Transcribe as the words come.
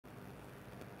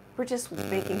We're just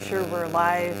making sure we're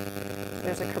live.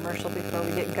 There's a commercial before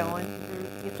we get going.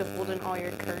 You have to hold in all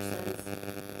your curses.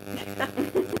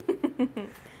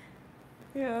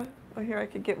 Yeah. Oh, here I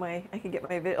could get my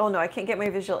oh no, I can't get my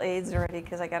visual aids ready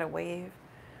because I gotta wave.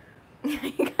 You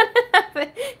gotta have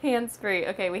it hands-free.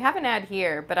 Okay, we have an ad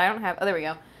here, but I don't have, oh, there we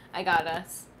go. I got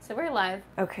us. So we're live.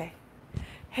 Okay.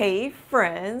 Hey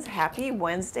friends, happy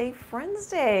Wednesday Friends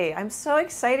Day. I'm so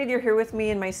excited you're here with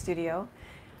me in my studio.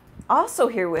 Also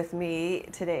here with me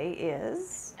today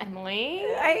is Emily.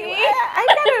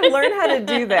 I gotta learn how to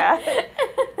do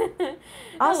that.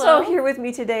 Also here with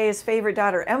me today is favorite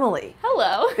daughter Emily.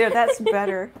 Hello. There, that's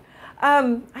better.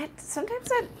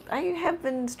 Sometimes I have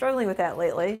been struggling with that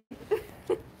lately.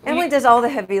 Emily does all the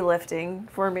heavy lifting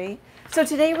for me. So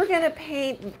today we're gonna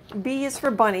paint B is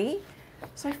for Bunny.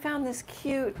 So I found this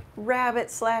cute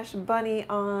rabbit / bunny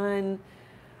on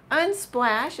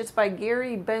Unsplash. It's by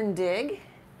Gary Bendig.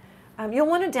 You'll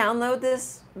want to download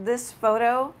this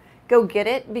photo. Go get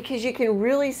it because you can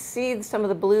really see some of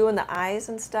the blue in the eyes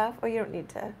and stuff. Oh, you don't need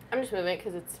to. I'm just moving it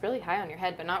because it's really high on your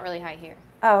head, but not really high here.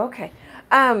 Oh, okay.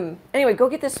 Anyway, go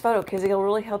get this photo because it'll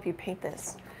really help you paint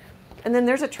this. And then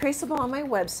there's a traceable on my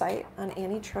website on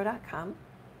annietroe.com.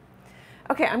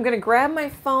 Okay, I'm going to grab my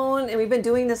phone, and we've been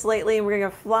doing this lately, and we're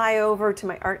going to fly over to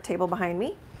my art table behind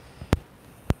me.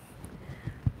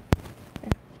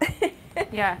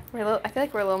 Yeah, I feel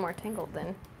like we're a little more tangled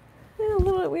than Yeah,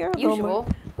 we are a usual.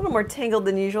 little more tangled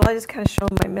than usual. I just kind of show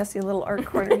my messy little art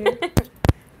corner here.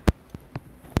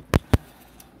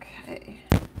 Okay,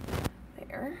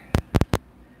 there.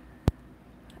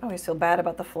 I always feel bad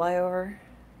about the flyover.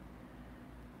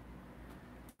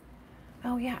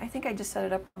 Oh yeah, I think I just set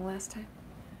it up wrong last time.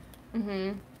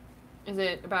 Mm-hmm. Is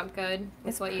it about good?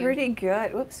 It's pretty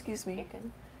good. Whoops, excuse me. You're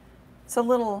good. It's a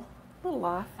little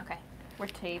off. Okay, we're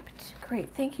taped. Great,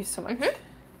 thank you so much.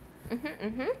 Mm-hmm. Mm-hmm,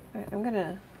 mm-hmm. All right, I'm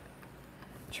gonna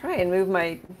try and move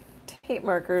my tape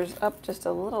markers up just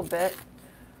a little bit.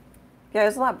 Yeah, it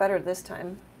was a lot better this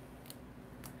time.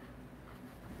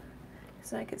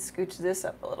 So I could scooch this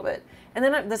up a little bit. And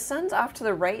then the sun's off to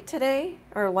the right today,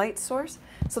 our light source.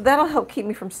 So that'll help keep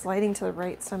me from sliding to the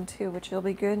right some too, which will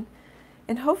be good.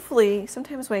 And hopefully,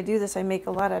 sometimes when I do this, I make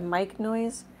a lot of mic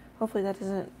noise. Hopefully that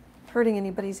isn't hurting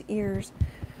anybody's ears.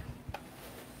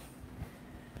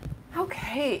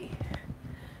 Okay,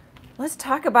 let's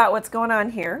talk about what's going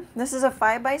on here. This is a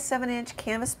 5x7"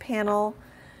 canvas panel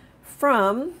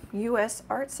from US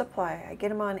Art Supply. I get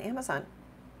them on Amazon.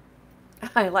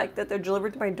 I like that they're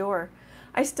delivered to my door.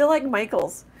 I still like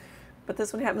Michael's, but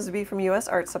this one happens to be from US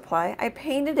Art Supply. I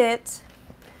painted it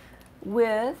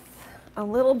with a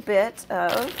little bit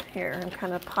of, here, I'm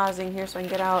kind of pausing here so I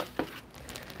can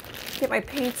get my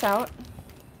paints out.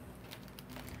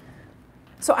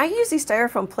 So I use these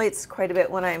styrofoam plates quite a bit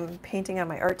when I'm painting on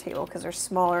my art table because they're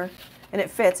smaller and it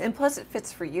fits, and plus it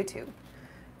fits for YouTube,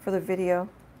 for the video.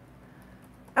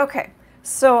 Okay,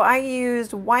 so I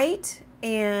used white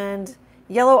and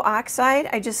yellow oxide.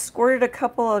 I just squirted a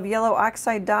couple of yellow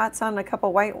oxide dots on, a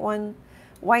couple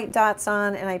white dots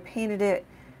on, and I painted it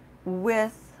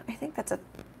with, I think that's a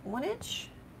 1 inch?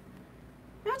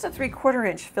 No, it's a 3/4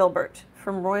 inch filbert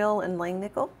from Royal and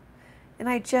Langnickel. And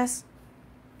I just,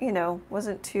 you know,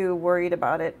 wasn't too worried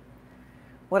about it,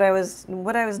 what I was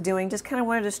doing, just kind of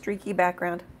wanted a streaky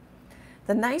background.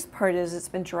 The nice part is it's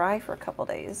been dry for a couple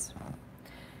days.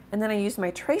 And then I used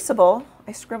my traceable.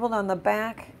 I scribbled on the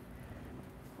back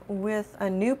with a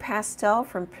new pastel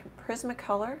from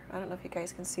Prismacolor. I don't know if you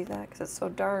guys can see that because it's so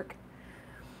dark.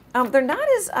 They're not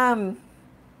as, I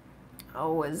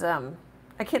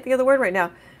can't think of the word right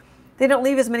now. They don't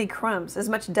leave as many crumbs, as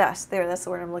much dust. There, that's the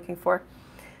word I'm looking for.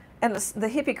 And the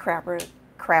hippie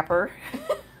crapper,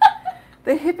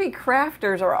 the hippie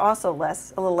crafters are also a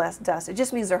little less dust. It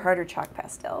just means they're harder chalk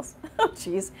pastels. Oh,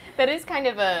 jeez. That is kind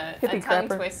of a tongue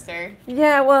crapper twister.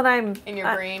 Yeah, well, in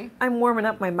your brain. I'm warming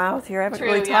up my mouth here. I haven't True,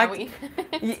 really talked.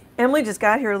 Yeah, Emily just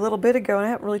got here a little bit ago, and I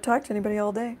haven't really talked to anybody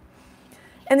all day.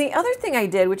 And the other thing I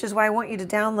did, which is why I want you to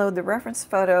download the reference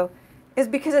photo, is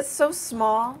because it's so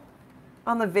small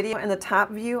on the video in the top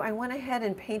view, I went ahead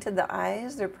and painted the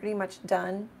eyes. They're pretty much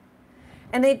done.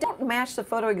 And they don't match the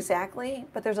photo exactly,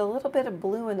 but there's a little bit of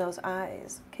blue in those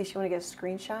eyes, in case you want to get a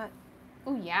screenshot.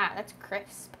 Oh yeah, that's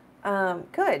crisp.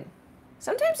 Good.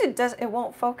 Sometimes it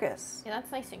won't focus. Yeah,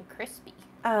 that's nice and crispy.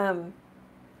 So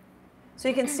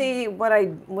you can see what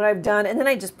I've done, and then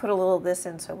I just put a little of this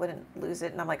in so I wouldn't lose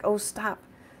it. And I'm like, oh, stop,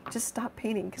 just stop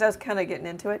painting, because I was kind of getting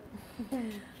into it.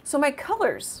 So my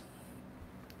colors,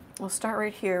 we'll start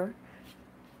right here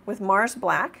with Mars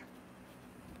Black.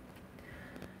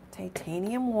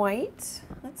 Titanium white.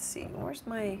 Let's see, where's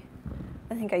my,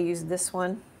 I think I used this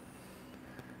one.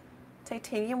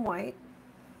 titanium white.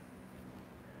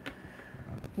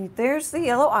 There's the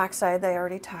yellow oxide that I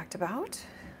already talked about.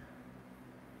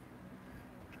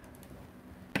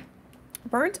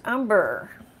 Burnt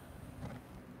umber.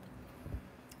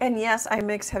 And yes, I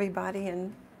mix heavy body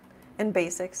and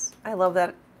basics. I love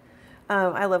that.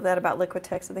 I love that about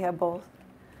Liquitex, that they have both.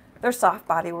 Their soft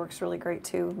body works really great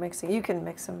too. Mixing, you can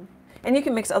mix them, and you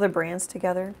can mix other brands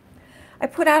together. I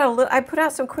put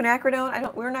out some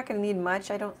quinacridone. We're not going to need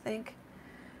much, I don't think,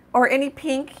 or any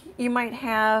pink you might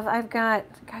have. I've got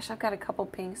a couple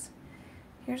pinks.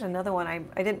 Here's another one. I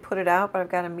didn't put it out, but I've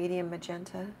got a medium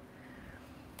magenta.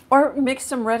 Or mix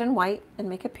some red and white and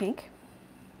make a pink.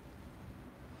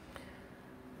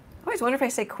 I always wonder if I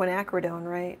say quinacridone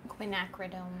right.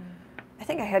 Quinacridone. I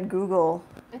think I had Google.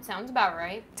 It sounds about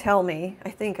right. Tell me. I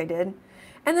think I did.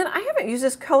 And then I haven't used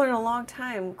this color in a long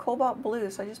time, cobalt blue,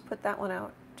 so I just put that one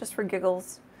out just for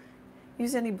giggles.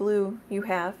 Use any blue you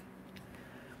have.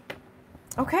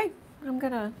 Okay, I'm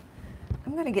gonna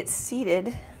get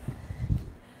seated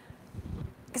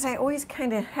because I always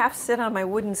kind of half sit on my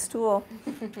wooden stool.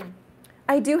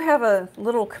 I do have a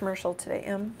little commercial today,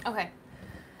 Em. Okay,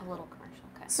 a little commercial.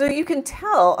 Okay. So you can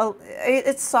tell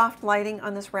it's soft lighting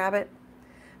on this rabbit.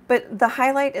 But the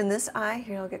highlight in this eye,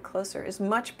 here I'll get closer, is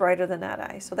much brighter than that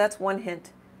eye. So that's one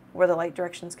hint where the light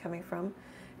direction is coming from.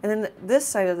 And then this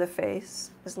side of the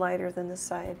face is lighter than this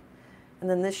side. And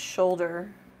then this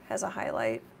shoulder has a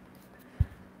highlight.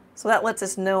 So that lets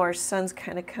us know our sun's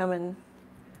kind of coming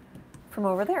from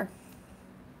over there.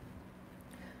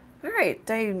 All right,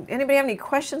 anybody have any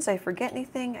questions? Did I forget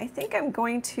anything? I think I'm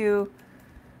going to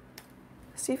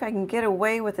see if I can get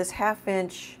away with this 1/2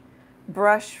 inch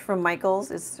brush from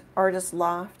Michaels. It's Artist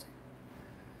Loft.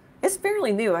 It's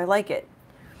fairly new. I like it.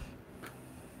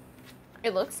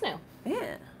 It looks new.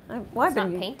 Yeah. It's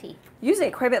not painty. Using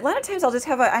it quite a bit. A lot of times I'll just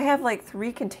have I have like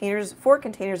 4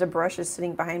 containers of brushes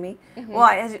sitting behind me. Mm-hmm.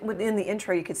 Well, in the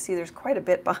intro you could see there's quite a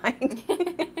bit behind.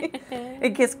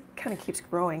 It kind of keeps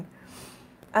growing.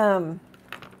 And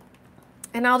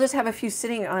I'll just have a few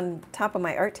sitting on top of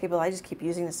my art table. I just keep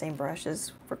using the same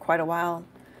brushes for quite a while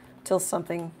till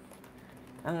something,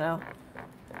 I don't know.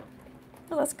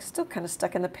 Well, that's still kind of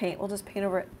stuck in the paint. We'll just paint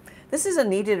over it. This is a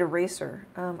kneaded eraser.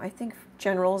 I think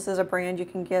Generals is a brand you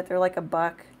can get. They're like $1.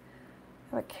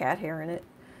 I have a cat hair in it.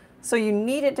 So you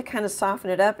need it to kind of soften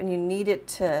it up, and you need it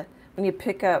to, when you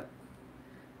pick up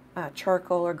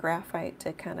charcoal or graphite,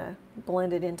 to kind of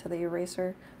blend it into the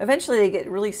eraser. Eventually they get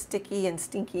really sticky and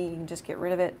stinky. You can just get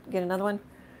rid of it. Get another one.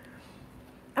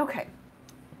 Okay.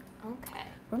 Okay.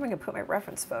 Where am I going to put my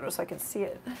reference photo so I can see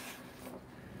it?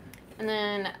 And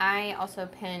then I also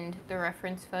pinned the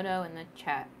reference photo in the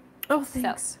chat. Oh,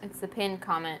 thanks. So it's the pinned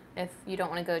comment if you don't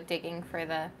want to go digging for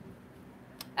the,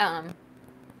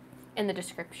 in the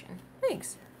description.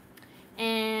 Thanks.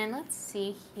 And let's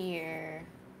see here.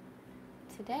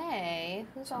 Today,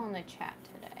 who's all in the chat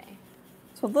today?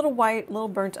 So a little white, little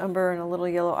burnt umber, and a little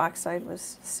yellow oxide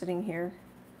was sitting here.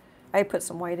 I put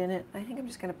some white in it. I think I'm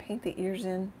just going to paint the ears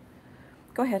in.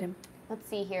 Go ahead, Em. Let's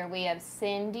see here. We have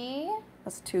Cindy.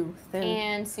 That's too thin.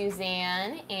 And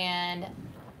Suzanne. And,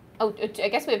 oh, I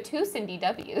guess we have 2 Cindy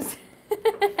W's.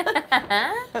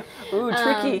 Ooh,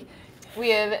 tricky. We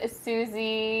have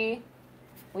Susie.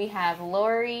 We have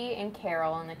Lori and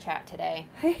Carol in the chat today.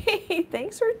 Hey,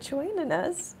 thanks for joining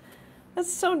us.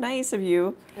 That's so nice of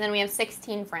you. And then we have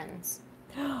 16 friends.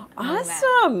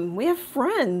 Awesome. We have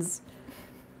friends.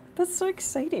 That's so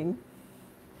exciting.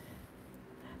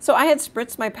 So I had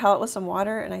spritzed my palette with some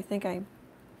water, and I think I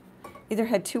either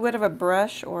had too wet of a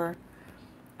brush or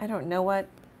I don't know what.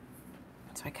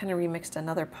 So I kind of remixed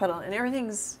another puddle, and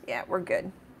everything's, yeah, we're good.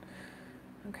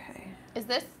 Okay. Is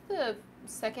this the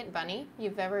second bunny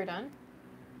you've ever done?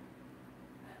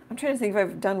 I'm trying to think if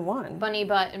I've done one. Bunny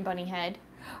butt and bunny head.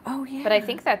 Oh, yeah. But I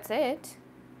think that's it.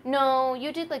 No,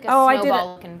 you did like a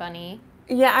snowball-looking bunny.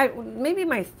 Yeah, maybe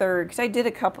my third, because I did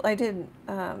a couple. I did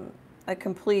a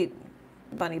complete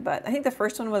bunny butt. I think the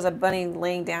first one was a bunny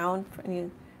laying down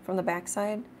from the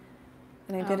backside,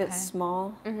 and I did it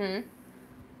small. Mm-hmm. And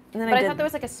then I thought there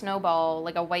was like a snowball,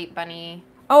 like a white bunny.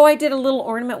 Oh, I did a little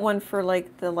ornament one for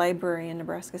like the library in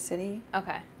Nebraska City.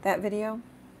 Okay. That video.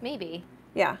 Maybe.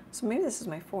 Yeah. So maybe this is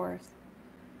my fourth.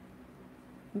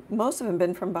 Most of them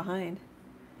been from behind.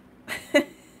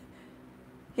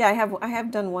 Yeah, I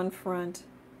have done one front.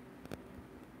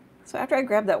 So after I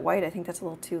grab that white, I think that's a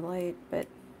little too light, but.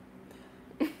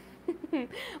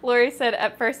 Lori said,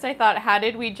 at first I thought, how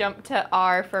did we jump to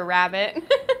R for rabbit?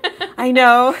 I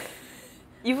know.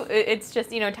 It's just,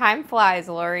 time flies,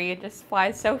 Lori. It just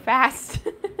flies so fast.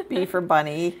 B for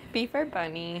bunny. B for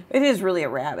bunny. It is really a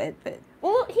rabbit, but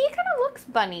Well, he kind of looks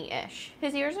bunny-ish.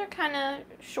 His ears are kind of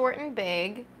short and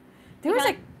big. There was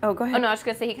like, oh, go ahead. Oh no, I was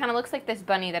gonna say he kind of looks like this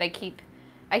bunny that I keep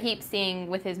seeing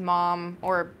with his mom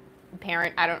or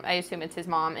parent. I assume it's his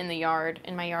mom in my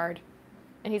yard,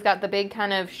 and he's got the big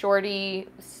kind of shorty,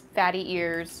 fatty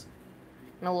ears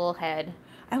and a little head.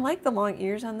 I like the long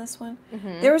ears on this one.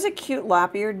 Mm-hmm. There was a cute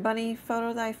lop-eared bunny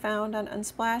photo that I found on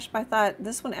Unsplash, but I thought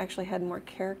this one actually had more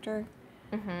character.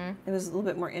 Mm-hmm. It was a little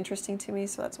bit more interesting to me,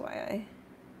 so that's why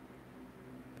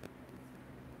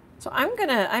So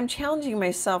I'm challenging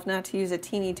myself not to use a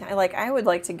teeny tiny, like I would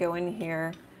like to go in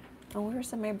here. Oh,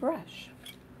 where's my brush?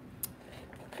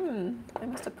 I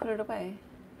must have put it away.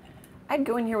 I'd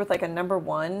go in here with like a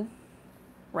 #1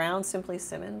 round Simply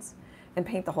Simmons and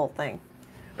paint the whole thing.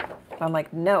 But I'm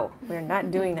like, no, we're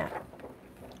not doing that.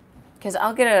 Because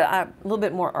I'll get a little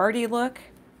bit more arty look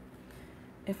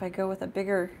if I go with a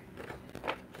bigger,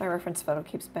 my reference photo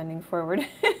keeps bending forward.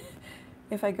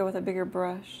 If I go with a bigger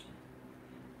brush.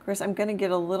 Of course, I'm going to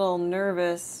get a little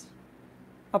nervous.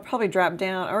 I'll probably drop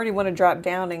down. I already want to drop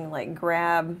down and like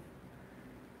grab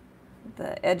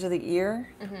the edge of the ear.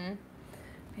 Mm-hmm.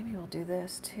 Maybe we'll do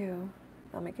this too.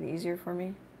 That'll make it easier for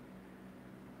me.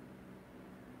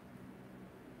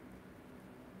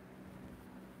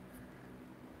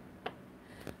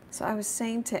 So I was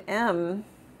saying to Em,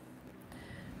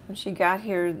 when she got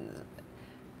here,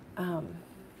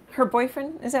 her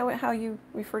boyfriend, is that how you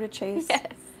refer to Chase?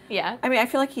 Yes. Yeah. I mean, I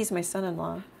feel like he's my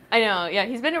son-in-law. I know, yeah.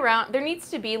 He's been around. There needs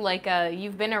to be like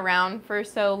you've been around for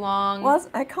so long. Well,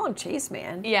 I call him Chase,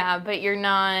 man. Yeah, but you're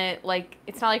not, like,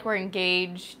 it's not like we're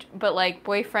engaged, but like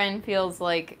boyfriend feels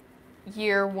like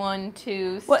year 1,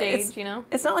 2 stage, you know?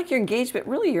 It's not like you're engaged, but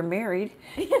really you're married.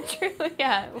 Yeah, true,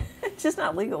 yeah. Just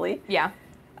not legally. Yeah.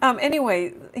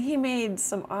 Anyway, he made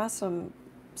some awesome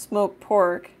smoked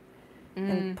pork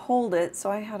and pulled it. So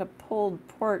I had a pulled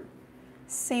pork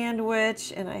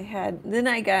sandwich, and then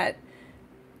I got,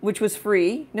 which was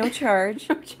free, no charge.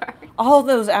 No charge. All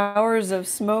those hours of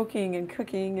smoking and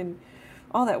cooking and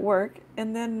all that work.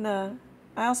 And then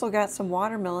I also got some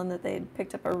watermelon that they had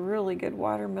picked up, a really good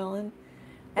watermelon.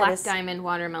 Black Diamond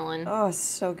watermelon. Oh,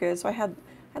 so good. So I had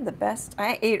the best.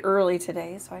 I ate early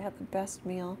today, so I had the best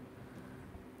meal.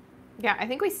 Yeah, I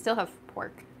think we still have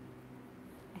pork.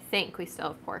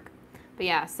 But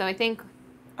yeah, so I think...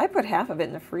 I put half of it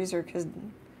in the freezer because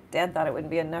Dad thought it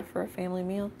wouldn't be enough for a family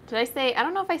meal. Did I say... I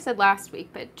don't know if I said last week,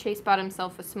 but Chase bought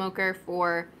himself a smoker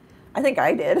for... I think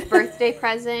I did. Birthday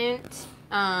present.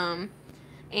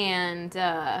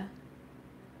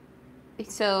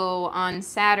 So on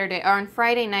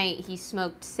Friday night, he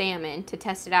smoked salmon to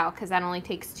test it out because that only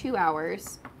takes 2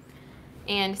 hours.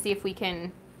 And see if he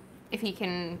can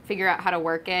figure out how to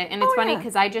work it. And it's funny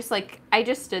because I just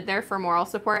stood there for moral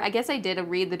support. I guess I did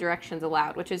read the directions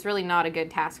aloud, which is really not a good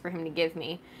task for him to give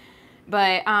me.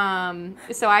 But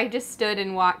so I just stood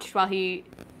and watched while he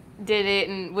did it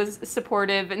and was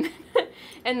supportive.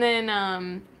 And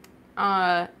then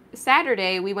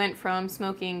Saturday we went from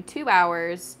smoking 2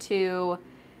 hours to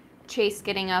Chase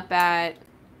getting up at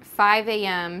 5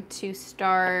 a.m. to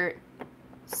start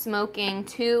smoking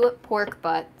 2 pork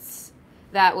butts.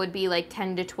 That would be like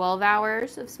 10 to 12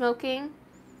 hours of smoking.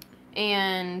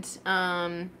 And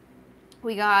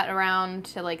we got around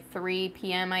to like 3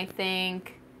 p.m. I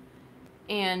think.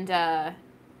 And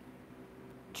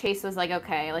Chase was like,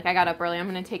 okay, like I got up early,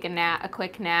 I'm going to take a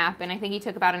quick nap. And I think he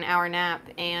took about an hour nap.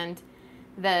 And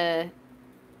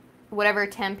whatever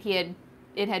temp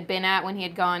it had been at when he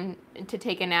had gone to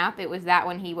take a nap, it was that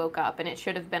when he woke up, and it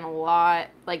should have been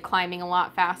climbing a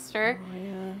lot faster. Oh,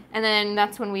 yeah. And then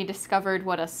that's when we discovered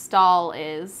what a stall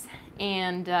is,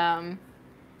 and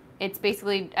it's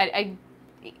basically,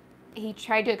 he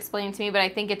tried to explain to me, but I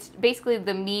think it's basically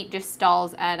the meat just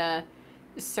stalls at a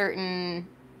certain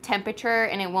temperature,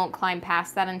 and it won't climb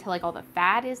past that until like all the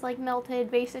fat is like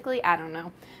melted, basically. I don't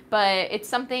know, but it's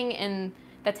something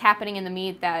that's happening in the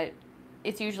meat that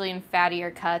it's usually in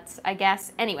fattier cuts, I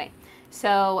guess. Anyway,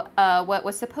 so what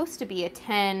was supposed to be a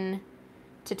 10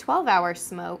 to 12 hour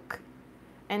smoke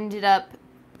ended up,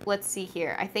 let's see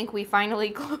here, I think we finally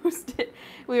closed it.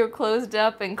 We were closed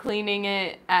up and cleaning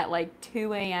it at like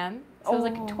 2 a.m. So it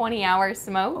was like a 20-hour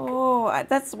smoke. Oh,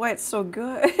 that's why it's so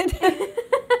good.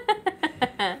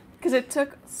 Because it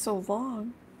took so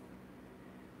long.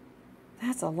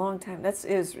 That's a long time.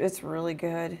 It's really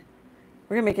good.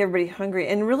 We're going to make everybody hungry.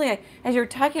 And really, as you're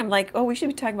talking, I'm like, oh, we should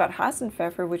be talking about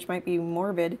Hassenpfeffer, which might be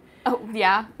morbid. Oh,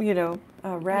 yeah. You know,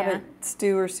 rabbit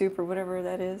stew or soup or whatever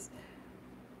that is.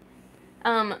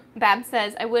 Bab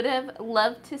says, I would have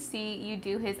loved to see you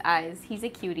do his eyes. He's a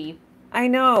cutie. I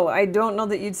know. I don't know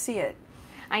that you'd see it.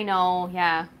 I know,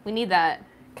 yeah. We need that.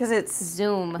 because it's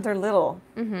zoom. They're little.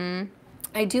 Mm-hmm.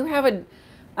 I do have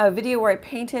a video where I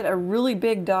painted a really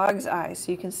big dog's eye,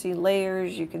 so you can see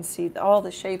layers, you can see all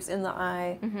the shapes in the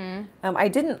eye. Mm-hmm. I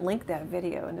didn't link that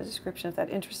video in the description if that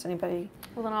interests anybody.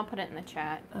 Well, then I'll put it in the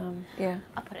chat. Yeah.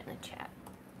 I'll put it in the chat.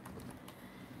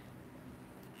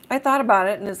 I thought about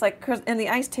it, and it's like, and the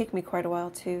eyes take me quite a while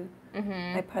too.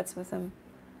 Mm-hmm. I putz with them.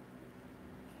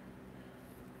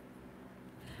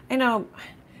 I know,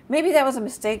 maybe that was a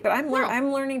mistake, but I'm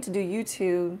learning to do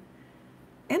YouTube,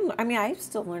 and I mean I'm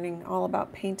still learning all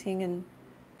about painting, and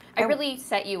I really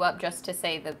set you up just to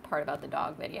say the part about the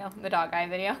dog video, the dog eye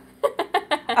video.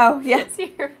 Oh yeah, so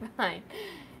you're fine.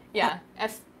 Yeah,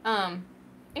 and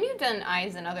you've done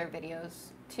eyes in other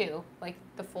videos too, like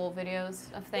the full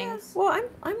videos of things. Yeah. Well,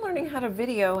 I'm learning how to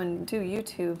video and do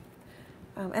YouTube,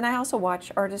 and I also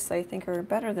watch artists that I think are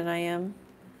better than I am.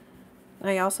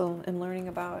 I also am learning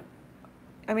about,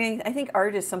 I mean, I think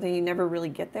art is something you never really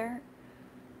get there.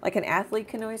 Like an athlete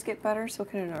can always get better, so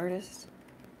can an artist.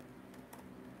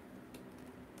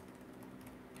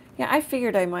 Yeah, I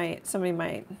figured somebody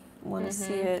might want to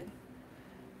see it.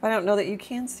 But I don't know that you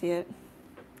can see it.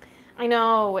 I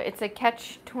know, it's a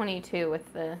catch-22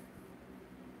 with the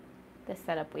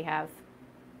setup we have.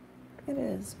 It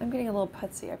is. I'm getting a little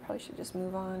putsy. I probably should just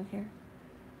move on here.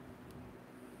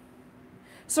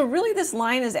 So really this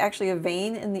line is actually a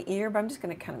vein in the ear, but I'm just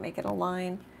going to kind of make it a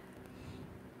line.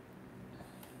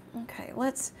 Okay,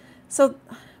 so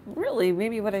really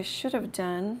maybe what I should have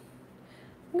done,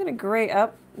 I'm going to gray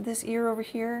up this ear over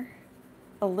here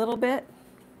a little bit.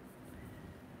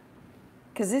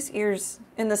 Because this ear's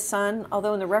in the sun,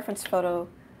 although in the reference photo,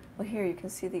 well here you can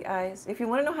see the eyes. If you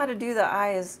want to know how to do the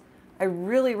eyes, I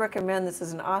really recommend this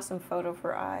is an awesome photo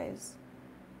for eyes.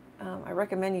 I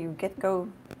recommend you go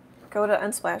to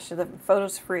Unsplash, the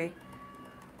photo's free.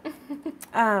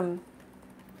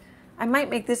 I might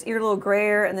make this ear a little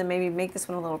grayer and then maybe make this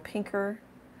one a little pinker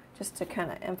just to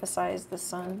kind of emphasize the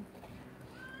sun.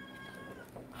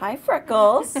 Hi,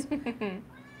 Freckles.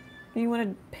 You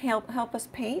want to help us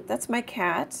paint? That's my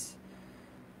cat.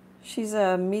 She's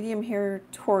a medium hair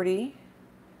tortie.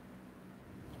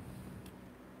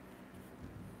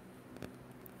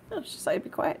 Oh, she decided to be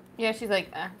quiet. Yeah, she's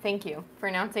like, thank you for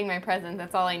announcing my presence.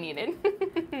 That's all I needed.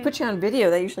 Put you on video.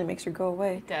 That usually makes her go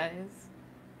away. It does.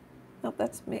 Nope,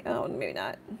 that's me. Oh, maybe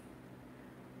not.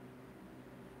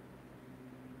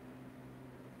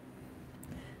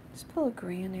 Just put a little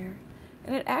gray in there.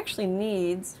 And it actually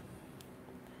needs...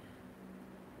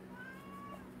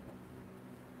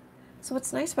 So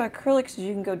what's nice about acrylics is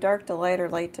you can go dark to light or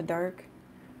light to dark.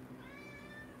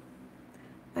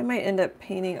 I might end up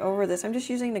painting over this. I'm just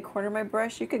using the corner of my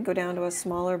brush. You could go down to a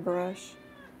smaller brush.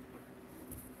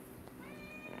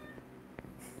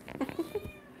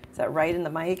 Is that right in the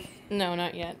mic? No,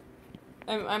 not yet.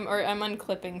 I'm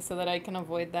unclipping so that I can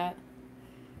avoid that.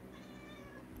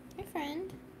 Hi,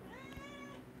 friend.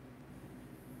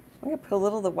 I'm going to put a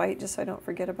little of the white just so I don't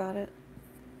forget about it.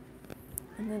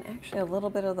 And then actually a little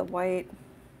bit of the white.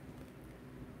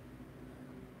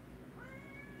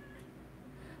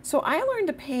 So I learned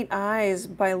to paint eyes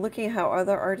by looking at how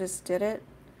other artists did it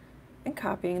and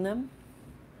copying them.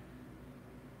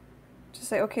 Just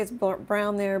say, okay, it's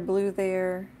brown there, blue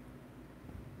there.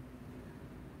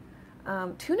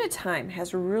 Tuna Time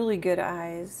has really good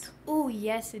eyes. Oh,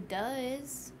 yes, it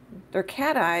does. They're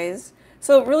cat eyes.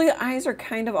 So really the eyes are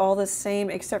kind of all the same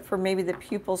except for maybe the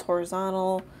pupils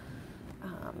horizontal.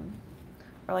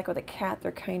 Or like with a cat,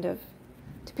 they're kind of,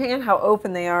 depending on how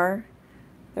open they are,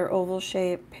 they're oval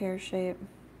shape, pear shape,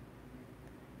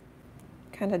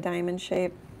 kind of diamond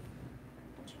shape.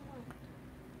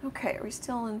 Okay, are we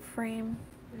still in frame?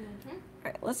 All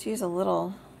right, let's use a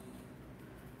little,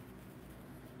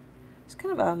 it's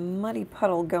kind of a muddy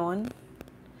puddle going.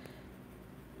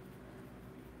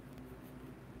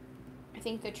 I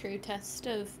think the true test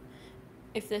of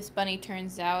if this bunny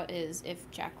turns out is if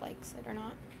Jack likes it or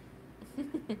not.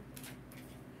 Yeah,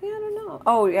 I don't know.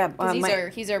 Oh, yeah.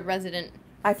 He's our resident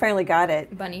I finally got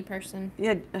it. bunny person.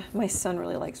 Yeah, my son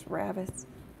really likes rabbits.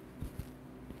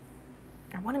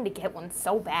 I want him to get one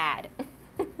so bad.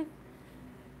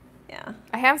 Yeah.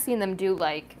 I have seen them do,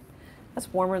 like...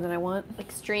 That's warmer than I want.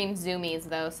 Extreme zoomies,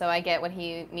 though, so I get what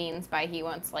he means by he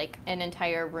wants, like, an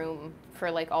entire room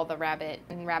for, like, all the rabbit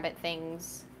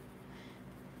things.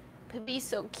 It'd be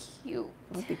so cute.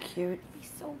 It'd be cute. It'd be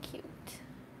so cute.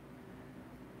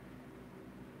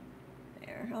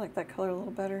 There, I like that color a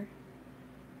little better.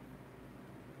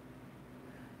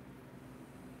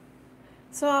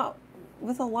 So,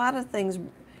 with a lot of things,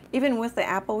 even with the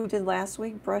apple we did last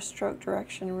week, brush stroke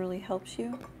direction really helps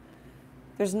you.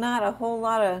 There's not a whole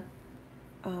lot of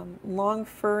long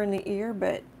fur in the ear,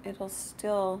 but it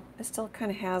still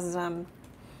kind of has,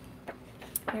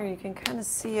 here you can kind of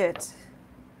see it,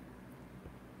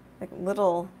 like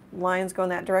little lines go in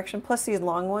that direction, plus these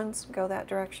long ones go that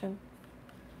direction.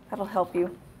 That'll help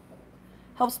you.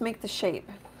 Helps make the shape.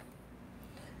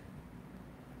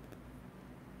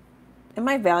 And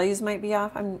my values might be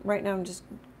off. Right now I'm just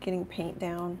getting paint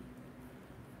down.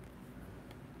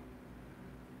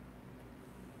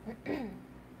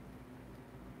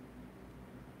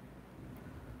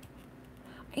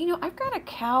 You know, I've got a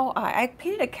cow eye. I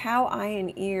painted a cow eye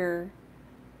and ear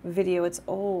video. It's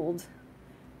old.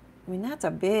 I mean, that's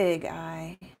a big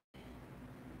eye.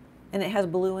 And it has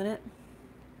blue in it.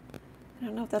 I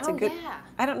don't know if that's a good. Yeah.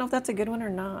 I don't know if that's a good one or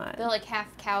not. The like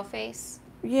half cow face.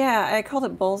 Yeah, I called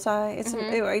it bullseye. It's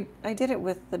I did it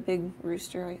with the big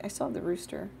rooster. I saw the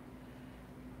rooster.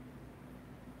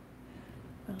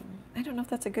 I don't know if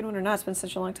that's a good one or not. It's been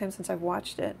such a long time since I've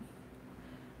watched it.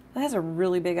 That has a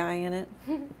really big eye in it.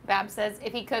 Bab says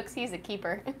if he cooks, he's a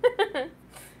keeper.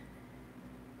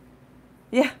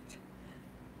 Yeah.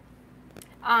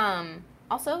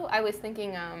 Also, I was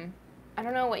thinking, I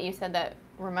don't know what you said that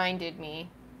reminded me,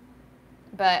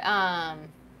 but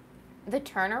the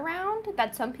turnaround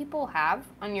that some people have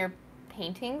on your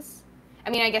paintings.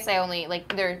 I mean, I guess I only,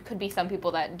 like, there could be some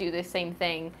people that do the same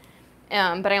thing,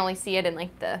 but I only see it in,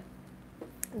 like,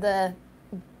 the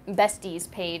besties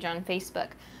page on Facebook.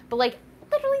 But, like,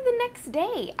 literally the next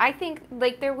day, I think,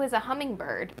 like, there was a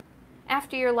hummingbird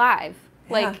after your live.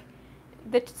 Yeah. Like,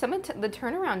 the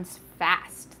turnaround's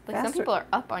fast. Like, Faster. some people are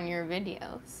up on your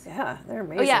videos. Yeah, they're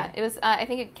amazing. Oh, yeah, it was, I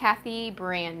think, Kathy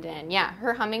Brandon. Yeah,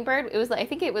 her hummingbird, it was, like, I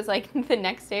think it was, like, the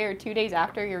next day or 2 days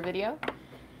after your video.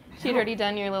 She'd already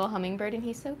done your little hummingbird, and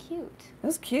he's so cute. It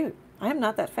was cute. I am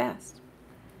not that fast.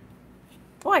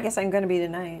 Well, I guess I'm going to be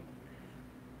tonight.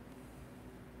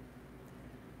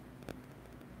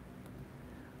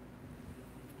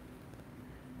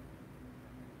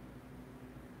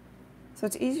 So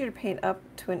it's easier to paint up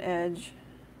to an edge.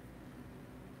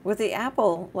 With the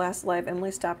apple last live,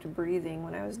 Emily stopped breathing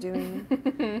when I was doing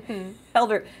held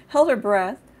her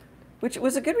breath, which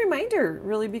was a good reminder,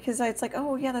 really, because it's like,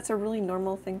 oh yeah, that's a really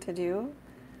normal thing to do.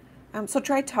 So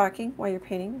try talking while you're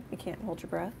painting. You can't hold your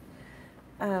breath.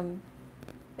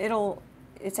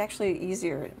 It's actually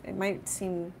easier. It might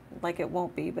seem like it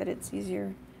won't be, but it's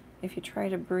easier if you try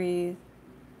to breathe.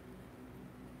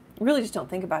 Really just don't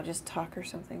think about it, just talk or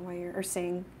something while you're, or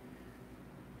sing.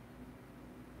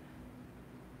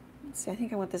 Let's see, I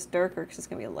think I want this darker because it's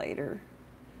going to be lighter.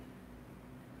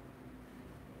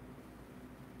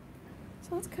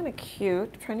 So that's kind of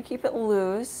cute. I'm trying to keep it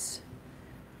loose.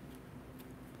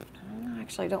 I don't know,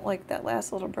 actually, I don't like that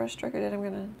last little brush stroke I did. I'm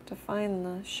going to define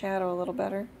the shadow a little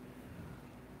better.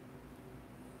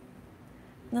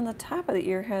 And then the top of the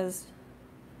ear has,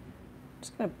 I'm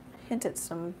just going to hint at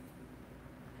some.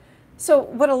 So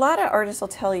what a lot of artists will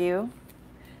tell you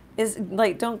is,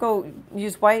 like, don't go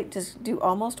use white, just do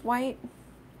almost white.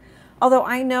 Although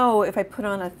I know if I put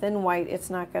on a thin white, it's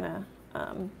not gonna,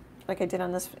 like I did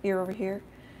on this ear over here,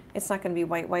 it's not gonna be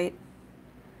white white.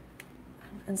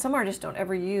 And some artists don't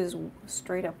ever use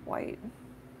straight up white.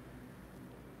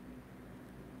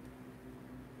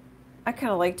 I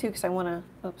kind of like to, because I want to,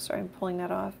 oops, sorry, I'm pulling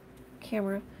that off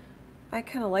camera. I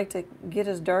kind of like to get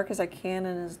as dark as I can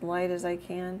and as light as I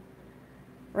can.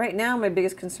 Right now, my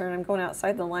biggest concern, I'm going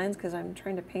outside the lines because I'm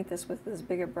trying to paint this with as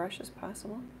big a brush as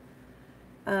possible.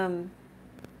 Right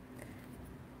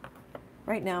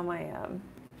now, my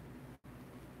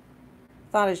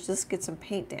thought is just get some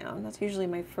paint down. That's usually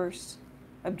my first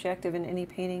objective in any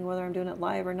painting, whether I'm doing it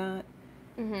live or not.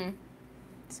 Mm-hmm.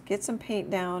 Just get some paint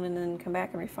down and then come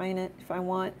back and refine it if I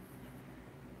want.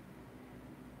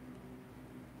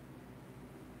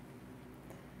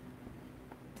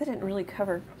 That didn't really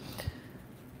cover.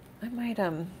 I might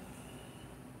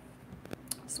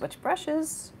switch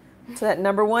brushes to that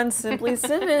 #1 Simply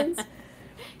Simmons.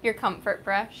 Your comfort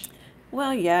brush.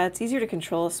 Well, yeah, it's easier to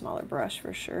control a smaller brush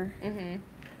for sure. Mm-hmm.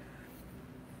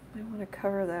 I want to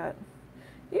cover that.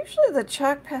 Usually the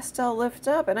chalk pastel lifts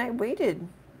up, and I waited,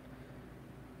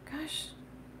 gosh,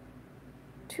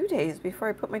 2 days before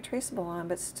I put my traceable on,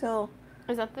 but still.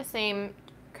 Is that the same?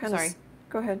 Kind Sorry. of.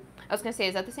 Go ahead. I was gonna say,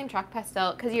 is that the same chalk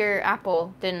pastel? Because your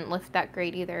apple didn't lift that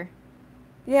great either.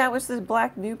 Yeah, it was this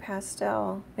black new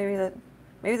pastel. Maybe the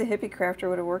Hippie Crafter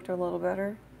would have worked a little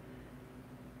better.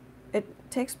 It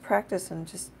takes practice and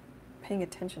just paying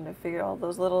attention to figure all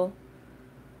those little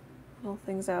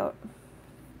things out.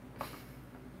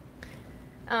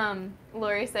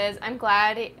 Lori says, I'm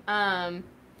glad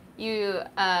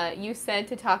you said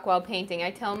to talk while painting.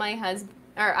 I tell my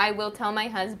Or I will tell my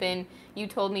husband, you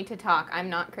told me to talk. I'm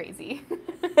not crazy.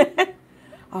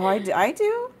 Oh, I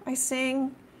do. I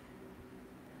sing.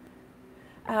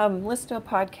 Listen to a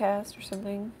podcast or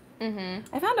something.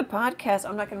 I found a podcast.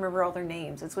 I'm not going to remember all their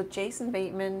names. It's with Jason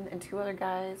Bateman and 2 other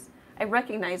guys. I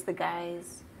recognize the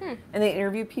guys. And they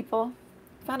interview people.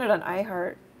 Found it on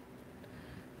iHeart.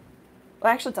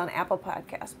 Well, actually, it's on Apple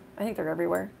Podcasts. I think they're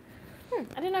everywhere. I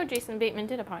didn't know Jason Bateman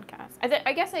did a podcast.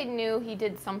 I guess I knew he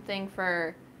did something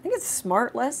for... I think it's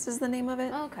Smart Less is the name of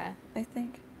it. Oh, okay. I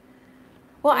think.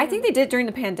 Well, I think they did during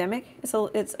the pandemic. It's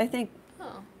I think...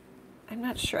 Oh. I'm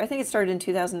not sure. I think it started in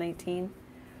 2019.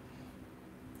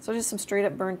 So just some straight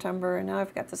up burnt umber, and now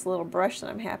I've got this little brush that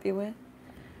I'm happy with.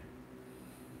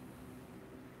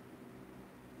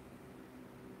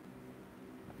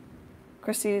 Of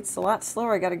course, see, it's a lot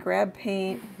slower. I got to grab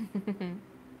paint.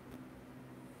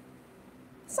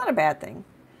 It's not a bad thing.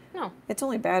 No. It's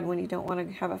only bad when you don't want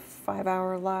to have a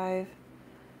 5-hour live.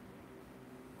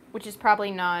 Which is probably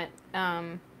not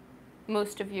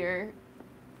most of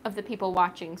the people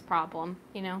watching's problem,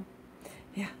 you know?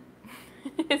 Yeah.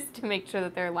 Is to make sure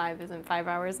that their live isn't 5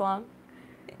 hours long.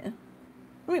 Yeah.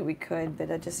 I mean, we could, but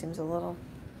it just seems a little...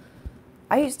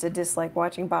 I used to dislike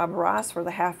watching Bob Ross for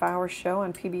the half-hour show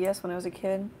on PBS when I was a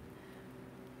kid.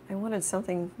 I wanted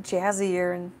something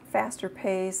jazzier and faster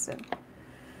pace. And...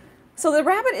 So the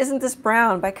rabbit isn't this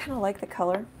brown, but I kind of like the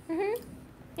color.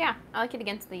 Yeah, I like it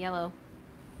against the yellow.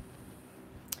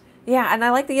 Yeah, and I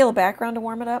like the yellow background to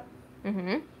warm it up.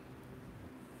 So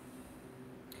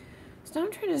now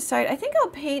I'm trying to decide. I think I'll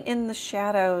paint in the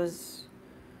shadows.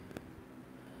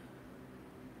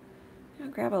 I'll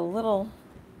grab a little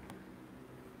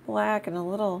black and a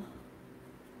little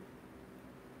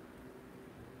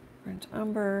burnt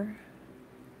umber.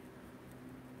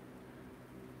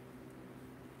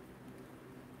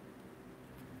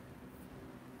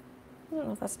 I don't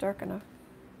know if that's dark enough.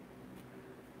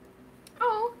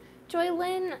 Oh, Joy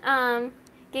Lynn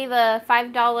gave a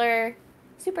 $5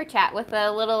 super chat with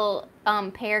a little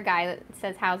pear guy that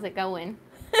says, "How's it going?"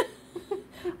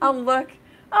 Look.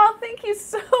 Oh, thank you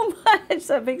so much.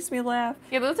 That makes me laugh.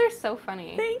 Yeah, those are so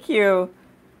funny. Thank you.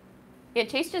 Yeah,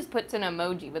 Chase just puts an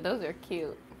emoji, but those are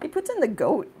cute. He puts in the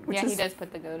goat. Yeah, he does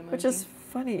put the goat emoji. Which is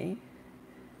funny.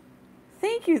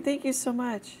 Thank you so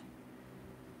much.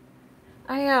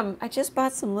 I just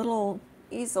bought some little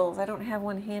easels. I don't have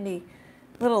one handy.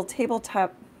 Little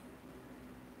tabletop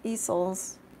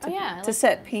easels to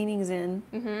set paintings in.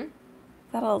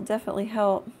 That'll definitely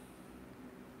help.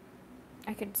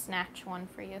 I could snatch one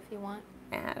for you if you want.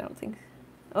 I don't think.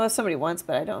 Oh, if somebody wants,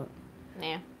 but I don't.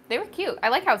 Yeah, they were cute.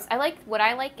 What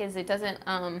I like is it doesn't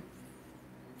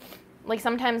like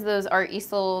sometimes those art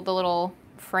easel, the little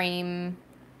frame,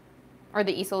 or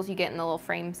the easels you get in the little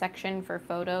frame section for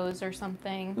photos or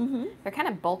something. They're kind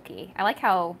of bulky. I like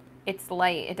how it's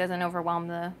light. It doesn't overwhelm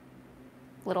the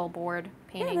little board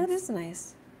paintings. Yeah, that is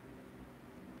nice.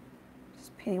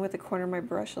 Just painting with the corner of my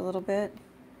brush a little bit.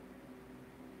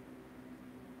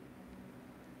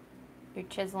 You're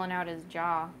chiseling out his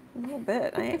jaw. A little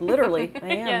bit. Literally, I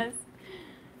am. Yes.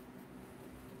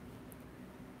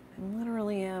 I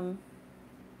literally am.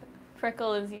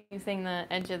 Freckle is using the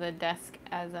edge of the desk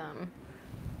as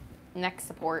neck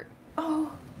support.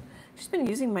 Oh, she's been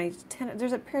using my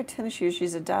there's a pair of tennis shoes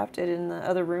she's adopted in the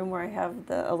other room where I have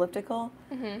the elliptical.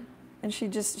 And she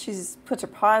puts her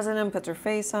paws in them, puts her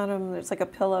face on them. It's like a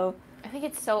pillow. I think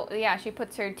it's so, yeah, she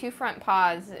puts her 2 front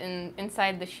paws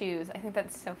inside the shoes. I think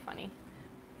that's so funny.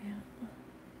 Yeah.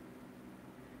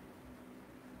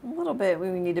 A little bit we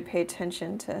need to pay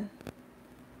attention to.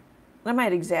 I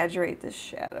might exaggerate this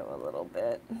shadow a little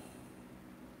bit.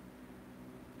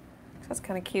 That's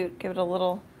kind of cute. Give it a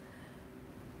little.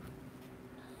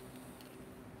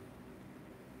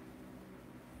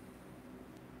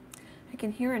 I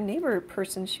can hear a neighbor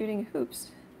person shooting hoops.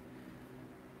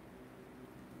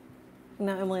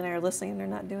 Now Emily and I are listening and they're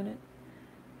not doing it.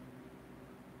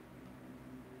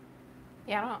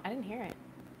 Yeah, I didn't hear it.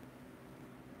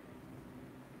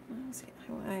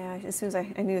 As soon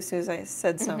as I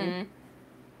said something.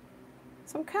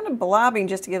 So I'm kind of blobbing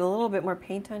just to get a little bit more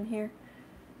paint on here.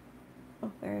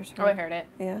 Oh, there's her. Oh, I heard it.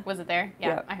 Yeah. Was it there? Yeah,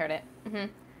 yep. I heard it.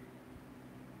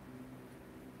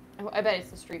 I bet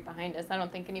it's the street behind us. I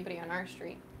don't think anybody on our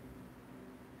street.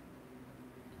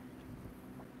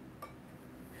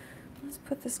 Let's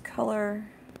put this color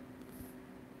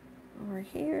over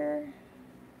here.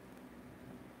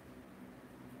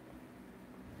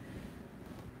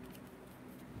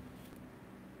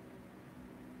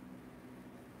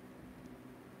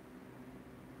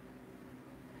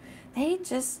 They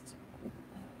just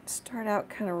start out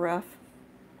kind of rough.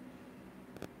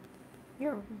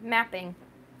 You're mapping.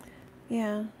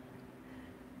 Yeah.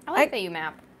 I like that you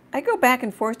map. I go back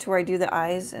and forth to where I do the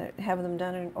eyes and have them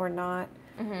done or not.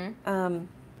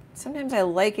 Sometimes I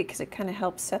like it because it kind of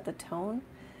helps set the tone.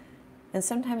 And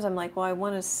sometimes I'm like, well, I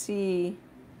want to see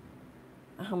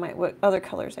what other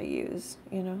colors I use,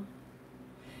 you know.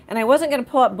 And I wasn't going to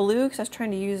pull up blue because I was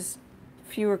trying to use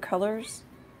fewer colors.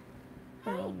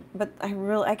 But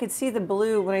I could see the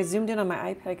blue when I zoomed in on my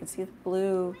iPad. I could see the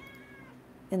blue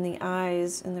in the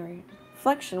eyes and the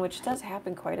reflection, which does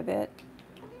happen quite a bit.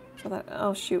 So that,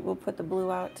 oh shoot, we'll put the blue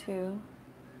out too.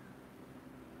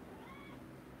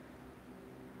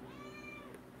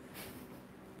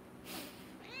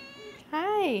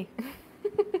 Hi.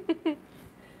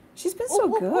 She's been so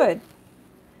good.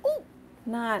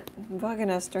 Not bugging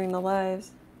us during the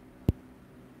lives.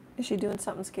 Is she doing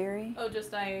something scary? Oh,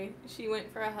 she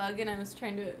went for a hug and I was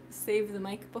trying to save the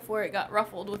mic before it got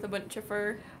ruffled with a bunch of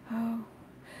fur. Oh.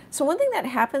 So one thing that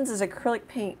happens is acrylic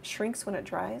paint shrinks when it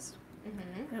dries.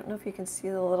 I don't know if you can see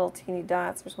the little teeny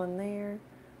dots. There's one there,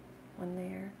 one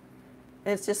there.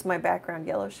 And it's just my background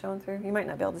yellow showing through. You might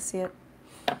not be able to see it.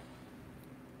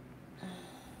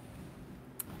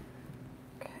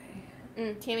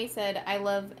 Okay. Tammy said, I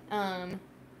love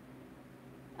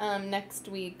next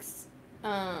week's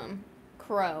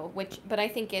Crow, but I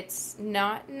think it's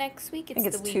not next week.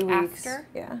 It's the week 2 weeks. after.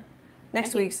 Yeah.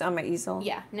 Next week's on my easel.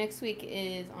 Yeah, next week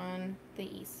is on the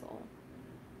easel.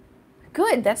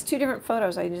 Good. That's 2 different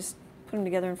photos. I just put them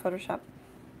together in Photoshop.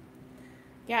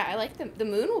 Yeah, I like the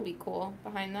moon will be cool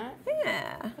behind that.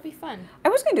 Yeah. That'll be fun. I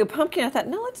was going to do a pumpkin. I thought,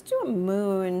 no, let's do a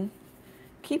moon.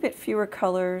 Keep it fewer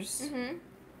colors.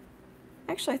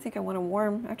 Actually, I think I want to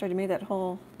warm after I made that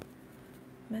whole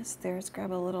mess there. Let's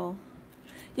grab a little.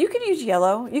 You could use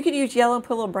yellow. You could use yellow and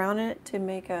put a little brown in it to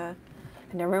make a,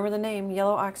 I never remember the name,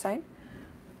 yellow oxide.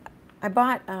 I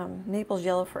bought Naples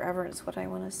Yellow Forever, is what I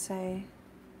want to say.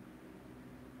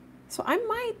 So I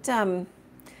might,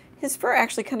 his fur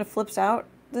actually kind of flips out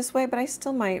this way, but I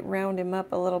still might round him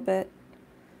up a little bit.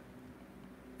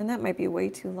 And that might be way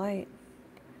too light.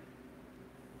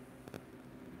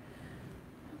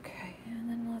 Okay, and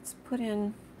then let's put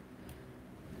in,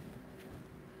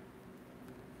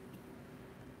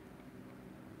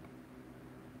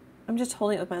 I'm just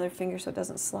holding it with my other finger so it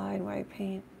doesn't slide while I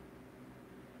paint.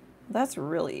 That's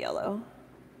really yellow.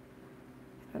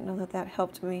 I don't know that that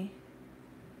helped me.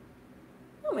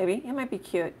 Oh, maybe. It might be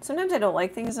cute. Sometimes I don't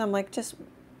like things. I'm like, just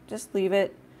leave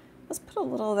it. Let's put a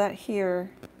little of that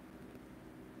here,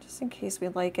 just in case we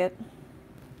like it.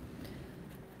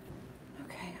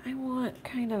 Okay, I want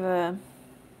kind of a...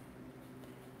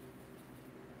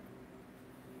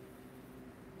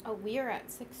 Oh, we are at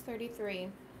 6:33.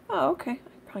 Oh, okay.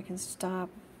 I probably can stop.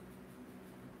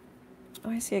 Oh,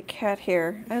 I see a cat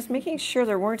here. I was making sure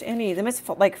there weren't any. They must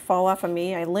like fall off of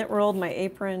me. I lint rolled my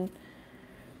apron.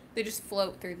 They just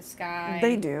float through the sky.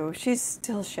 They do. She's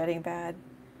still shedding bad.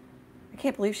 I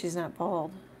can't believe she's not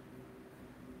bald.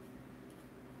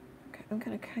 Okay, I'm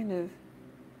gonna kind of...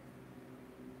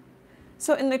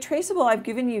 So in the Traceable, I've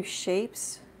given you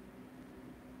shapes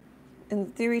in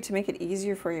theory to make it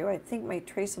easier for you. I think my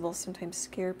Traceables sometimes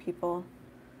scare people.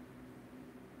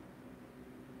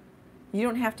 You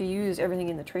don't have to use everything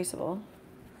in the Traceable,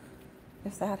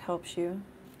 if that helps you.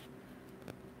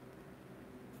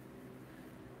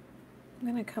 I'm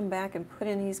going to come back and put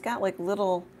in, he's got like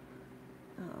little,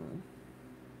 kind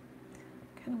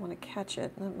of want to catch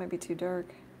it. That might be too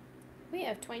dark. We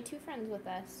have 22 friends with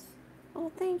us.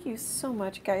 Oh, thank you so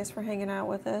much, guys, for hanging out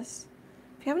with us.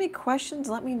 If you have any questions,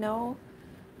 let me know.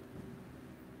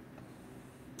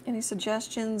 Any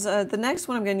suggestions? The next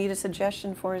one I'm going to need a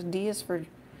suggestion for is D is for...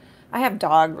 I have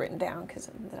dog written down because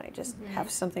then I just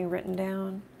have something written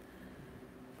down.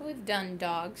 We've done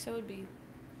dogs, so it would be...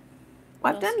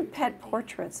 Well, I've done pet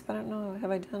portraits, but I don't know.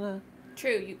 Have I done a...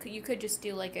 True, you could just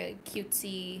do like a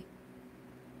cutesy,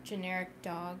 generic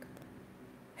dog.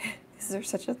 Is there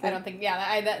such a thing? I don't think...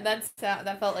 Yeah,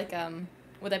 that felt like...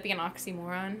 Would that be an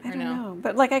oxymoron? I don't know.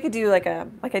 But like I could do like I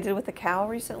did with the cow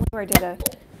recently, where I did a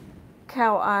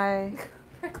cow eye...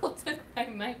 Freckle took my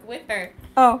mic with her.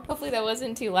 Oh. Hopefully that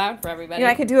wasn't too loud for everybody. You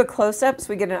know, I could do a close-up so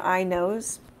we get an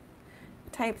eye-nose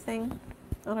type thing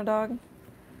on a dog.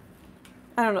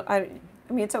 I don't know. I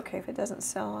mean, it's okay if it doesn't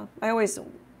sell. I always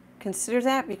consider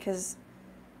that because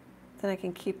then I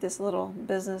can keep this little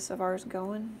business of ours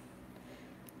going.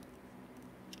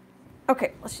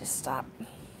 Okay, let's just stop. I'm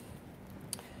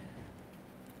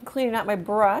cleaning out my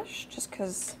brush just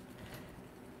because...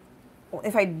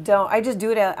 If I don't, I just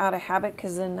do it out of habit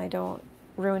because then I don't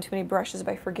ruin too many brushes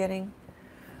by forgetting.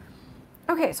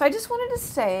 Okay, so I just wanted to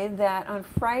say that on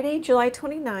Friday, July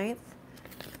 29th,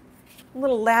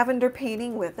 little lavender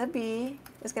painting with a bee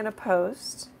is going to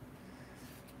post.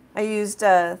 I used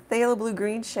Phthalo Blue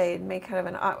Green shade, made kind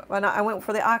of I went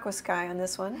for the aqua sky on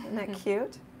this one. Isn't that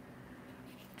cute?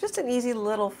 Just an easy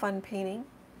little fun painting.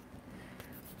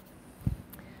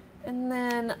 And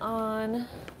then on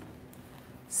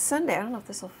Sunday, I don't know if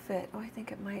this will fit. Oh, I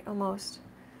think it might almost.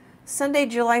 Sunday,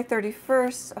 July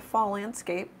 31st, a fall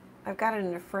landscape. I've got it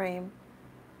in a frame.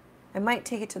 I might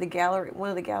take it to the gallery, one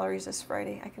of the galleries this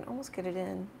Friday. I can almost get it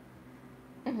in.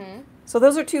 So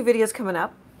those are 2 videos coming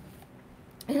up.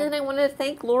 And then I wanted to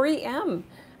thank Lori M.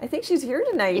 I think she's here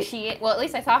tonight. Is she? Well, at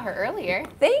least I saw her earlier.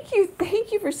 Thank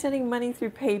you for sending money through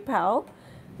PayPal.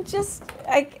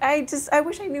 I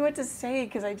wish I knew what to say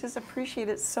because I just appreciate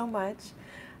it so much.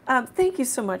 Thank you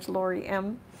so much, Lori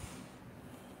M.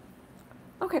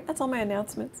 Okay, that's all my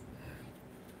announcements.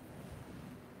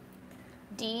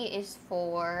 D is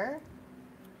for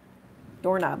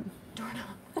Doorknob.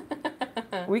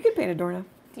 doorknob. We could paint a doorknob.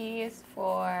 D is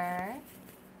for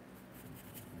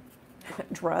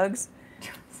Drugs.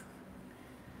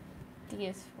 D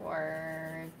is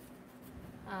for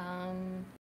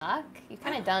duck. You've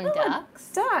kind of done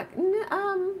ducks. Duck.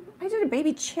 I did a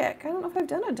baby chick. I don't know if I've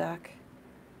done a duck.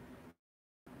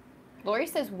 Lori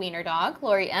says wiener dog.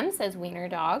 Lori M says wiener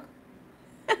dog.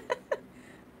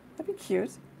 That'd be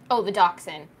cute. Oh, the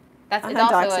dachshund. That's it's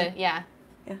also dachshund. Yeah.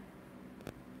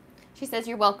 She says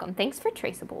you're welcome. Thanks for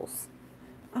traceables.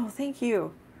 Oh, thank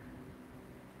you.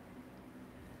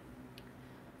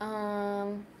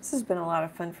 This has been a lot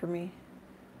of fun for me.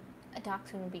 A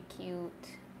dachshund would be cute.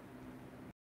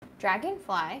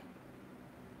 Dragonfly.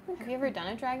 Okay. Have you ever done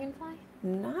a dragonfly?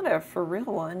 Not a for real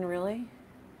one, really.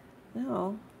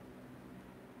 No.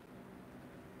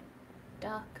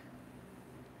 Duck.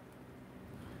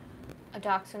 A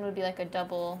dachshund would be like a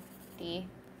double D.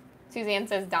 Suzanne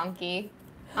says donkey.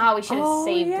 Oh, we should have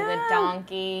saved the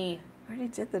donkey. I already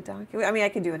did the donkey. I mean, I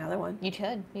could do another one. You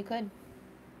could. You could.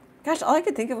 Gosh, all I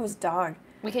could think of was dog.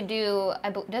 We could do.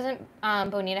 Doesn't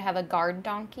Bonita have a guard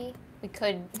donkey? We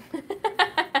could.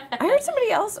 I heard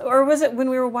somebody else, or was it when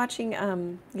we were watching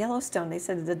Yellowstone? They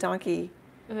said the donkey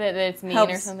that it's mean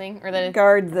or something, or that it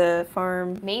guard the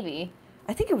farm. Maybe.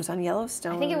 I think it was on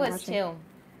Yellowstone. I think it was too.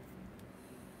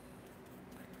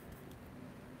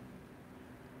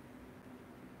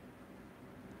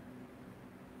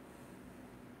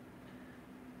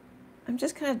 I'm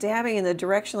just kind of dabbing in the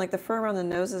direction, like the fur around the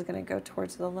nose is going to go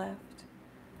towards the left.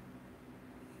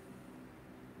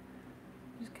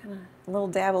 Just kind of a little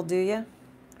dab will do you.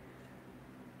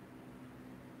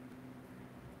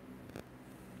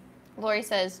 Lori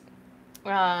says,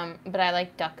 but I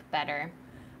like duck better.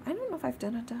 I don't know if I've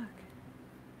done a duck.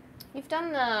 You've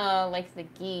done the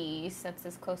geese. That's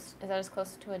as close. Is that as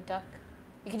close to a duck?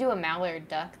 You could do a mallard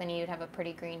duck. Then you'd have a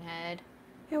pretty green head.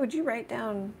 Yeah. Would you write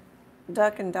down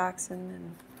duck and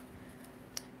dachshund?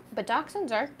 But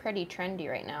dachshunds are pretty trendy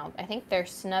right now. I think they're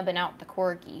snubbing out the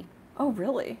corgi. Oh,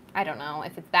 really? I don't know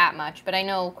if it's that much, but I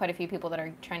know quite a few people that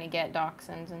are trying to get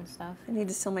dachshunds and stuff. I need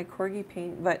to sell my corgi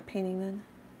painting then.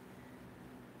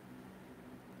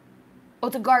 Oh,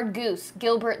 it's a guard goose.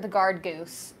 Gilbert the guard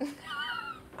goose.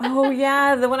 Oh,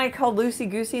 yeah, the one I called Loosey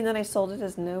Goosey, and then I sold it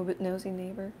as Nosy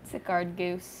Neighbor. It's a guard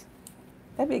goose.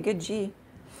 That'd be a good G.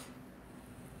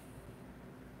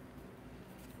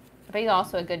 But he's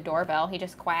also a good doorbell. He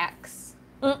just quacks.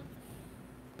 Not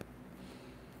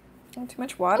too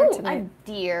much water tonight. A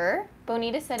deer.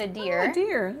 Bonita said a deer. Oh, a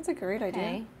deer. That's a great idea.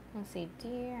 Okay. Let's see,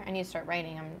 deer. I need to start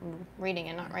writing. I'm reading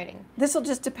and not writing. This will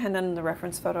just depend on the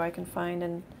reference photo I can find,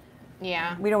 and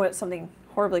yeah, we don't want something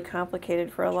horribly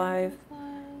complicated for a live.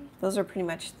 Those are pretty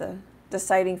much the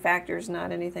deciding factors,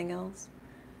 not anything else.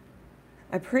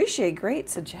 I appreciate great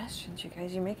suggestions, you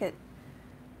guys. You make it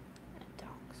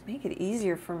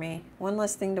easier for me. One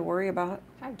less thing to worry about.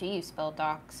 How do you spell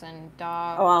dachshund?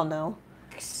 Dog. Oh, I'll know.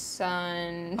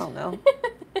 Son. I'll know.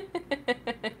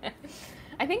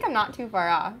 I think I'm not too far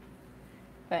off.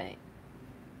 But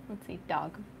let's see,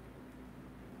 dog.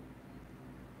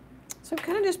 So I'm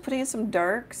kind of just putting in some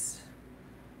darks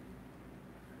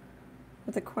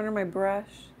with the corner of my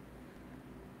brush.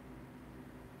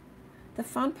 The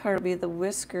fun part will be the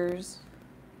whiskers.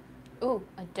 Ooh,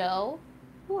 a doe.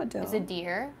 Oh, a doe. Is a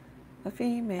deer. A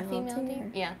female,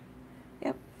 deer. Yeah.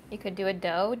 Yep. You could do a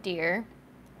doe, deer.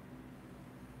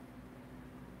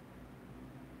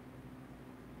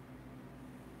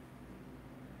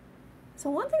 So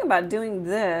one thing about doing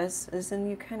this is then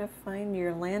you kind of find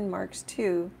your landmarks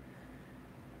too,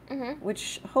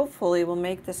 which hopefully will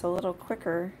make this a little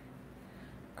quicker.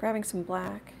 Grabbing some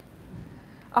black.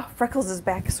 Oh, Freckles is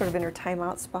back sort of in her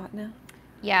timeout spot now.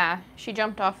 Yeah, she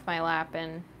jumped off my lap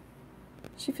and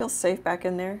She feels safe back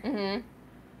in there.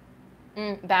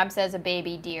 Bab says a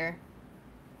baby deer.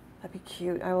 That'd be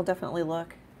cute. I will definitely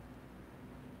look.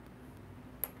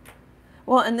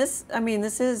 Well, and this, I mean,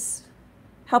 this is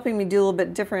helping me do a little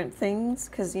bit different things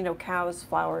because, you know, cows,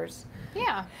 flowers.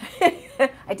 Yeah.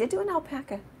 I did do an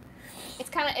alpaca.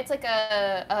 It's like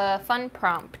a fun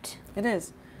prompt. It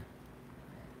is.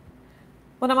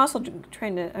 But I'm also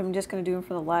trying to, I'm just going to do them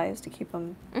for the lives to keep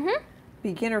them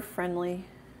beginner friendly.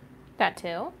 That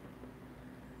too.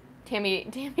 Tammy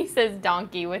says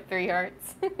donkey with 3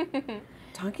 hearts.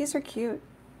 Donkeys are cute.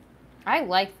 I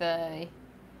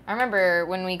remember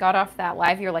when we got off that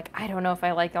live, you're like, I don't know if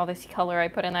I like all this color I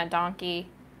put in that donkey.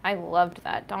 I loved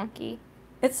that donkey.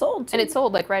 It sold too. And it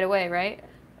sold like right away, right?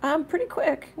 Pretty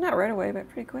quick. Not right away, but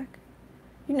pretty quick.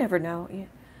 You never know. Yeah.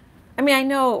 I mean, I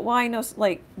know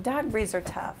like dog breeds are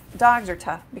tough. Dogs are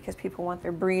tough because people want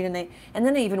their breed and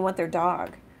then they even want their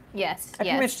dog. Yes. I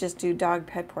pretty much just do dog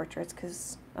pet portraits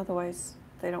because otherwise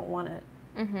they don't want it.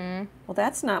 Well,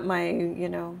 that's not my, you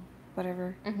know,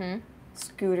 whatever.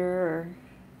 Scooter or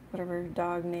whatever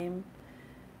dog name.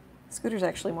 Scooter's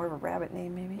actually more of a rabbit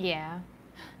name, maybe. Yeah.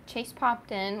 Chase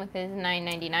popped in with his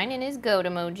 $9.99 and his goat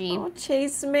emoji. Oh,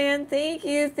 Chase, man, thank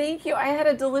you, thank you. I had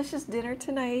a delicious dinner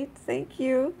tonight. Thank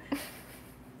you.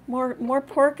 More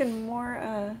pork and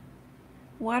more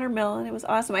watermelon. It was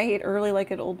awesome. I ate early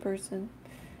like an old person.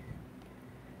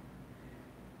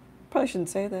 Probably shouldn't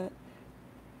say that.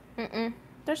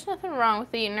 There's nothing wrong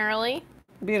with eating early.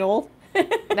 Being old?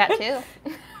 That too.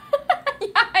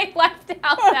 Yeah, I left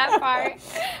out that part.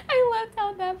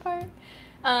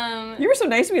 You were so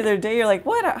nice to me the other day. You're like,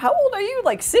 what? How old are you?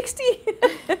 Like 60?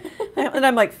 And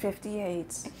I'm like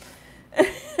 58. But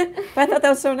I thought that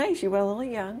was so nice. You went a little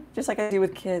young, just like I do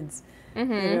with kids. You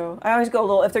know, I always go a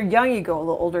little. If they're young, you go a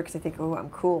little older because I think, oh, I'm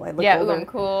cool. I look older. Yeah, I'm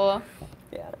cool.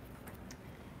 Yeah.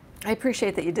 I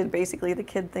appreciate that you did basically the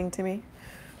kid thing to me.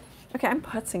 Okay, I'm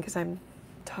putzing because I'm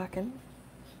talking.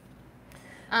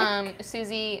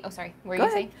 Susie, oh sorry, what were Go you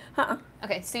ahead. saying?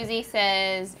 Okay, Susie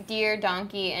says, deer,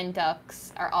 donkey, and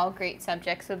ducks are all great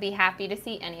subjects. Would be happy to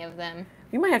see any of them.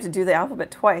 We might have to do the alphabet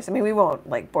twice. I mean, we won't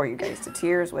like bore you guys to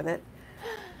tears with it.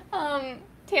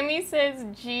 Tammy says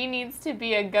G needs to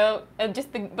be a goat, but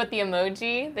the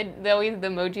emoji, the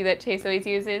emoji that Chase always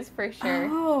uses for sure.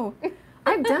 Oh,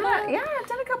 I've done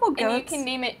a couple goats. And you can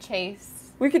name it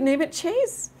Chase. We could name it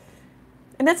Chase,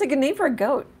 and that's a good name for a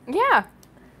goat. Yeah.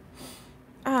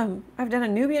 I've done a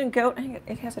Nubian goat. I think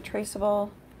it has a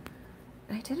traceable.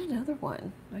 I did another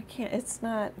one. I can't. It's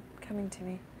not coming to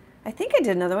me. I think I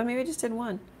did another one. Maybe I just did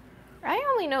one. I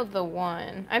only know the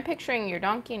one. I'm picturing your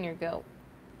donkey and your goat.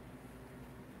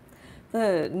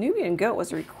 The Nubian goat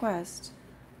was a request.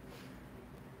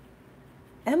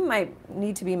 M might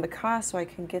need to be macaw so I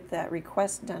can get that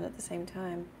request done at the same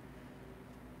time.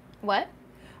 What?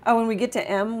 Oh, when we get to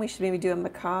M, we should maybe do a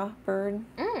macaw bird.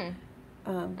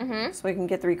 So we can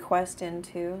get the request in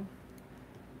too.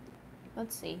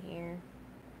 Let's see here.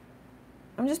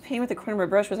 I'm just painting with the corner of my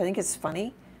brush because I think it's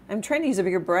funny. I'm trying to use a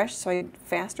bigger brush so I'm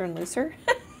faster and looser.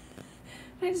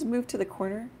 I just moved to the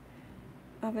corner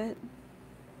of it.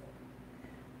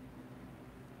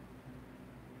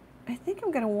 I think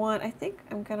I'm gonna want,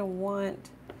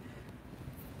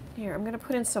 here, I'm gonna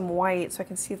put in some white so I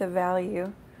can see the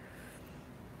value.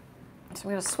 So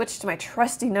I'm gonna switch to my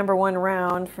trusty #1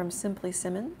 round from Simply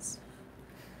Simmons.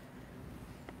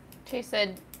 Chase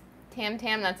said, Tam,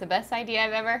 that's the best idea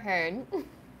I've ever heard.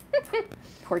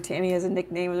 Poor Tammy has a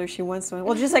nickname whether she wants one.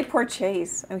 Well, just like poor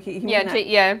Chase. Oh,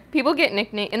 Yeah, people get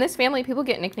nicknames. In this family, people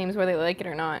get nicknames whether they like it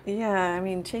or not. Yeah, I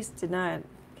mean, Chase did not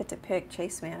get to pick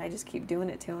Chase, man. I just keep doing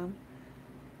it to him.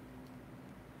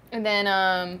 And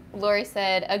then Lori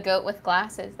said, a goat with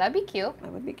glasses. That'd be cute.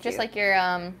 That would be cute. Just like your...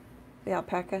 the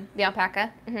alpaca. The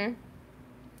alpaca. And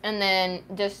then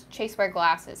does Chase wear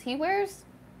glasses? He wears...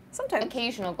 Sometimes.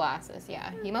 Occasional glasses,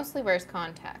 yeah. He mostly wears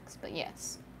contacts, but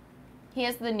yes. He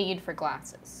has the need for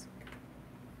glasses.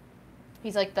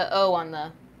 He's like the O on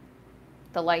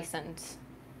the license.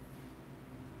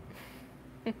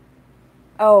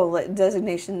 Oh,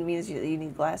 designation means you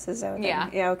need glasses? Yeah.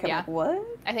 Yeah, okay. Yeah. Like, what?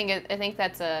 I think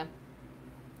that's a...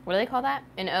 What do they call that?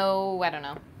 An O, I don't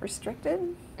know.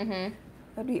 Restricted?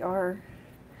 That'd be R.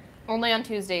 Only on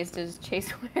Tuesdays does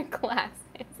Chase wear glasses,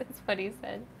 is what he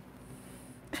said.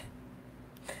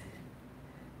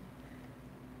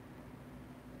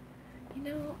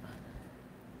 You know,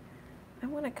 I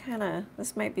want to kind of,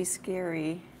 this might be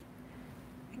scary.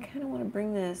 I kind of want to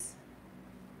bring this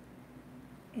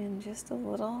in just a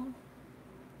little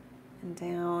and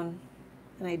down.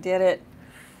 And I did it.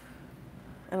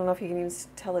 I don't know if you can even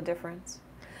tell the difference.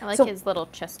 I like So, his little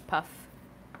chest puff.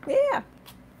 Yeah.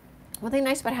 One thing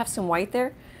nice about having some white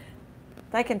there,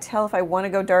 I can tell if I want to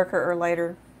go darker or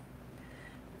lighter.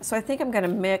 So I think I'm going to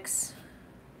mix.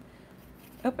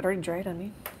 Oh, it already dried on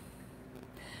me.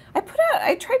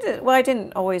 I tried to, well, I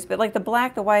didn't always, but like the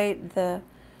black, the white, the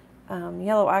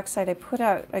yellow oxide, I put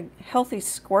out a healthy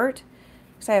squirt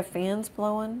because I have fans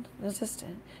blowing. It's just,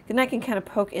 then I can kind of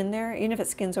poke in there, even if it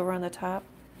skins over on the top.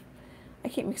 I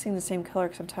keep mixing the same color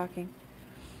because I'm talking.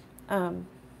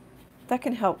 That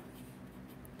can help.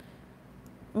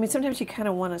 I mean, sometimes you kind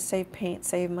of want to save paint,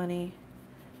 save money.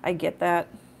 I get that.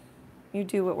 You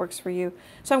do what works for you.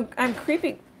 So I'm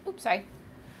creeping. Oops, sorry.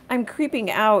 I'm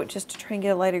creeping out just to try and get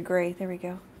a lighter gray. There we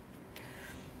go.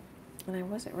 And I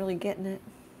wasn't really getting it.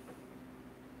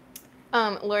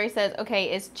 Lori says,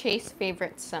 okay, is Chase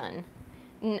favorite son?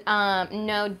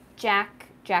 No, Jack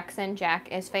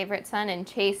is favorite son, and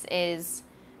Chase is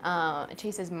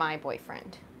my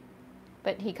boyfriend.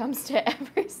 But he comes to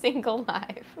every single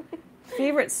live.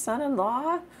 Favorite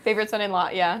son-in-law? Favorite son-in-law,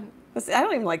 yeah. I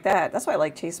don't even like that. That's why I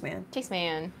like Chase Man. Chase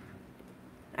Man.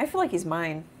 I feel like he's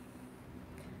mine.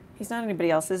 He's not anybody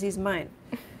else's. He's mine.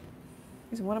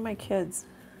 He's one of my kids.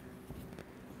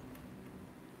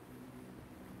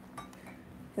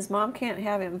 His mom can't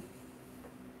have him.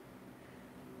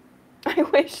 I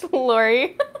wish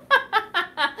Lori.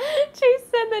 Chase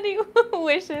said that he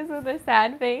wishes with a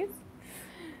sad face.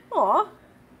 Aw.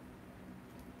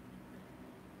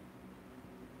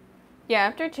 Yeah,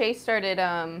 after Chase started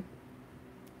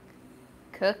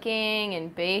cooking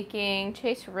and baking,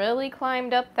 Chase really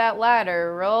climbed up that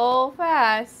ladder real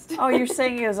fast. Oh, you're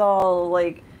saying it was all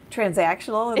like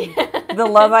transactional and the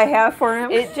love I have for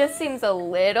him? It just seems a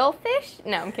little fish.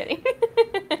 No, I'm kidding.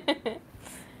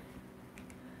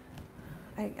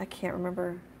 I can't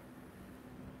remember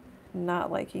not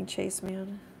liking Chase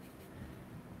Man.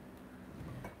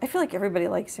 I feel like everybody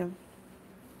likes him.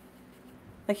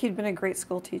 Like he'd been a great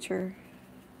school teacher.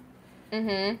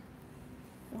 Mm-hmm.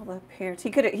 All the parents. He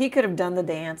could have done the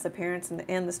dance. The parents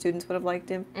and the students would have liked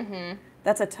him. Mm-hmm.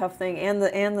 That's a tough thing. And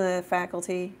the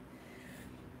faculty.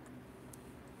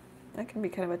 That can be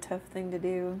kind of a tough thing to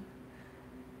do.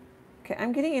 Okay,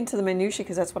 I'm getting into the minutia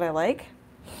because that's what I like.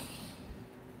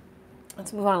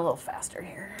 Let's move on a little faster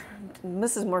here.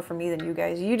 This is more for me than you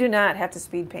guys. You do not have to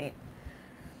speed paint.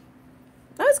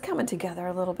 Oh, it's coming together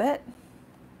a little bit.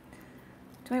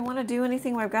 Do I want to do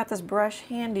anything where I've got this brush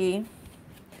handy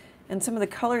and some of the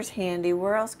colors handy?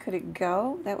 Where else could it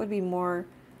go? That would be more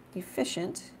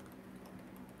efficient.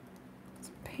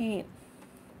 Let's paint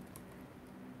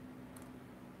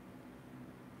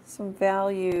some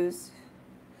values.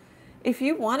 If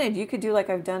you wanted, you could do like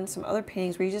I've done some other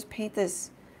paintings where you just paint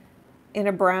this in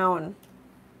a brown.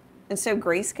 Instead of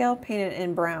grayscale, paint it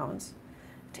in browns.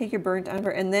 Take your burnt umber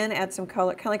and then add some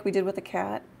color, kind of like we did with the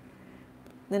cat.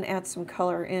 Then add some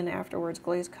color in afterwards,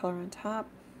 glazed color on top.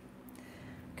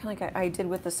 Kind of like I did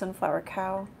with the sunflower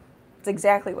cow. It's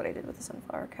exactly what I did with the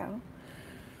sunflower cow.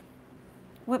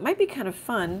 What might be kind of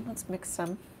fun, let's mix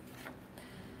some.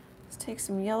 Let's take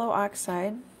some yellow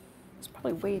oxide. It's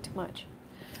probably way too much.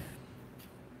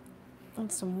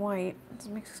 And some white. Let's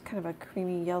mix kind of a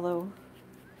creamy yellow.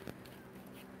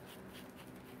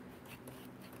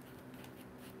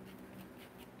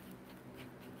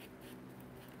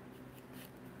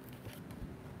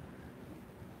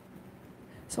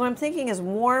 So what I'm thinking is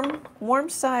warm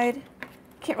side,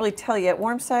 can't really tell yet,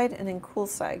 warm side and then cool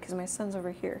side because my son's over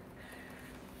here.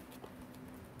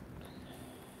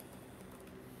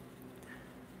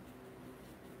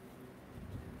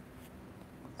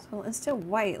 So instead of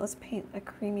white, let's paint a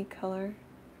creamy color.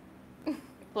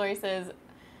 Lori says,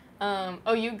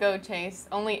 oh, you go, Chase.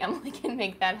 Only Emily can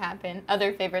make that happen.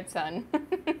 Other favorite son.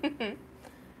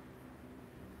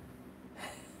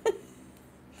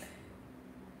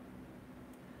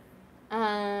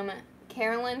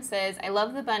 Carolyn says, I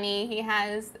love the bunny. He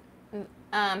has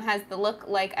the look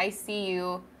like I see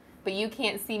you, but you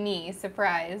can't see me.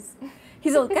 Surprise.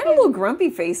 He's got a little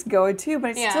grumpy face going too,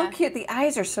 but it's still Yeah. cute. The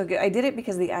eyes are so good. I did it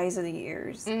because of the eyes and the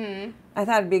ears. Mm-hmm. I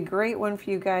thought it'd be a great one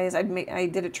for you guys. I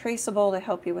did a traceable to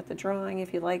help you with the drawing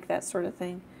if you like that sort of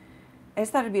thing. I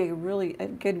just thought it'd be a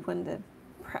good one to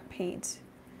paint.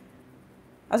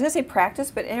 I was gonna say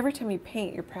practice, but every time you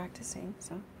paint, you're practicing.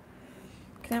 So,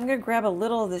 okay, I'm gonna grab a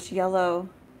little of this yellow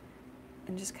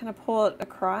and just kind of pull it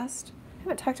across. I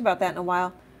haven't talked about that in a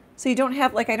while. So you don't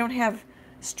have, like I don't have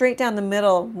straight down the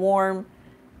middle, warm,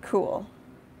 cool.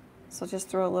 So just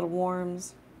throw a little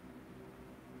warms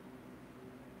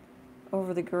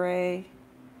over the gray.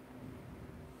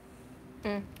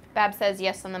 Bab says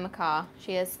yes on the macaw.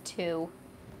 She has 2.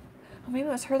 Oh, maybe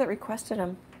it was her that requested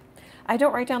them. I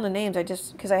don't write down the names. I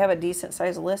just, because I have a decent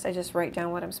sized list, I just write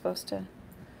down what I'm supposed to,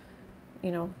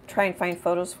 you know, try and find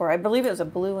photos for. I believe it was a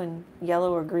blue and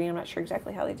yellow or green. I'm not sure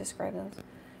exactly how they describe those.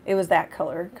 It was that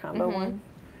color combo one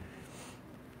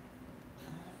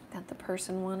that the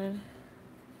person wanted.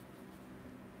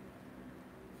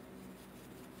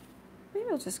 Maybe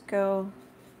I'll just go.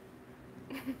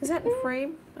 Is that in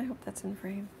frame? I hope that's in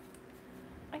frame.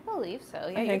 I believe so.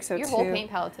 Yeah, I think so your too. whole paint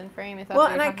palette's in frame. If that's Well,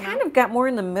 what and you're I talking kind about. of got more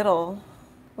in the middle,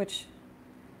 which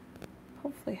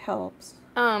hopefully helps.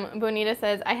 Bonita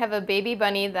says, I have a baby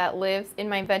bunny that lives in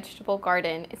my vegetable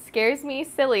garden. It scares me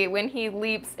silly when he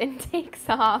leaps and takes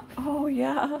off. Oh,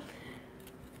 yeah.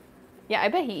 Yeah, I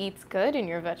bet he eats good in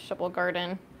your vegetable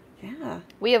garden. Yeah.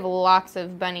 We have lots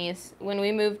of bunnies. When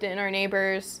we moved in, our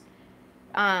neighbors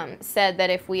said that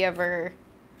if we ever,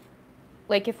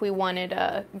 like if we wanted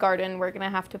a garden, we're going to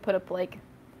have to put up like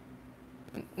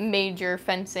major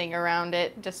fencing around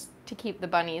it just to keep the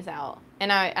bunnies out.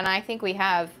 And I think we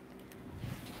have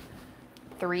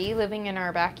 3 living in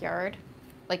our backyard.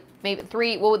 Like maybe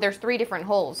 3, well, there's 3 different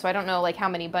holes, so I don't know like how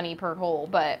many bunny per hole,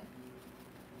 but,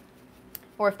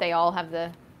 or if they all have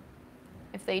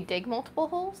if they dig multiple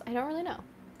holes, I don't really know.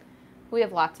 We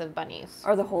have lots of bunnies.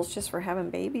 Are the holes just for having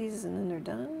babies and then they're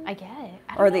done? I get it.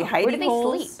 Are they hiding Where do they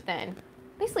holes? sleep then?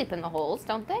 They sleep in the holes,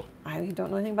 don't they? I don't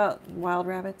know anything about wild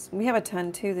rabbits. We have a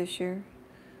ton too this year.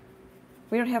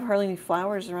 We don't have hardly any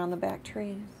flowers around the back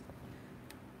trees.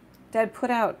 Dad put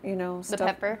out, you know, stuff. The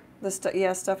pepper?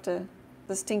 Stuff to,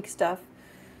 the stink stuff,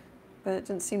 but it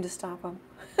didn't seem to stop them.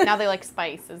 Now they like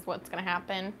spice is what's going to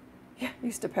happen. Yeah,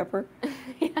 used to pepper.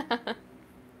 Yeah.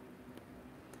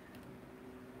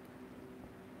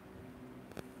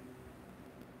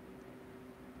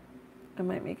 I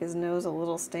might make his nose a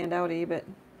little standouty, but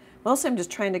mostly I'm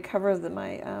just trying to cover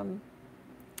my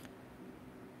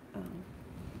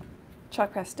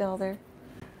chalk pastel there.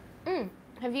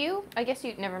 Have you, I guess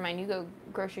you, never mind, you go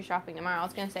grocery shopping tomorrow. I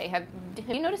was going to say, have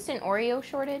you noticed an Oreo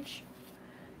shortage?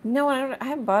 No, I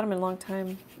haven't bought them in a long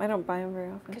time. I don't buy them very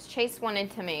often. Because Chase wanted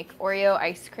to make Oreo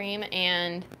ice cream,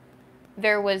 and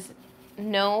there was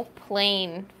no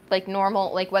plain, like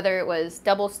normal, like whether it was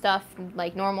double stuff,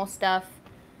 like normal stuff,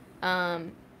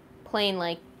 plain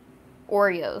like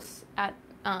Oreos at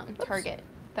Target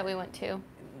that we went to.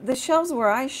 The shelves where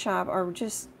I shop are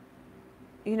just,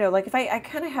 you know, like if I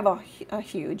kind of have I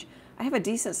have a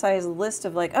decent sized list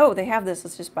of like, oh, they have this,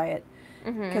 let's just buy it,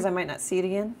 because I might not see it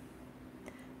again.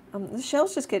 The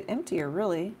shelves just get emptier,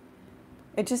 really.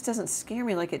 It just doesn't scare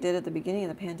me like it did at the beginning of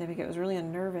the pandemic. It was really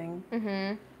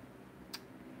unnerving.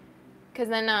 Because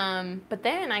then, but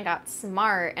then I got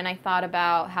smart and I thought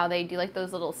about how they do like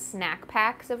those little snack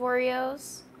packs of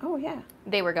Oreos. Oh, yeah.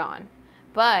 They were gone.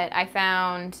 But I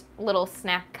found little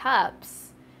snack cups,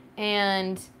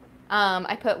 and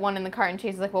I put one in the cart, and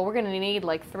Chase was like, well, we're going to need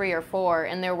like 3 or 4.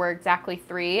 And there were exactly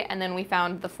 3. And then we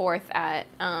found the 4th at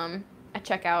a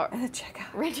checkout. At a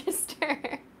checkout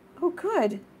register. Oh,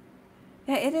 good.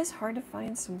 Yeah, it is hard to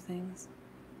find some things.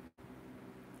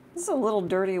 This is a little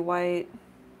dirty white.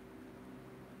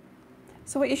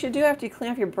 So what you should do after you clean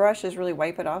off your brush is really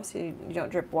wipe it off so you don't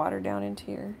drip water down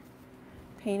into your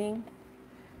painting.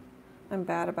 I'm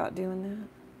bad about doing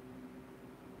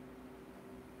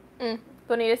that.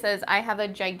 Bonita says, I have a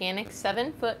gigantic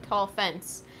 7-foot tall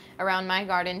fence around my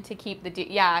garden to keep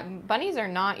the yeah, bunnies are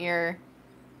not your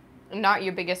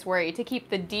biggest worry. To keep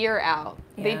the deer out.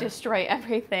 Yeah. They destroy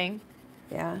everything.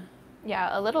 Yeah.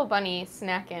 Yeah, a little bunny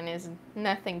snacking is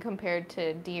nothing compared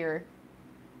to deer.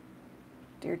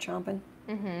 Deer chomping.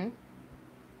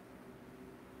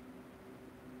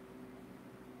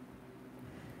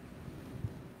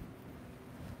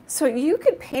 So you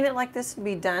could paint it like this and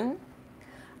be done.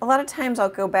 A lot of times I'll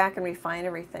go back and refine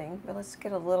everything, but let's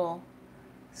get a little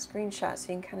screenshot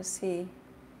so you can kind of see.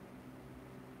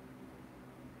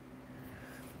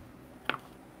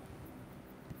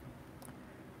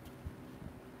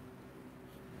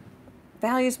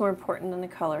 Value is more important than the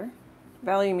color.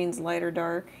 Value means light or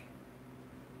dark.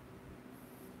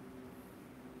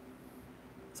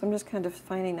 So I'm just kind of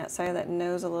defining that side of that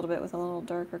nose a little bit with a little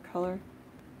darker color.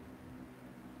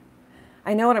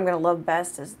 I know what I'm going to love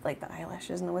best is like the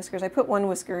eyelashes and the whiskers. I put one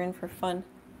whisker in for fun.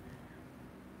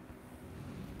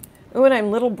 When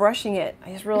I'm little brushing it,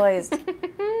 I just realized,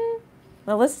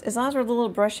 well, as long as we're little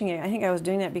brushing it, I think I was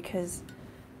doing that because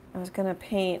I was going to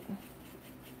paint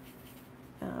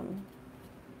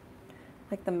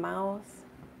like the mouth.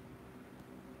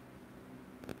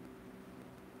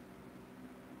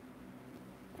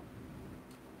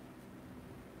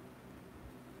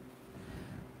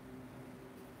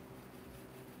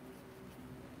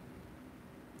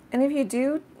 And if you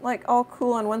do like all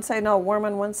cool on one side and all warm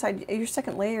on one side, your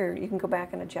second layer you can go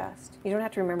back and adjust. You don't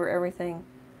have to remember everything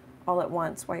all at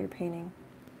once while you're painting.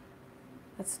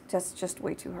 That's just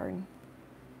way too hard.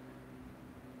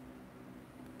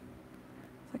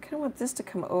 So I kind of want this to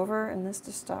come over and this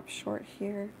to stop short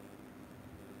here.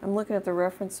 I'm looking at the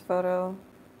reference photo.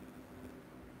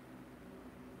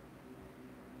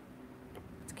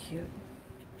 It's cute.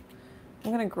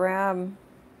 I'm going to grab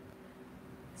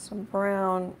some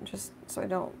brown just so I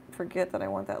don't forget that I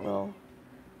want that little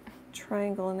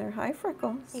triangle in there. Hi,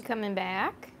 Freckles. You coming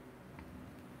back?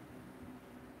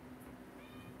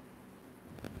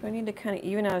 I need to kind of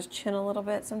even out his chin a little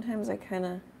bit. Sometimes I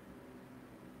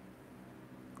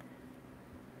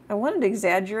wanted to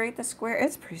exaggerate the square.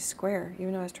 It's pretty square,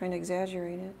 even though I was trying to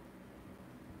exaggerate it.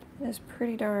 It is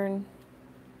pretty darn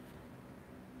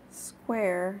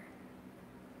square.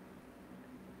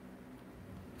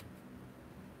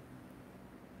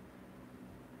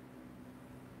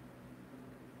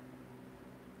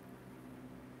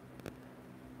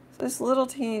 So just little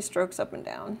teeny strokes up and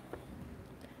down.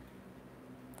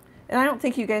 And I don't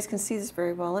think you guys can see this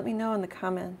very well. Let me know in the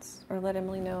comments, or let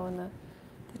Emily know in the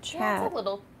chat. Yeah, it's a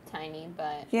little tiny,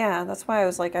 but... Yeah, that's why I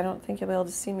was like, I don't think you'll be able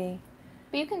to see me.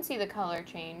 But you can see the color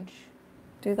change.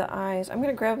 Do the eyes. I'm going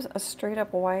to grab a straight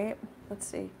up white. Let's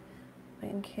see. Am I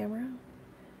in camera?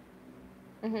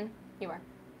 Mm-hmm. You are.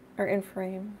 Or in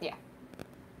frame? Yeah.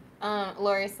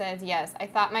 Lori says, yes, I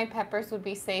thought my peppers would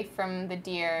be safe from the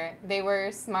deer. They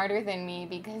were smarter than me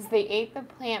because they ate the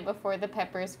plant before the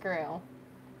peppers grew.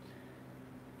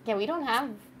 Yeah, we don't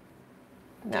have...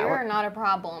 Deer are not a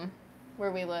problem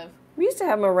where we live. We used to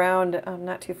have them around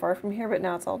not too far from here, but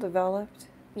now it's all developed.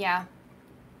 Yeah.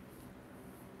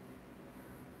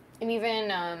 And even...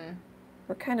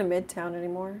 We're kind of midtown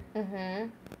anymore. Mm-hmm.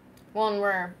 Well,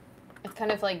 and it's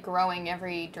kind of like growing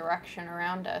every direction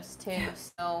around us, too. Yeah.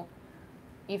 So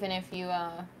even if you...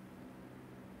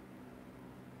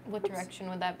 what direction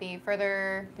would that be?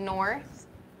 Further north?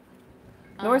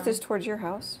 North is towards your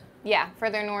house? Yeah,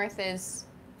 further north is,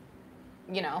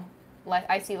 you know,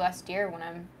 I see less deer when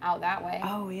I'm out that way.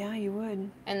 Oh, yeah, you would.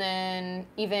 And then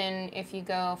even if you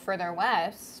go further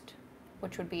west,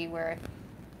 which would be where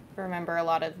I remember a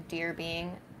lot of deer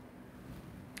being,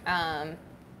 I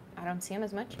don't see them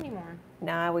as much anymore.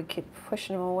 Nah, we keep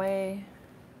pushing them away.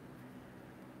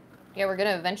 Yeah, we're going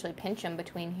to eventually pinch them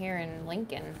between here and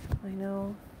Lincoln. I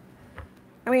know.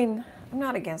 I mean, I'm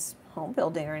not against home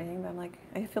building or anything, but I'm like,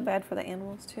 I feel bad for the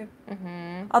animals too.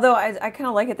 Mm-hmm. Although I kind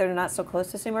of like it they're not so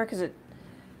close to us anymore because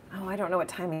I don't know what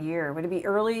time of year. Would it be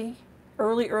early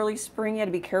spring? You had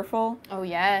to be careful. Oh,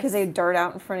 yes. Because they dart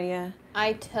out in front of you.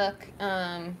 I took...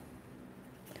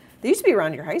 They used to be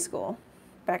around your high school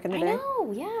back in the day. I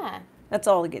know, yeah. That's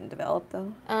all getting developed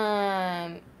though.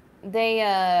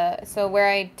 So where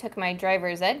I took my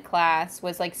driver's ed class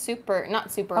was like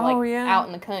not super out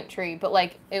in the country, but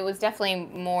like it was definitely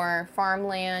more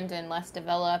farmland and less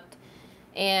developed.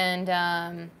 And did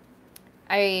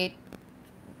I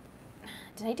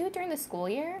do it during the school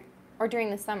year or during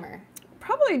the summer?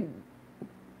 Probably,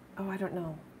 I don't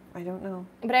know.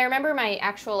 But I remember my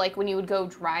actual, like when you would go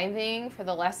driving for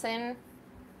the lesson,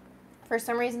 for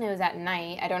some reason it was at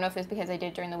night. I don't know if it was because I did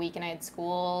it during the week and I had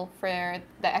school for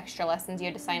the extra lessons you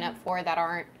had to sign up for that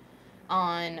aren't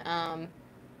on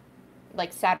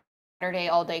like Saturday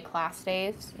all-day class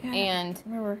days. Yeah, and I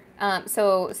remember.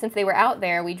 So since they were out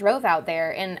there, we drove out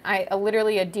there, and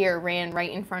literally a deer ran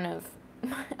right in front of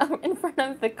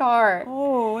the car.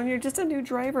 Oh, and you're just a new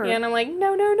driver. Yeah, and I'm like,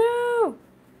 no.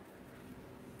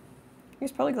 He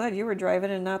was probably glad you were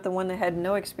driving and not the one that had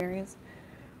no experience.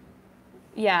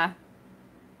 Yeah.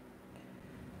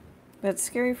 That's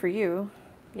scary for you.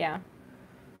 Yeah.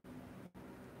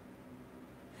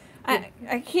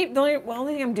 I keep, the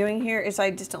only thing I'm doing here is I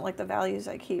just don't like the values.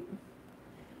 I keep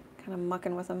kind of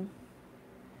mucking with them.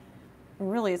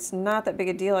 And really, it's not that big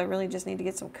a deal. I really just need to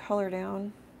get some color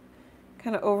down.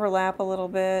 Kind of overlap a little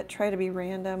bit. Try to be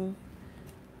random.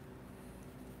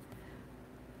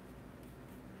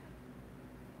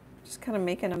 Just kind of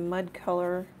making a mud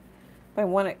color. If I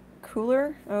want it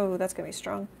cooler, oh, that's going to be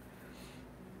strong.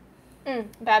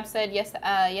 Bab said, yes,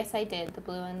 I did, the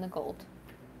blue and the gold.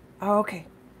 Oh, okay.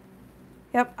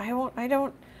 Yep, I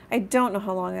don't know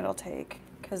how long it'll take,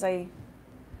 because we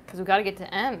got to get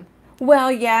to M.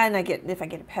 Well, yeah, and if I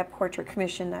get a pet portrait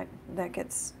commission, that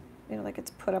gets, that gets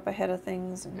put up ahead of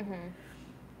things. And Mm-hmm.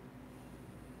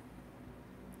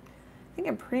 I think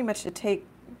I'm pretty much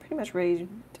ready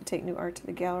to take new art to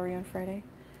the gallery on Friday,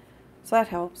 so that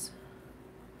helps.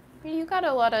 You got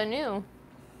a lot of new.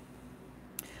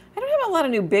 I don't have a lot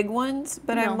of new big ones,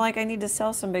 but No. I'm like, I need to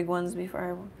sell some big ones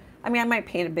before I mean, I might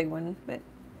paint a big one, but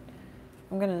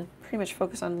I'm going to pretty much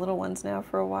focus on little ones now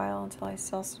for a while until I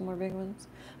sell some more big ones.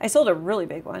 I sold a really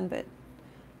big one, but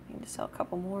I need to sell a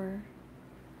couple more.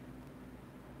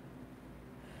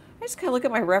 I just kind of look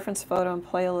at my reference photo and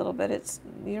play a little bit.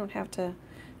 You don't have to,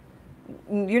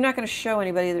 you're not going to show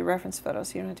anybody the reference photo,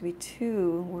 so you don't have to be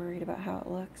too worried about how it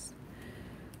looks.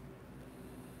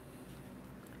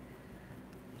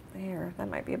 There, that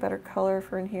might be a better color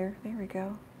for in here. There we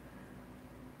go.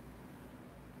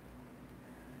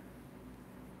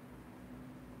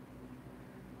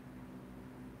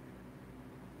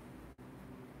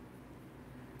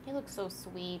 You look so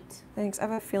sweet. Thanks. I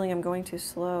have a feeling I'm going too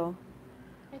slow.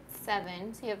 It's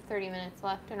 7, so you have 30 minutes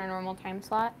left in our normal time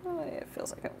slot. Oh, yeah, it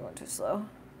feels like I'm going too slow.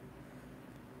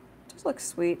 It just looks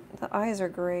sweet. The eyes are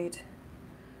great.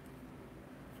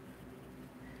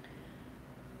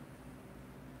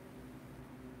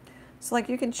 So, like,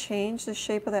 you can change the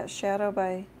shape of that shadow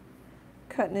by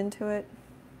cutting into it,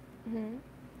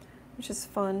 which is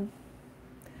fun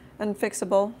and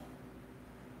fixable.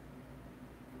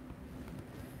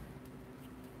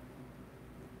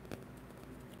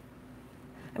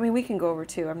 I mean, we can go over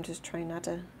too. I'm just trying not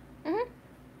to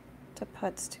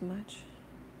putz too much.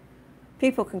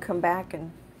 People can come back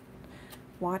and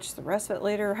watch the rest of it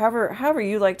later, however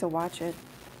you like to watch it.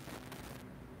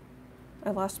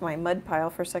 I lost my mud pile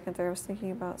for a second there. I was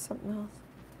thinking about something else.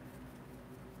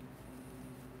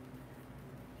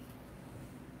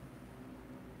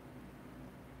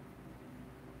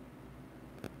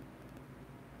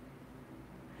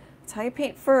 That's how you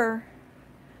paint fur.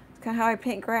 It's kind of how I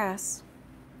paint grass.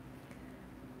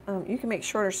 You can make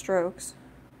shorter strokes.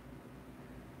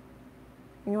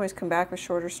 You can always come back with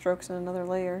shorter strokes in another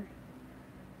layer.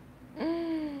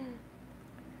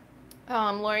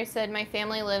 Lori said, my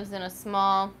family lives in a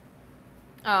small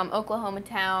Oklahoma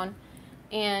town,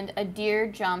 and a deer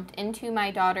jumped into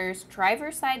my daughter's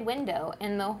driver's side window,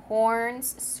 and the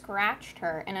horns scratched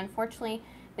her. And unfortunately,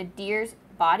 the deer's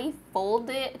body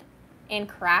folded and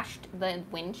crashed the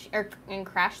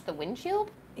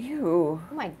windshield. Ew.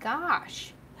 Oh my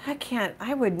gosh.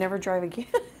 I would never drive again.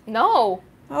 No.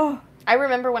 Oh. I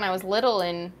remember when I was little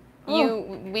and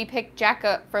we picked Jack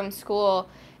up from school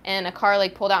and a car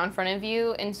like pulled out in front of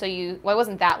you, and so well, I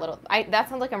wasn't that little. That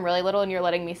sounds like I'm really little and you're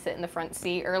letting me sit in the front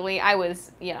seat early. I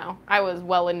was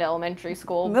well into elementary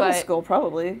school. Middle school,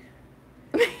 probably.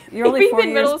 You're only 4 years.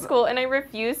 In middle school, and I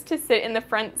refused to sit in the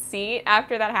front seat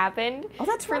after that happened. Oh,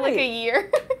 that's for right. like a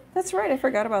year. That's right. I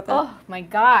forgot about that. Oh my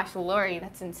gosh, Lori,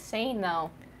 that's insane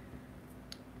though.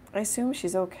 I assume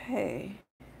she's okay.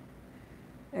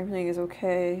 Everything is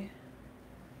okay.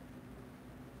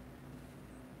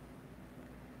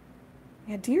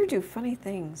 Yeah, deer do funny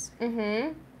things.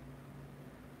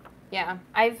 Yeah,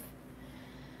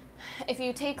 if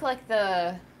you take like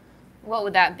what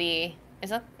would that be?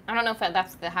 I don't know if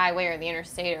that's the highway or the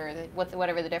interstate or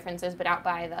whatever the difference is, but out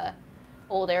by the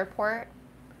old airport,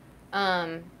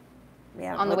 yeah,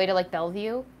 on the way to like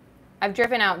Bellevue. I've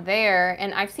driven out there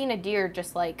and I've seen a deer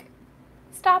just like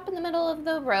stop in the middle of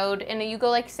the road, and you go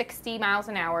like 60 miles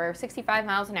an hour, 65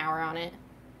 miles an hour on it.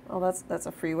 Oh, that's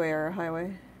a freeway or a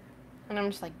highway. And I'm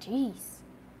just like, geez.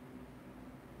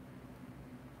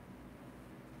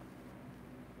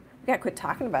 We gotta quit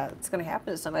talking about it. It's gonna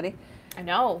happen to somebody. I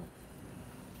know.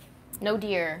 No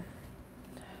deer.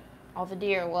 All the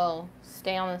deer will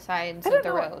stay on the sides of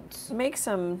the roads. Makes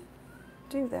them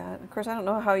do that. Of course, I don't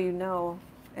know how you know.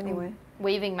 Anyway. I'm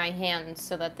waving my hands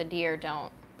so that the deer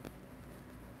don't.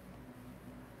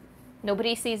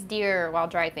 Nobody sees deer while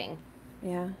driving.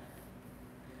 Yeah.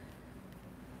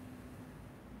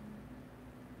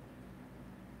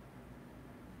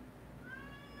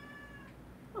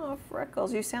 Oh,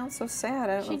 Freckles, you sound so sad.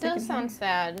 I don't know She does sound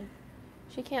sad.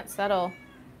 She can't settle.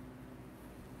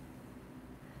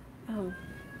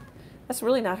 That's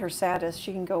really not her saddest.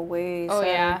 She can go way Oh, sad.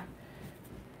 yeah.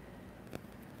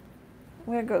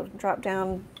 I'm going to go drop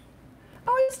down.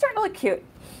 Oh, he's starting to look cute.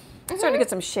 Starting to get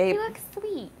some shape. He looks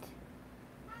sweet.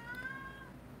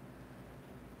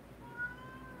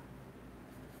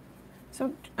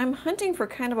 So I'm hunting for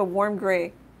kind of a warm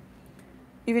gray,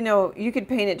 even though you could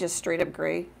paint it just straight up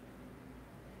gray,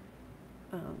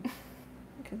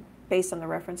 based on the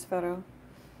reference photo.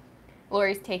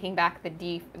 Lori's taking back the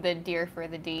deer for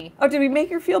the D. Oh, did we make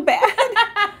her feel bad?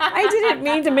 I didn't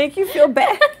mean to make you feel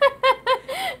bad.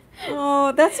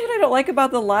 Oh, that's what I don't like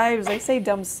about the lives. They say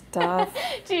dumb stuff.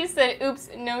 She just said, oops,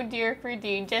 no deer for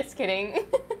D. Just kidding.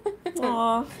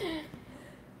 Aw.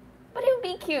 But it would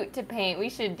be cute to paint. We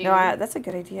should do. No, that's a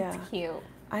good idea. It's cute.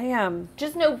 I am.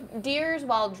 Just no deers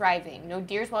while driving. No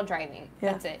deers while driving.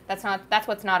 Yeah. That's it. That's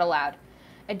what's not allowed.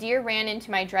 A deer ran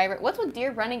into my driver. What's with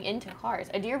deer running into cars?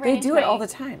 A deer ran They into do it all the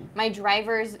time. my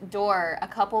driver's door a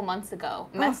couple months ago.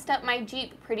 Messed up my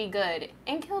Jeep pretty good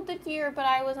and killed the deer, but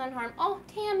I was unharmed. Oh,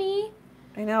 Tammy.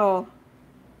 I know.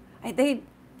 I don't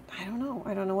know.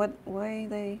 I don't know why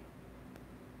they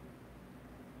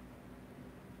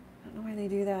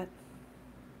do that.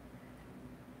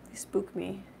 They spook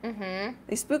me. Mm-hmm.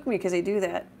 They spook me because they do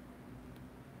that.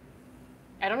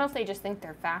 I don't know if they just think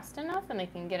they're fast enough and they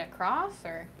can get across,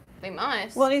 or they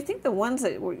must. Well, I think the ones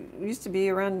that used to be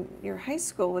around your high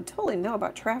school would totally know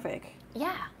about traffic.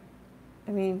 Yeah.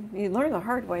 I mean, you learn the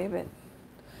hard way, but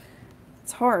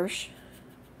it's harsh.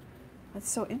 That's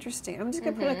so interesting. I'm just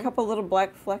going to put a couple little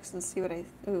black flecks and see what I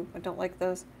don't like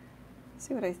those.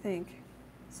 See what I think.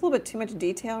 It's a little bit too much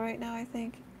detail right now, I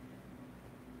think.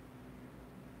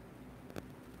 I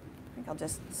think I'll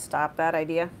just stop that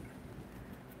idea.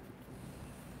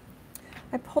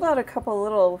 I pulled out a couple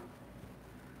little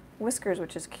whiskers,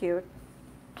 which is cute.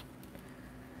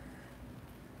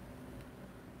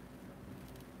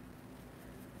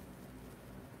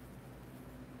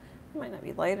 It might not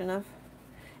be light enough.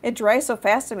 It dries so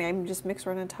fast to me, I just mix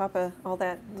right on top of all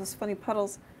that, those funny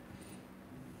puddles.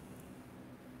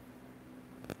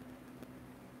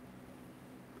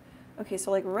 Okay,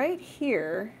 so like right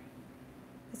here,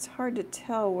 it's hard to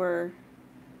tell where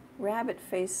Rabbit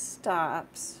face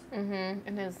stops. Mm-hmm.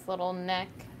 And his little neck.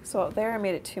 So there I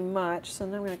made it too much, so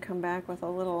now I'm going to come back with a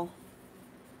little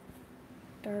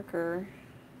darker.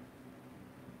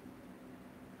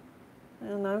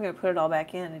 And now I'm going to put it all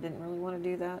back in. I didn't really want to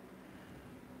do that.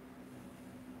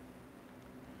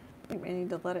 I think I need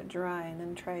to let it dry and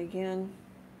then try again.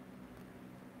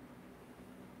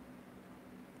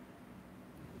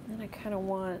 And then I kind of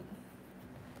want,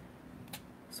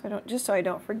 just so I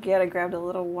don't forget, I grabbed a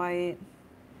little white.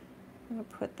 I'm going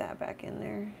to put that back in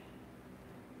there.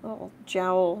 Little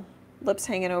jowl, lips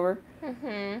hanging over.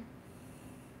 Mm-hmm.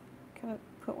 Kind of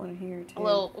put one here too. A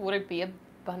little, would it be a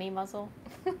bunny muzzle?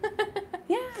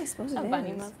 Yeah, I suppose it is. A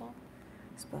bunny muzzle?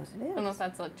 I suppose it is. Unless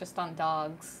that's like just on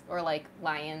dogs or like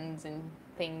lions and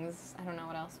things. I don't know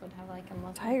what else would have like a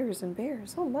muzzle. Tigers and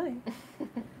bears. Oh my.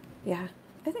 Yeah,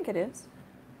 I think it is.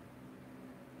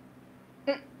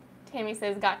 Tammy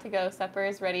says, got to go. Supper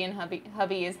is ready and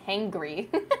hubby is hangry.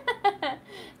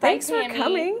 Thanks for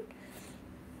coming.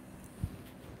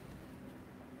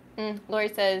 Lori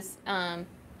says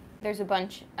there's a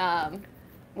bunch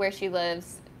where she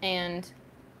lives, and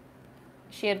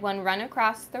she had one run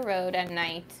across the road at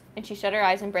night, and she shut her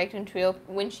eyes and braked, and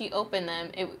when she opened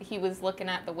them, he was looking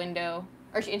at the window,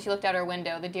 and she looked out her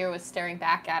window. The deer was staring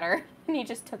back at her, and he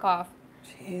just took off.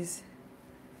 Jeez.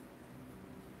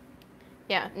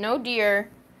 Yeah, no deer.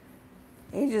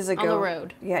 Ages ago. On the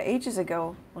road. Yeah, ages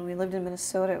ago when we lived in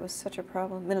Minnesota, it was such a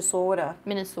problem. Minnesota.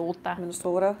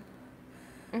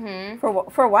 Mm-hmm.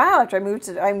 For a while after I moved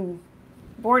to, I'm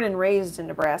born and raised in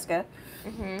Nebraska.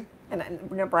 Mm-hmm.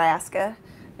 And Nebraska,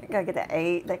 I gotta get that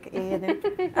A in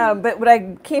there. But when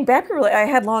I came back, I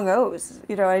had long O's.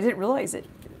 You know, I didn't realize it.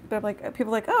 But I'm like,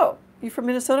 people are like, oh, you from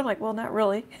Minnesota? I'm like, well, not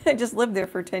really. I just lived there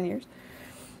for 10 years.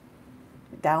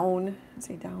 Down. I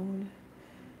say down.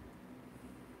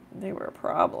 They were a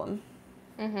problem.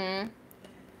 Mm-hmm.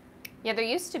 Yeah, there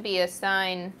used to be a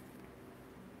sign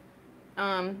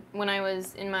when I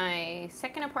was in my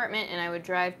second apartment and I would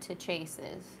drive to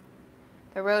Chase's.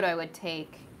 The road I would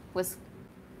take it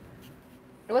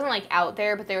wasn't like out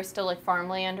there, but there was still like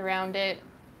farmland around it.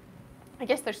 I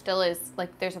guess there still is,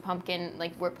 like there's a pumpkin,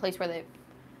 like place where they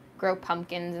grow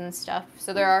pumpkins and stuff.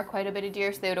 So there are quite a bit of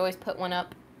deer, so they would always put one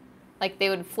up. Like they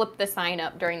would flip the sign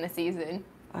up during the season.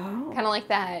 Oh. Kind of like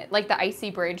that, like the icy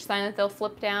bridge sign that they'll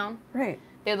flip down. Right.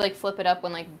 They'd like flip it up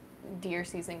when like deer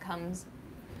season comes.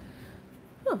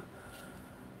 Huh.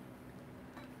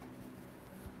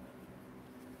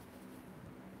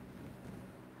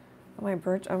 My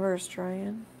birch umber is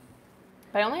drying.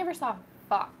 But I only ever saw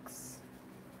fox,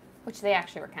 which they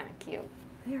actually were kind of cute.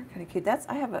 They are kind of cute.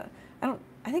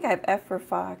 I think I have F for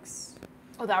fox.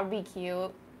 Oh, that would be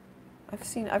cute.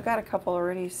 I've got a couple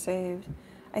already saved.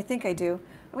 I think I do.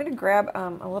 I'm going to grab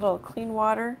a little clean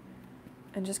water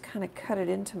and just kind of cut it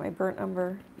into my burnt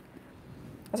umber.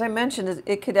 As I mentioned,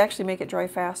 it could actually make it dry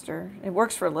faster. It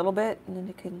works for a little bit, and then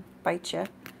it can bite you.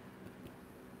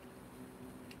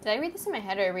 Did I read this in my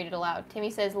head or I read it aloud? Timmy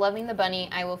says, loving the bunny,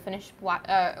 I will finish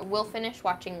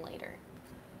watching later.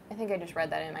 I think I just read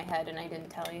that in my head and I didn't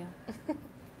tell you. I'm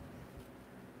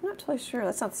not totally sure.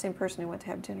 That's not the same person who went to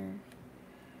have dinner.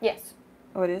 Yes.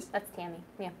 Oh, it is? That's Tammy,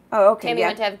 yeah. Oh, okay, Tammy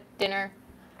went to have dinner.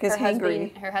 Because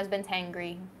hangry. Her husband's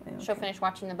hangry. Okay. She'll finish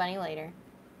watching the bunny later.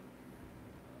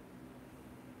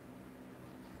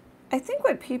 I think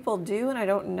what people do, and I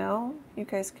don't know, you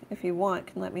guys, if you want,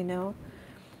 can let me know.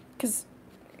 Because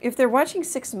if they're watching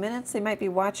 6 minutes, they might be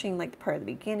watching like part of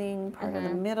the beginning, part of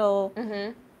the middle,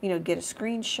 you know, get a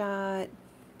screenshot.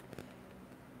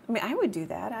 I mean, I would do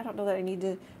that. I don't know that I need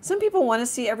to. Some people want to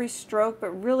see every stroke, but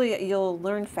really you'll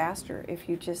learn faster if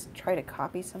you just try to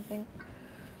copy something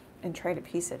and try to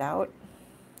piece it out.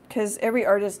 Because every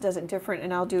artist does it different,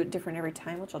 and I'll do it different every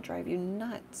time, which will drive you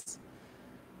nuts.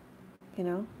 You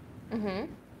know?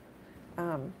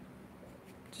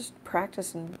 Just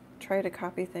practice and try to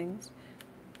copy things.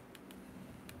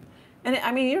 And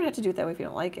I mean, you don't have to do it that way if you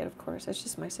don't like it, of course. That's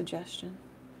just my suggestion.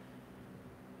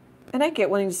 And I get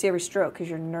wanting to see every stroke because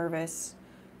you're nervous,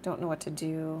 don't know what to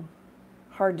do,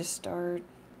 hard to start.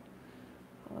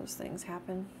 All those things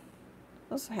happen.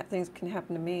 Those things can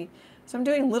happen to me. So I'm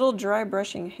doing little dry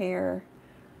brushing hair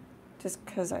just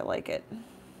because I like it.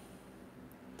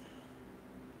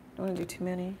 Don't want to do too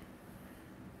many.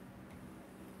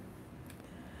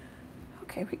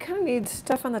 Okay, we kind of need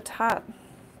stuff on the top.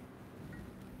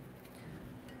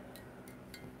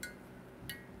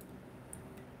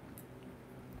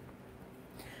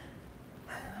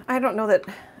 I don't know that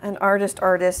an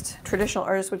traditional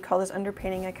artist would call this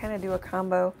underpainting. I kind of do a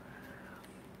combo.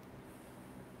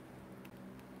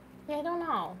 Yeah, I don't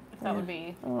know if that would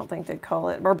be. I don't think they'd call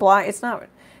it, or block. It's not,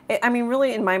 I mean,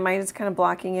 really in my mind it's kind of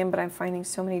blocking in, but I'm finding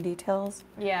so many details.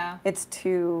 Yeah. It's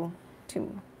too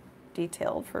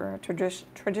detailed for a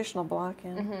traditional block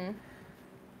in.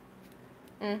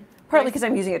 Partly because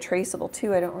I'm using a traceable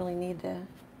too. I don't really need to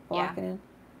block it in.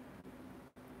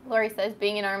 Lori says,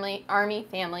 being an army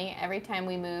family, every time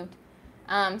we moved,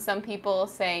 some people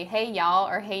say, hey, y'all,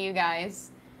 or hey, you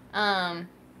guys.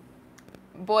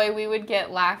 Boy, we would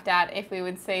get laughed at if we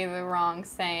would say the wrong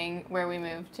saying where we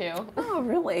moved to. Oh,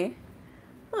 really?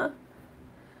 Huh.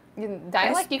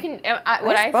 Dialect, you can...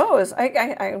 I suppose.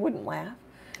 I wouldn't laugh.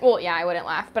 Well, yeah, I wouldn't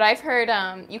laugh. But I've heard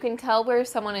you can tell where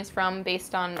someone is from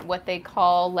based on what they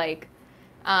call, like,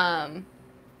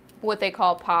 what they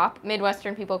call pop.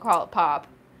 Midwestern people call it pop.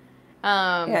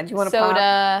 Yeah, do you want a soda,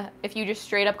 pop? if you just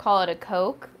straight up call it a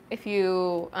Coke. If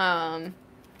you, I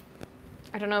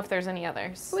don't know if there's any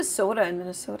others. It was soda in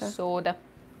Minnesota. Soda.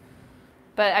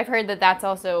 But I've heard that that's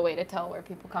also a way to tell where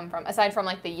people come from, aside from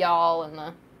like the y'all and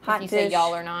the hot if you dish, say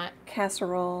y'all or not.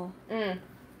 Casserole.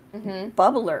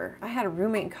 Bubbler. I had a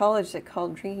roommate in college that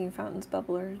called drinking fountains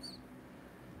bubblers.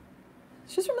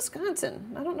 She's from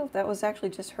Wisconsin. I don't know if that was actually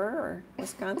just her or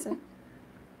Wisconsin.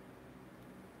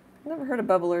 I've never heard of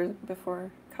bubblers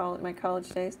before my college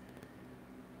days.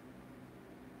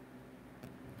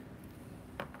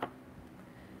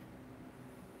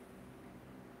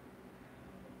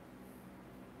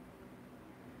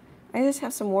 I just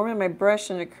have some warm in my brush,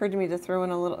 and it occurred to me to throw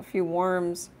in a few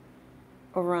worms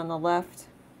over on the left.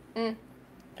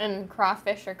 And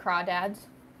crawfish or crawdads,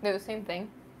 they're the same thing.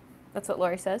 That's what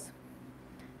Lori says.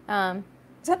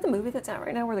 Is that the movie that's out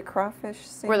right now where the crawfish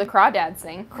sing? Where the crawdads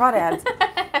sing. Crawdads.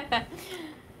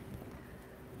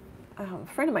 A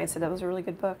friend of mine said that was a really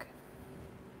good book.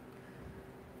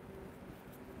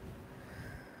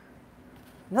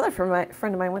 Another friend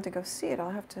of mine went to go see it.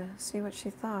 I'll have to see what she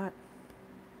thought.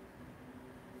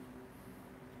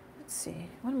 Let's see.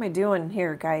 What am I doing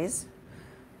here, guys?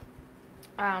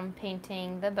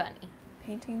 Painting the bunny.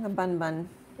 Painting the bun.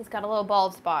 He's got a little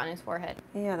bald spot on his forehead.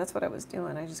 Yeah, that's what I was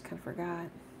doing. I just kind of forgot.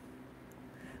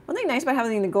 One thing nice about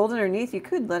having the gold underneath, you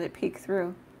could let it peek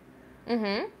through.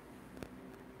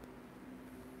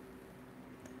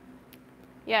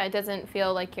 Yeah, it doesn't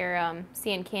feel like you're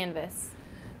seeing canvas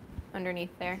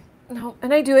underneath there. No,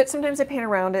 and I do it. Sometimes I paint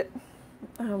around it.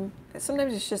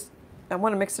 Sometimes it's just, I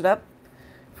want to mix it up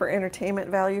for entertainment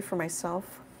value for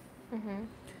myself.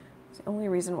 It's the only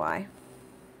reason why.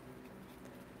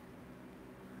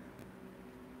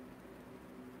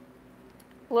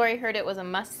 Lori heard it was a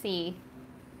must-see.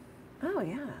 Oh,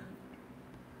 yeah.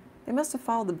 They must have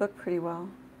followed the book pretty well.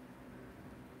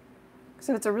 Because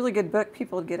if it's a really good book,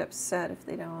 people would get upset if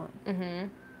they don't.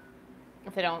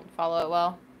 If they don't follow it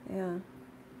well. Yeah.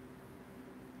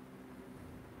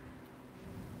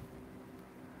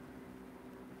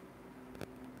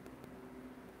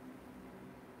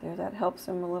 There, that helps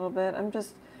him a little bit. And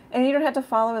you don't have to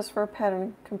follow his fur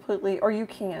pattern completely, or you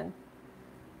can.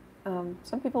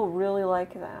 Some people really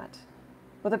like that.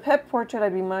 With a pet portrait,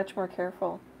 I'd be much more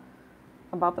careful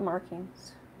about the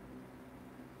markings.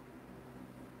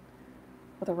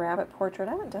 With a rabbit portrait,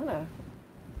 I haven't done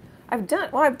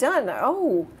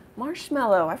oh,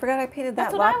 marshmallow. I forgot I painted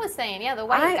that. That's what I was saying, yeah, the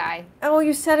white guy. Oh,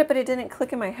 you said it, but it didn't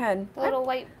click in my head. The little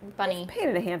white bunny. I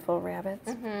painted a handful of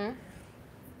rabbits.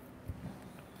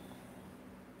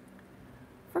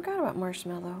 forgot about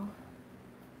marshmallow.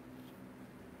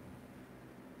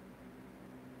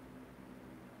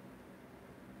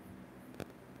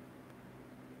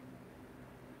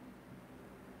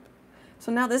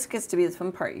 So now this gets to be the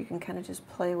fun part. You can kind of just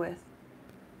play with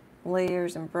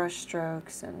layers and brush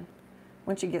strokes, and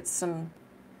once you get some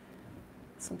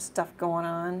stuff going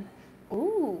on.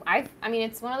 Ooh, I mean,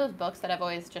 it's one of those books that I've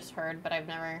always just heard, but I've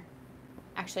never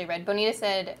actually read. Bonita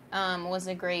said was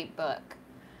a great book.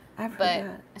 I've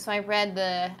heard that. So I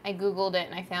Googled it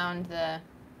and I found is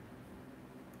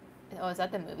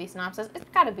that the movie synopsis? It's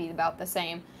got to be about the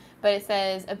same. But it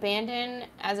says, abandoned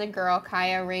as a girl,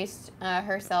 Kaya raised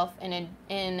herself in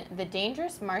the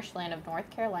dangerous marshland of North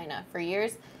Carolina. For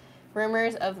years,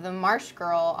 rumors of the Marsh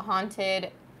Girl haunted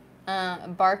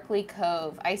Barkley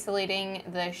Cove, isolating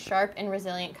the sharp and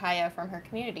resilient Kaya from her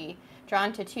community.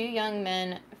 Drawn to two young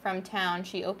men from town,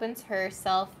 she opens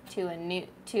herself to a new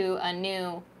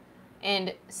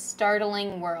and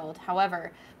startling world.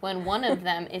 However, when one of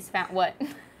them is found, what?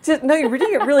 No, you're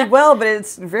reading it really well, but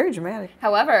it's very dramatic.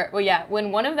 However,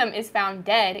 when one of them is found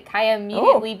dead, Kaya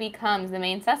immediately becomes the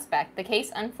main suspect. The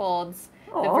case unfolds.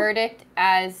 The verdict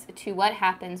as to what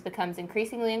happens becomes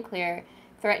increasingly unclear,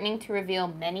 threatening to reveal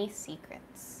many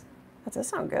secrets. That does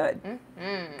sound good.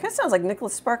 Mm-hmm. Kind of sounds like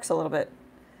Nicholas Sparks a little bit.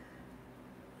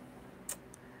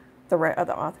 The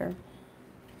author.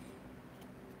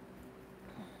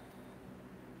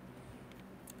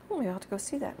 Oh, we have to go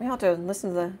see that. We have to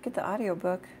listen to get the audio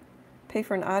book. Pay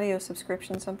for an audio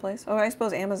subscription someplace. Oh, I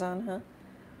suppose Amazon, huh?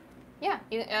 Yeah,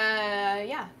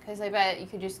 yeah, because I bet you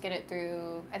could just get it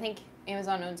through. I think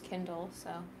Amazon owns Kindle,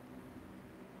 so.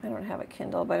 I don't have a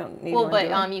Kindle, but I don't need one. one. Well,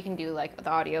 but you can do like the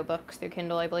audiobooks through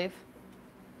Kindle, I believe.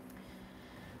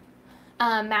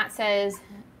 Matt says,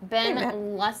 Ben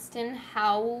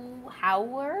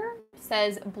Lustenhauer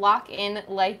says, block in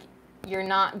like you're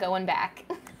not going back.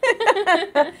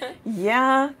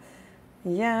 Yeah.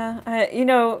 You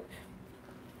know,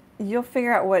 you'll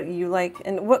figure out what you like,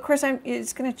 and what course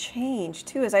it's going to change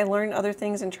too as I learn other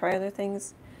things and try other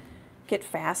things, get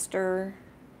faster.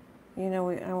 You know,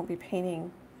 I won't be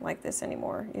painting like this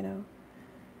anymore. You know.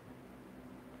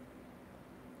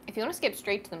 If you want to skip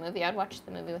straight to the movie, I'd watch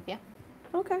the movie with you.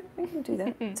 Okay, I can do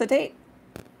that. It's a date.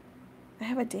 I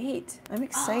have a date. I'm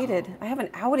excited. I have an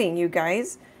outing, you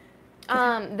guys.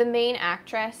 The main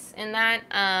actress in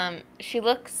that, she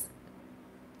looks.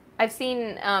 I've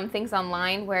seen things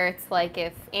online where it's like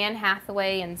if Anne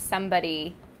Hathaway and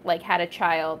somebody like had a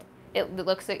child, it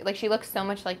looks like she looks so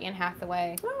much like Anne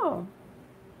Hathaway. Oh.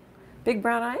 Big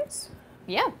brown eyes?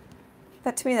 Yeah.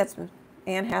 That to me, that's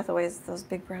Anne Hathaway's those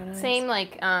big brown eyes. Same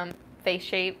like face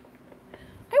shape.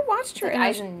 I watched her like in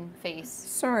eyes and face.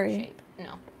 Sorry. Shape.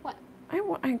 No. What? I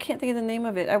can't think of the name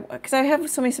of it because I have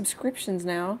so many subscriptions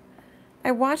now.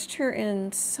 I watched her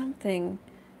in something.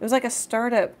 It was like a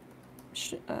startup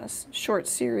short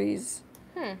series.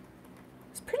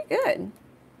 It's pretty good.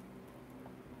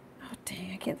 Oh,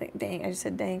 dang. I can't think. Dang. I just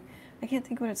said dang. I can't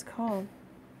think what it's called.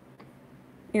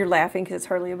 You're laughing because it's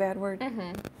hardly a bad word.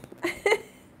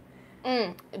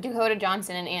 Dakota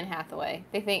Johnson and Anne Hathaway.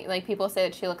 They think, like, people say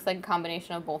that she looks like a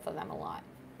combination of both of them a lot.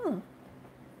 Huh.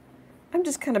 I'm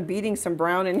just kind of beating some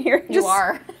brown in here. You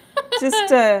are. just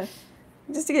to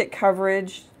get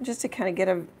coverage, just to kind of get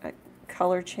a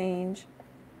color change.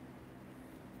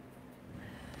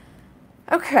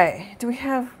 Okay, we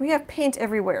have paint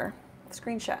everywhere.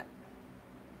 Screenshot.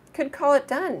 Could call it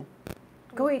done.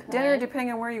 Go eat dinner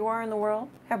depending on where you are in the world.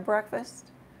 Have breakfast.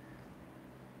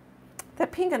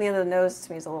 That pink on the end of the nose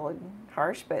to me is a little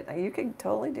harsh, but you could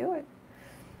totally do it.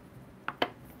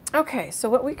 Okay, so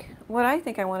what I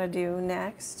think I want to do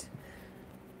next,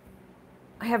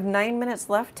 I have 9 minutes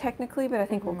left technically, but I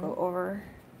think we'll go over.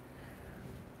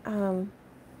 I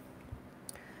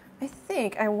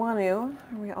think I want to,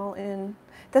 are we all in?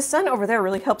 The sun over there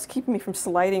really helps keep me from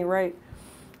sliding right.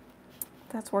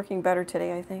 That's working better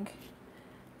today, I think.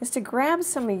 Is to grab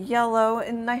some yellow,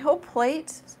 and my whole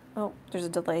plate, oh, there's a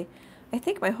delay. I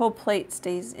think my whole plate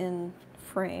stays in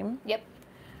frame. Yep.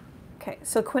 Okay,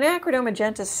 so quinacridone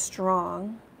magenta is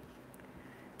strong.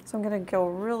 So I'm going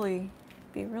to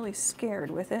be really scared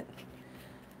with it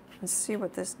and see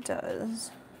what this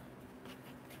does.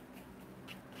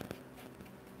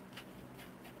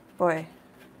 Boy.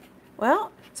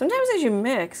 Well, sometimes as you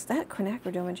mix, that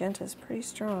quinacridone magenta is pretty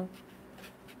strong.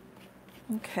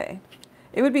 Okay.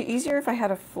 It would be easier if I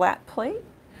had a flat plate.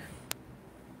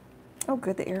 Oh,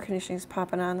 good, the air conditioning is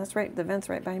popping on. That's right, the vent's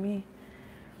right by me.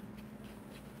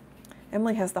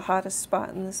 Emily has the hottest spot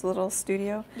in this little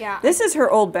studio. Yeah. This is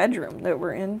her old bedroom that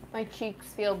we're in. My cheeks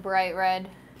feel bright red.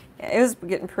 Yeah, it was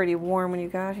getting pretty warm when you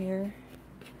got here.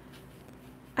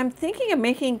 I'm thinking of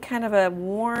making kind of a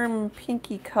warm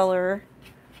pinky color.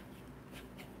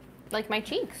 Like my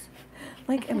cheeks.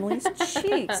 Like Emily's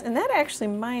cheeks. And that actually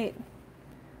might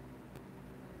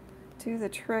do the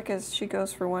trick as she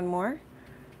goes for one more.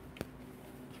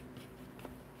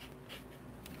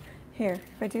 Here,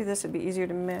 if I do this, it'd be easier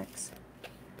to mix.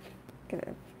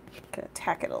 Gonna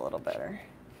tack it a little better.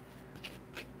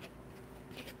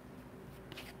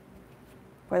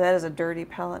 Boy, that is a dirty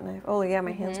palette knife. Oh yeah,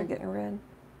 my hands are getting red.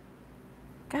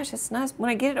 Gosh, it's not, when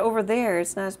I get it over there,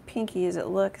 it's not as pinky as it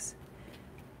looks.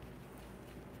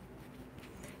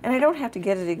 And I don't have to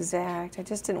get it exact. I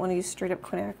just didn't want to use straight up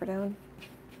quinacridone.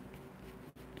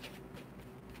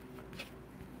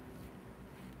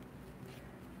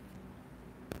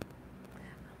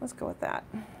 Let's go with that.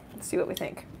 Let's see what we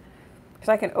think. Because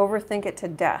I can overthink it to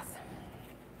death.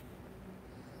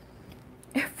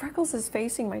 Freckles is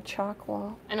facing my chalk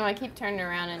wall. I know, I keep turning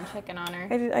around and checking on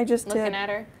her. I just looking did. at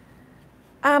her.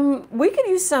 We could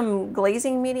use some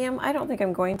glazing medium. I don't think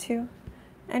I'm going to.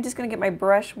 I'm just going to get my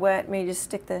brush wet, maybe just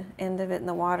stick the end of it in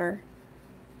the water.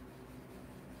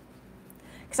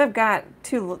 Because I've got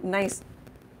two nice,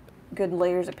 good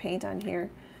layers of paint on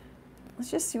here. Let's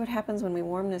just see what happens when we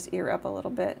warm this ear up a little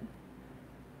bit.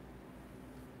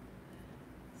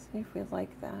 See if we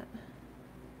like that.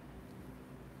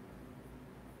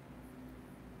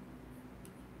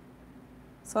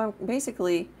 So I'm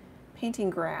basically painting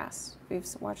grass. If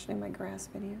you've watched any of my grass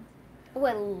videos. Oh,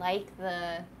 I like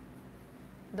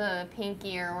the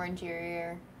pinky or orangey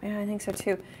ear. Yeah, I think so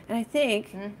too. And I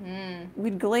think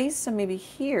we'd glaze some maybe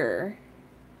here,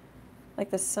 like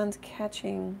the sun's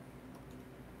catching.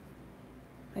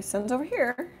 My son's over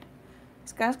here.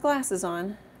 He's got his glasses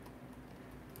on.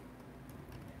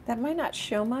 That might not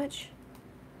show much.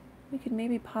 We could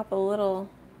maybe pop a little.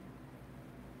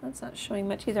 That's not showing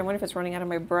much either. I wonder if it's running out of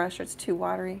my brush or it's too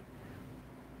watery.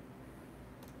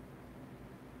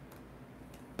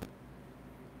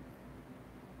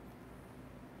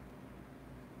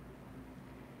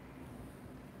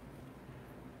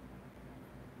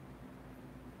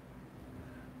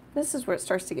 This is where it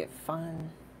starts to get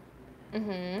fun.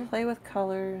 Play with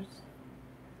colors.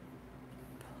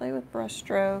 Play with brush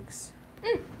strokes.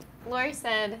 Lori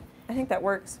said, I think that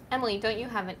works. Emily, don't you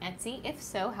have an Etsy? If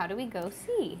so, how do we go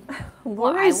see?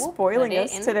 Lori's spoiling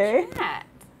us today. Chat.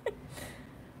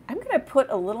 I'm gonna put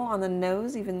a little on the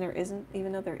nose, even though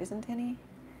there isn't any.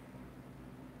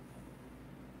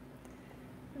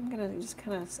 I'm gonna just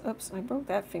kind of. Oops! I broke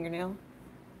that fingernail.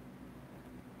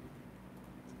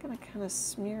 Just gonna kind of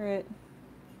smear it.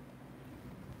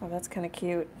 Oh, that's kind of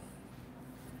cute.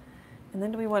 And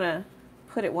then do we want to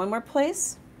put it one more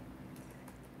place?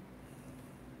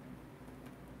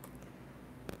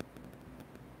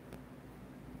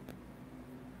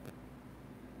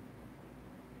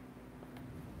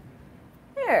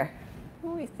 There.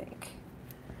 What do we think?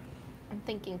 I'm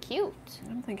thinking cute.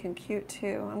 I'm thinking cute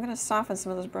too. I'm going to soften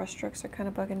some of those brush strokes. They're kind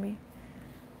of bugging me.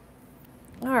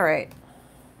 All right.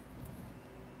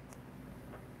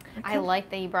 I like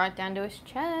that you brought it down to his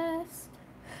chest.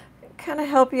 Kind of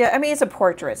help you. I mean, it's a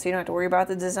portrait, so you don't have to worry about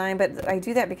the design, but I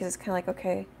do that because it's kind of like,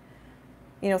 okay,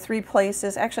 you know, 3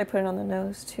 places. Actually, I put it on the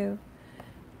nose too.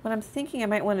 What I'm thinking I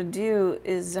might want to do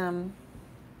is put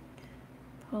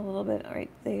a little bit right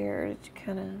there to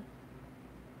kind of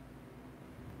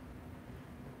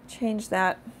change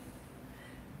that.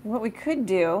 What we could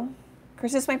do, of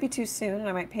course, this might be too soon, and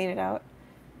I might paint it out.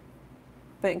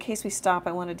 But in case we stop,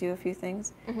 I want to do a few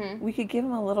things. We could give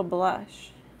him a little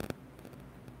blush.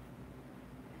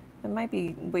 It might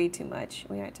be way too much.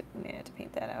 We may have to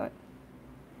paint that out.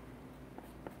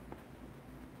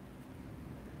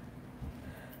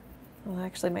 Well,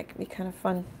 actually might be kind of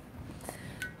fun.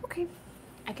 Okay.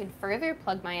 I can further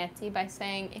plug my Etsy by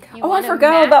saying if you I want to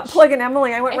forgot about plugging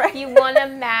Emily. I went right. If you want to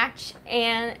match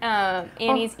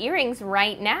Annie's earrings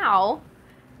right now,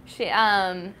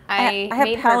 I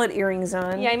have palette earrings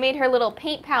on. Yeah, I made her little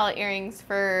paint palette earrings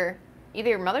for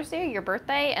either Mother's Day or your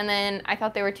birthday, and then I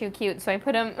thought they were too cute, so I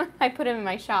put them in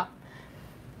my shop.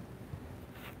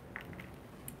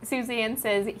 Suzanne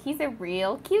says he's a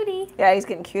real cutie. Yeah, he's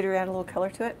getting cuter. Add a little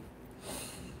color to it.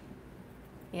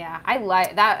 Yeah, I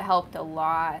like that. Helped a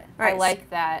lot. Right, I like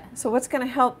that. So what's going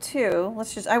to help too?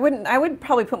 Let's just. I would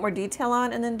probably put more detail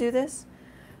on and then do this.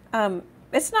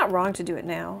 It's not wrong to do it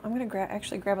now. I'm going to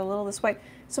actually grab a little of this white.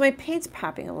 So my paint's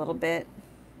popping a little bit.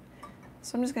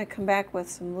 So I'm just going to come back with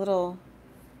some little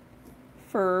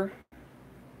fur.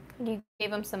 You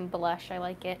gave him some blush. I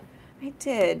like it. I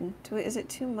did. Is it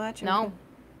too much? No.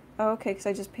 Oh, okay, because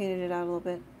I just painted it out a little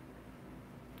bit.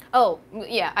 Oh,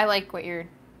 yeah. I like what you're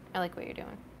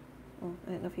doing. Well,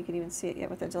 I don't know if you can even see it yet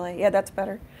with the delay. Yeah, that's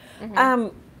better.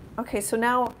 Okay, so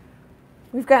now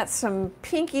we've got some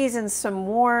pinkies and some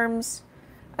warms.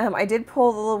 I did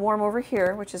pull the little warm over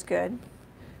here, which is good.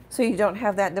 So you don't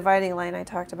have that dividing line I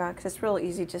talked about, because it's real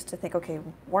easy just to think, okay,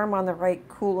 warm on the right,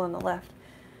 cool on the left.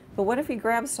 But what if you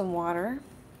grab some water?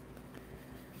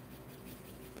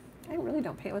 I really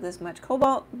don't paint with this much.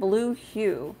 Cobalt blue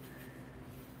hue.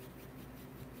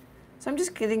 So I'm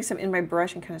just getting some in my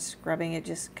brush and kind of scrubbing it,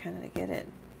 just kind of to get it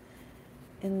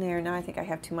in there. Now I think I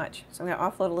have too much. So I'm going to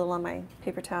offload a little on my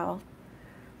paper towel.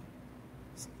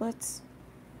 So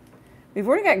we've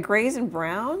already got grays and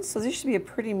browns, so this should be a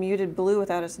pretty muted blue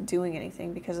without us doing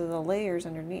anything because of the layers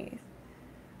underneath. You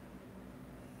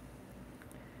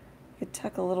could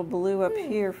tuck a little blue up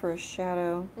here for a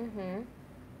shadow.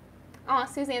 Oh,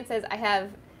 Suzanne says, I have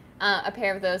a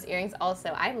pair of those earrings also.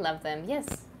 I love them. Yes.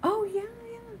 Oh, yeah.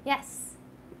 Yes.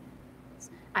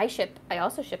 I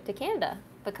also shipped to Canada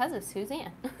because of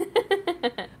Suzanne.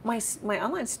 My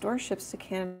online store ships to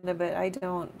Canada, but I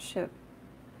don't ship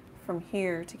from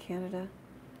here to Canada.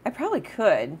 I probably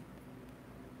could,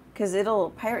 because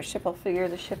Pirate Ship will figure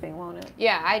the shipping, won't it?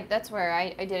 Yeah, that's where I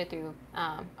did it through.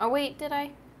 Oh wait, did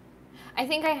I? I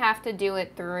think I have to do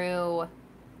it through.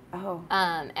 Oh.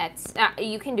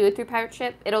 You can do it through Pirate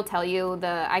Ship. It'll tell you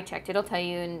I checked. It'll tell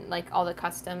you and like all the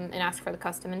custom and ask for the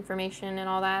custom information and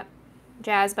all that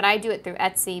jazz. But I do it through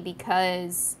Etsy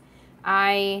because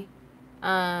Etsy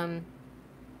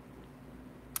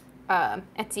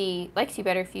likes you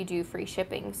better if you do free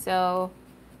shipping. So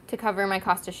to cover my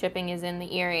cost of shipping is in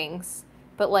the earrings.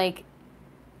 But like,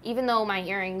 even though my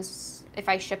earrings, if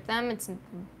I ship them, it's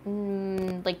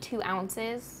like 2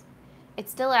 ounces. It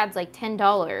still adds like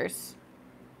 $10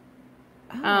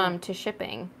 to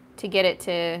shipping to get it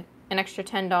to an extra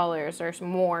 $10 or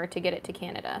more to get it to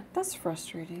Canada. That's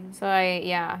frustrating.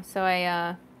 That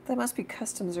must be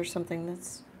customs or something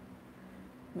that's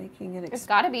making it. It's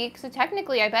got to be, because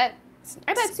technically, I bet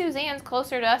Suzanne's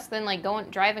closer to us than like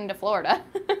driving to Florida.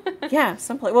 Yeah,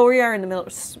 someplace. Well, we are in the middle.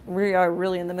 We are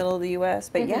really in the middle of the U.S.,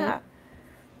 but yeah.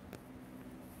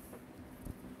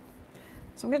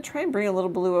 So I'm going to try and bring a little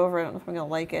blue over. I don't know if I'm going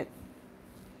to like it.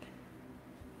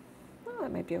 Oh,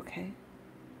 that might be okay.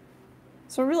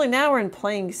 So really now we're in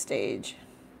playing stage.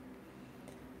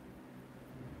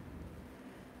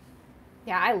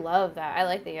 Yeah, I love that. I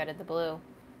like that you added the blue.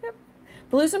 Yep.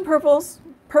 Blues and purples.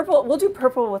 Purple, we'll do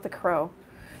purple with the crow.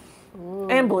 Ooh.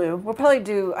 And blue. We'll probably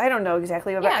do, I don't know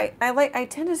exactly, but yeah. I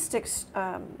tend to stick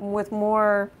with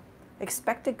more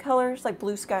expected colors like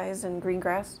blue skies and green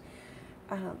grass.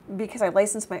 Because I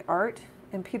license my art,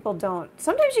 and people don't.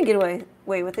 Sometimes you get away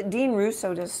with it. Dean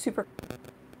Russo does super.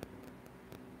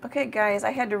 Okay, guys,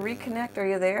 I had to reconnect. Are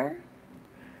you there?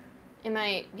 You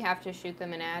have to shoot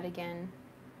them an ad again.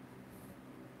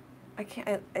 I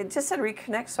can't. It just said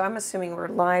reconnect, so I'm assuming we're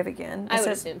live again. I would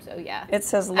assume so. Yeah. It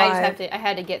says live. I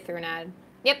had to get through an ad.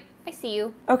 Yep, I see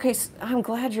you. Okay, so I'm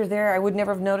glad you're there. I would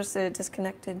never have noticed that it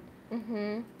disconnected.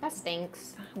 That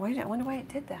stinks. I wonder why it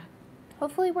did that.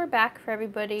 Hopefully we're back for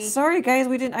everybody. Sorry, guys.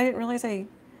 I didn't realize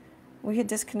we had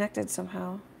disconnected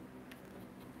somehow.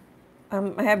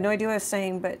 I have no idea what I was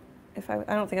saying, but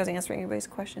I don't think I was answering anybody's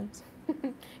questions.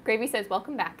 Gravy says,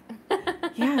 welcome back.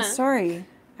 Yeah, sorry.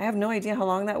 I have no idea how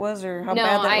long that was or how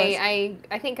bad that was.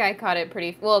 I think I caught it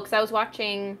pretty well because I was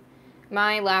watching.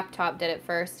 My laptop did it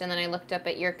first, and then I looked up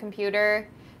at your computer.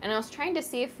 And I was trying to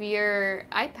see if your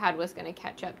iPad was going to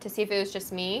catch up, to see if it was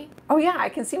just me. Oh, yeah, I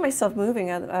can see myself moving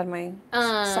out of my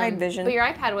side vision. But your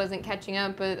iPad wasn't catching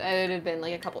up, but it had been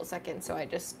like a couple of seconds, so I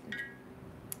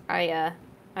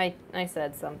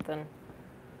said something.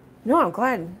 No, I'm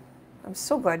glad. I'm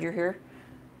so glad you're here.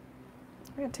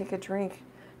 I'm going to take a drink.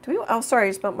 Oh, sorry,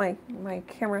 I just bumped my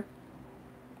camera.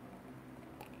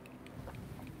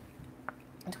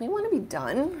 Do we want to be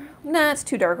done? Nah, it's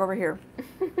too dark over here.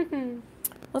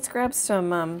 Let's grab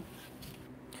some,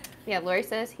 Yeah, Lori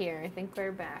says here. I think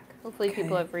we're back. Hopefully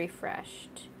people have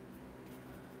refreshed.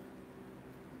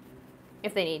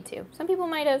 If they need to. Some people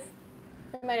might have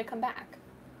come back.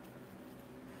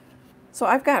 So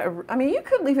I've got, you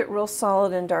could leave it real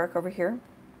solid and dark over here.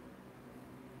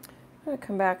 I'm going to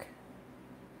come back.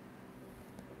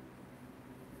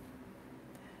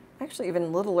 Actually,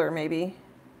 even littler, maybe.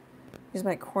 Use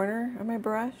my corner of my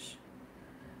brush.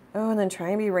 Oh, and then try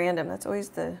and be random. That's always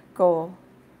the goal.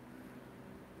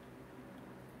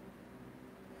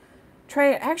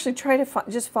 Try to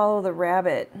just follow the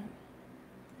rabbit.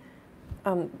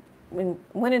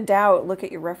 When in doubt, look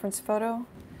at your reference photo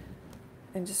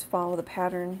and just follow the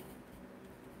pattern.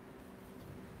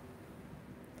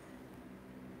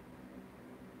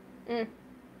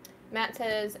 Matt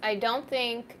says, I don't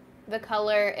think the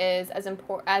color is as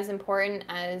important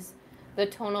as the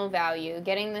tonal value,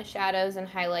 getting the shadows and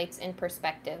highlights in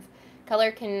perspective.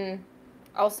 Color can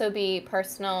also be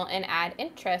personal and add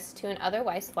interest to an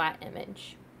otherwise flat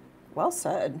image. Well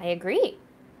said. I agree.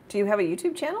 Do you have a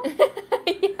YouTube channel?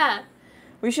 Yeah.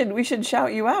 We should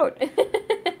shout you out.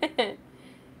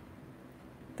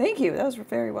 Thank you. That was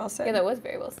very well said. Yeah, that was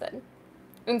very well said.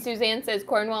 And Suzanne says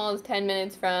Cornwall is 10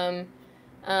 minutes from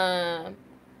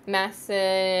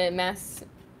Massena.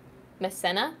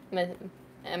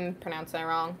 I'm pronouncing that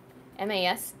wrong.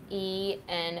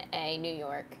 Masena, New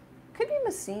York. Could be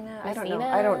Messina. I don't know.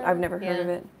 Messina? I've never heard of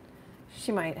Yeah. it.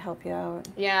 She might help you out.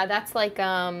 Yeah, that's like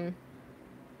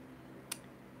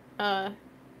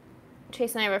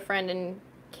Chase and I have a friend in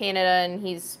Canada, and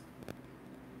he's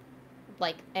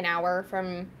like an hour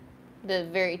from the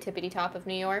very tippity top of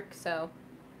New York, so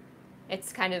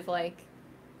it's kind of like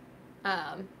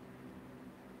and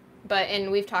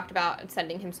we've talked about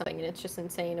sending him something, and it's just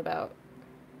insane about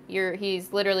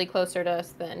he's literally closer to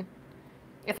us than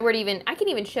if I could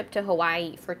even ship to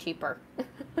Hawaii for cheaper.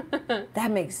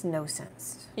 That makes no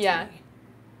sense. Yeah.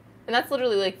 And that's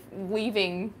literally like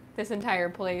leaving this entire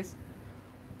place.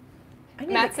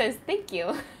 Matt says, thank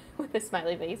you, with a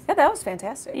smiley face. Yeah, that was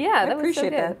fantastic. Yeah, that I was so appreciate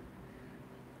good. that.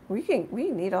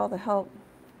 We need all the help.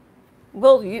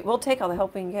 We'll take all the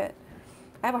help we can get.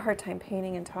 I have a hard time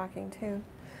painting and talking too.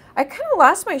 I kind of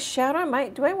lost my shadow.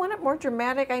 Do I want it more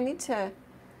dramatic? I need to.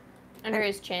 Under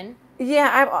his chin? Yeah,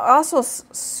 I'm also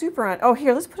super on. Oh,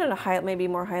 here, let's put in a highlight, maybe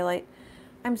more highlight.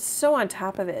 I'm so on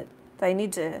top of it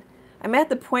that I'm at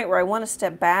the point where I want to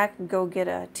step back and go get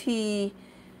a tea,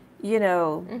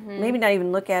 maybe not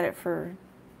even look at it for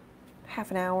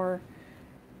half an hour.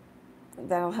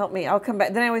 That'll help me. I'll come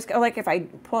back. Then I always, like if I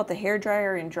pull out the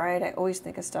hairdryer and dry it, I always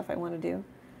think of stuff I want to do.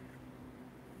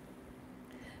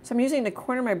 So I'm using the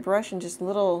corner of my brush and just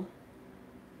I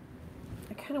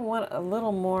kind of want a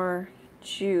little more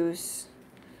juice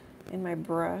in my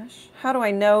brush. How do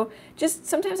I know? Just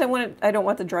sometimes I don't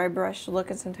want the dry brush look,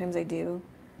 and sometimes I do.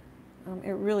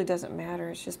 It really doesn't matter.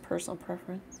 It's just personal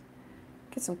preference.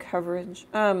 Get some coverage.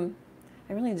 I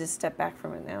really need to step back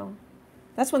from it now.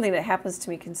 That's one thing that happens to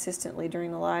me consistently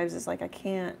during the lives is like I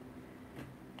can't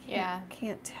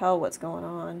tell what's going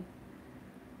on.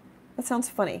 That sounds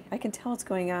funny. I can tell what's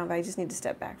going on, but I just need to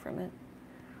step back from it.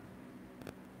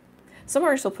 Some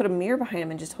artists will put a mirror behind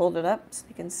them and just hold it up so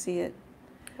you can see it.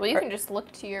 Well, you can just look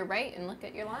to your right and look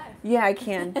at your live. Yeah, I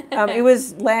can. It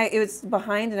was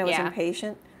behind and I was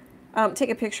impatient. Take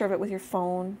a picture of it with your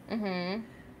phone. Mm-hmm.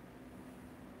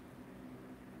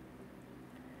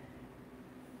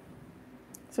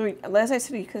 So as I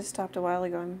said, you could have stopped a while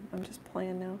ago. I'm just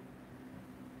playing now.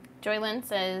 Joylyn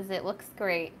says it looks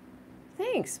great.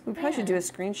 Thanks. We probably should do a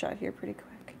screenshot here pretty quick.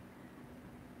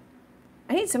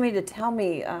 I need somebody to tell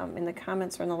me in the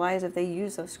comments or in the lives if they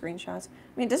use those screenshots.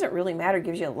 I mean, it doesn't really matter. It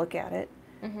gives you a look at it.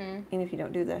 Mm-hmm. And if you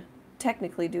don't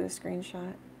technically do a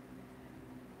screenshot.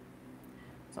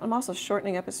 So I'm also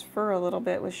shortening up his fur a little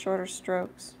bit with shorter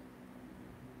strokes.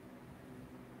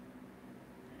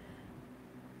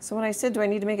 So when I said, do I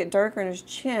need to make it darker in his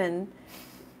chin,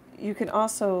 you can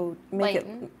also make it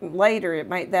lighter.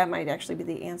 That might actually be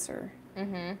the answer.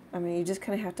 Mm-hmm. I mean, you just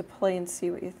kind of have to play and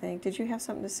see what you think. Did you have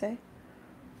something to say?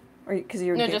 Or because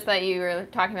you're just that you were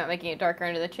talking about making it darker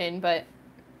under the chin, but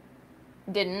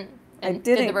didn't. And I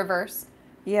didn't. Did the reverse.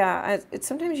 Yeah,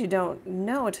 sometimes you don't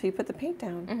know until you put the paint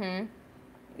down. Mm-hmm.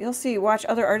 You'll watch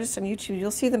other artists on YouTube.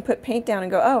 You'll see them put paint down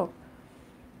and go, oh,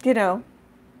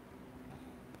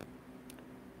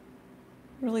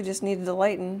 really just needed to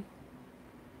lighten.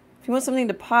 If you want something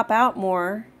to pop out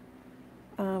more,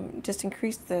 just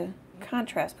increase the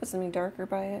contrast. Put something darker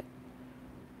by it.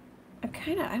 I'm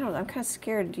kind of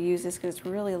scared to use this because it's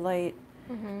really light.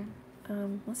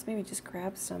 Mm-hmm. Let's maybe just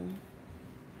grab some.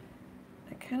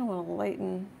 I kind of want to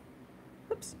lighten.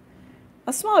 Oops.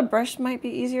 A smaller brush might be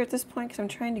easier at this point because I'm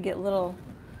trying to get little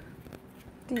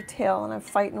detail and I'm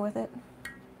fighting with it.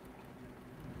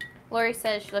 Lori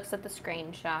says she looks at the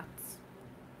screenshots.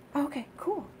 Okay,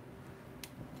 cool.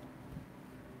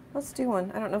 Let's do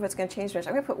one. I don't know if it's going to change much.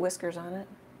 I'm going to put whiskers on it.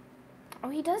 Oh,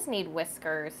 he does need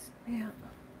whiskers. Yeah.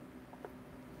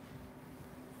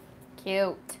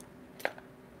 Cute.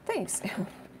 Thanks.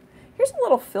 Here's a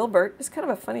little filbert. It's kind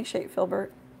of a funny shaped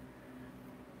filbert.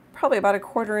 Probably about a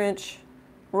 1/4 inch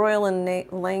Royal and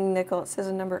Lang nickel. It says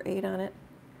a number 8 on it.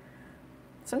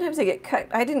 Sometimes they get cut.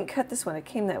 I didn't cut this one. It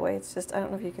came that way. It's just, I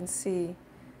don't know if you can see.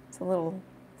 It's a little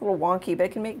wonky, but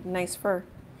it can make nice fur.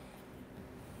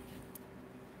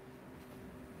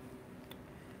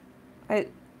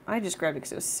 I just grabbed it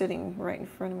because it was sitting right in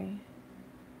front of me.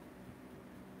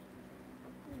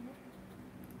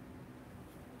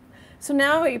 So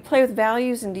now you play with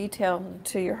values and detail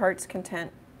to your heart's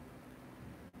content.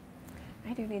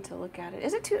 I do need to look at it.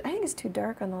 Is it too, I think it's too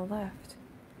dark on the left.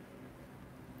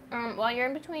 While you're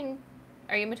in between,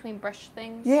 are you in between brush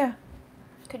things? Yeah.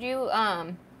 Could you,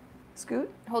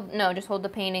 Scoot? just hold the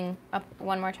painting up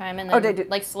one more time and then,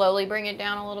 like, slowly bring it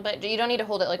down a little bit. You don't need to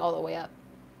hold it, like, all the way up.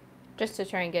 Just to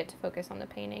try and get to focus on the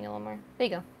painting a little more. There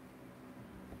you go.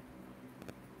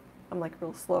 I'm, like,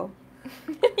 real slow.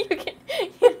 You can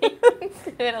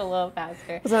do it a little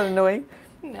faster. Was that annoying?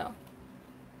 No.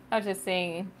 I was just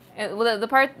saying,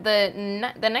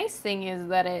 the nice thing is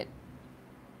that it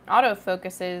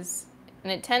autofocuses,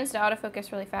 and it tends to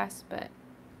autofocus really fast, but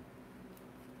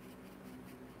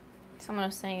someone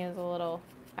was saying it's a little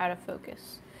out of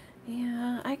focus.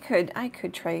 Yeah, I could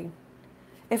try.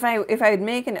 If I would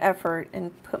make an effort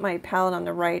and put my palette on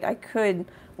the right, I could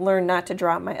learn not to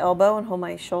drop my elbow and hold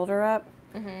my shoulder up,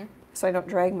 so I don't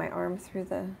drag my arm through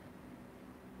the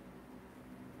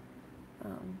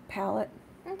palette.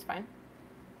 That's fine.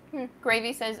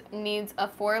 Gravy says needs a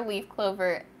 4-leaf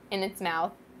clover in its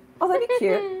mouth. Oh, that'd be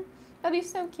cute. That'd be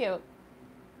so cute.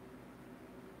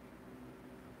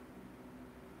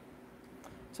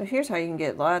 So here's how you can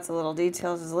get lots of little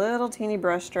details, is little teeny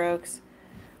brush strokes.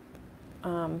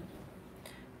 And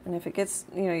if it gets,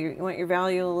 you want your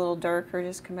value a little darker,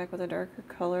 just come back with a darker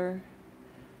color.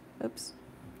 Oops.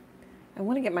 I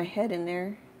want to get my head in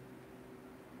there.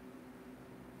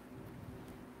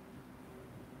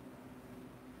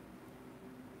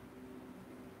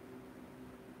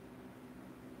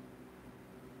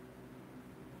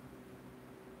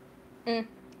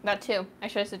 That too. I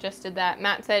should have suggested that.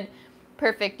 Matt said,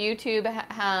 perfect. YouTube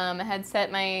had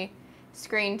set my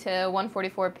screen to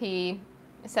 144p.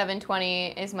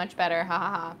 720 is much better. Ha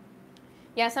ha ha.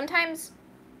 Yeah, sometimes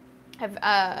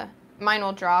mine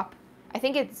will drop. I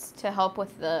think it's to help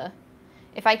with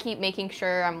if I keep making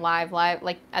sure I'm live,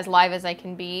 like as live as I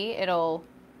can be, it'll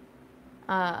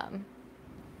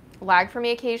lag for me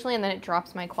occasionally, and then it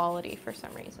drops my quality for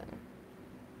some reason.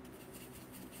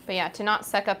 But yeah, to not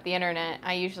suck up the internet,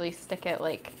 I usually stick it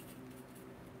like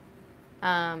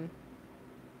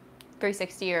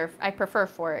 360, or I prefer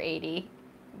 480.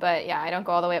 But yeah, I don't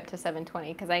go all the way up to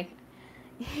 720 because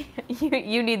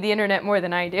you need the internet more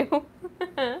than I do.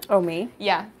 Oh, me?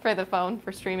 Yeah, for the phone,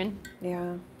 for streaming.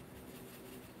 Yeah.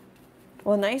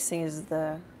 Well, the nice thing is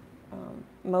the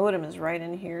modem is right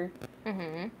in here.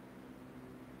 I'm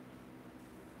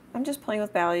just playing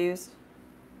with values.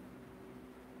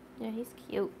 Yeah, he's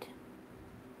cute.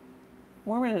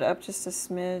 Warming it up just a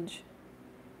smidge.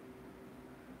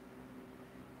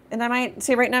 And I might,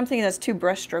 see, right now I'm thinking that's too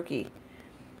brush strokey.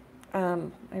 I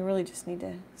really just need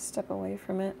to step away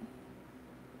from it.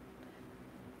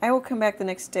 I will come back the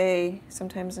next day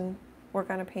sometimes and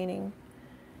work on a painting.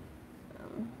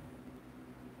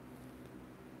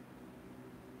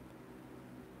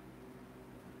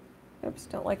 Oops,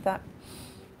 don't like that.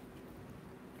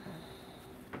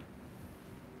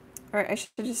 All right, I should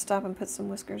just stop and put some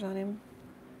whiskers on him.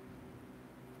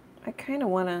 I kind of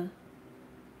want to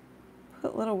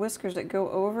put little whiskers that go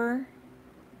over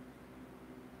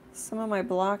some of my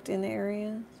blocked in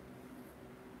areas.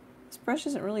 This brush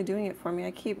isn't really doing it for me.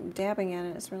 I keep dabbing at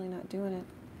it. It's really not doing it.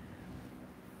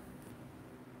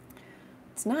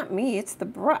 It's not me. It's the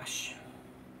brush.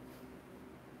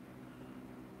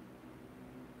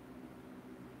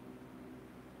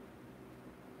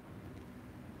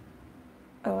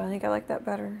 Oh, I think I like that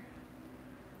better.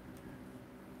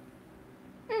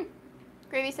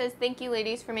 Gravy says, thank you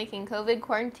ladies for making COVID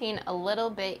quarantine a little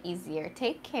bit easier.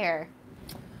 Take care.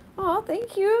 Oh,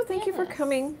 thank you. Thank you for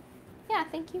coming. Yeah,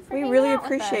 thank you for We really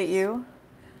appreciate you.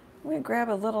 I'm going to grab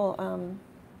a little,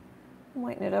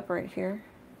 lighten it up right here.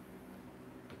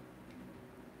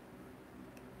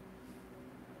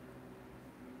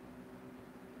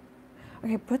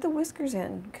 Okay, put the whiskers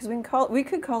in, because we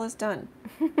could call this done.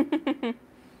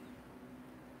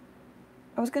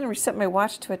 I was going to reset my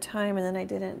watch to a time, and then I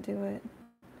didn't do it.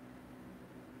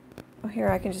 Oh, here,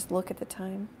 I can just look at the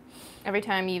time. Every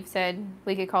time you've said,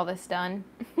 we could call this done.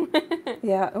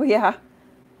 Yeah, oh yeah.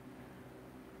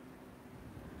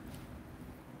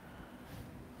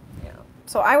 Yeah.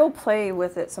 So I will play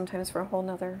with it sometimes for a whole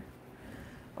nother,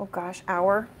 oh gosh,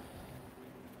 hour.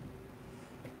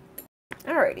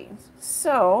 Alrighty,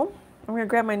 so I'm going to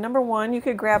grab my number 1. You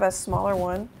could grab a smaller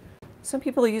one. Some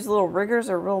people use little riggers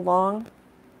or real long.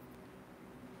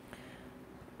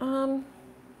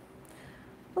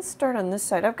 Let's start on this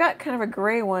side. I've got kind of a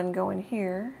gray one going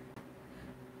here.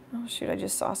 Oh shoot, I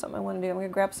just saw something I want to do. I'm going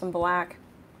to grab some black,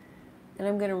 and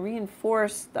I'm going to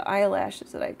reinforce the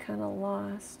eyelashes that I kind of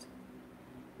lost.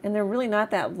 And they're really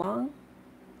not that long.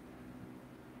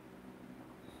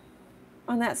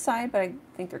 on that side, but I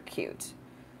think they're cute.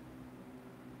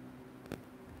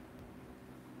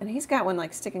 And he's got one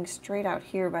like sticking straight out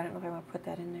here, but I don't know if I want to put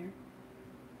that in there.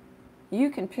 You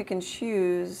can pick and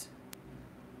choose.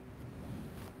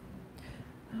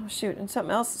 Oh shoot, and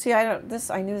something else. See, I knew this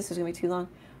was gonna be too long.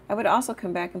 I would also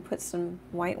come back and put some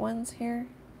white ones here.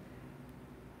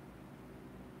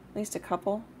 At least a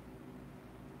couple.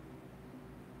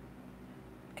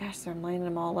 Gosh, I'm lining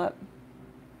them all up.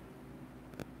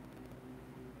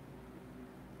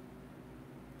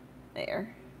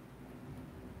 There.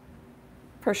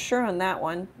 For sure on that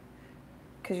one,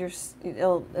 because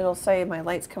it'll say my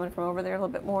light's coming from over there a little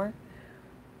bit more.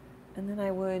 And then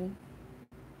I would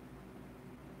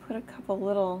put a couple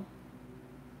little,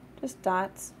 just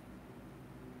dots.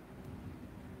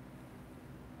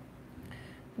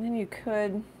 And then you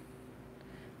could,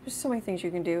 there's so many things you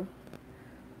can do.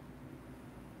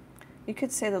 You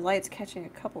could say the light's catching a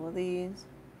couple of these.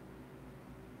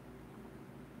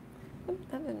 Oop,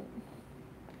 that didn't.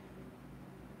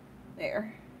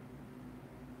 There.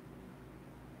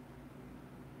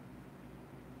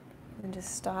 And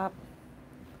just stop.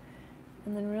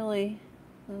 And then really,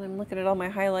 when I'm looking at all my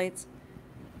highlights,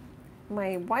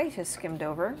 my white has skimmed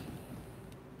over.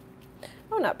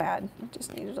 Oh, not bad. It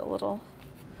just needed a little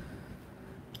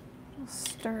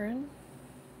stirring.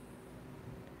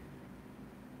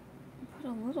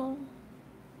 Put a little,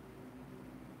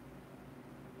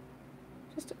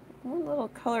 just one little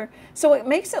color. So what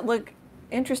makes it look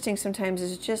interesting sometimes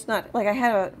is just not, like I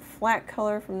had a flat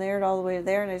color from there to all the way to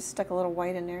there, and I just stuck a little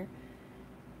white in there.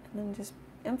 And then just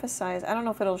emphasize, I don't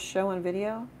know if it'll show on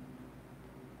video,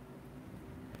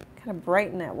 kind of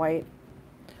brighten that white,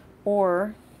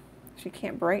 or if you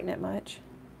can't brighten it much,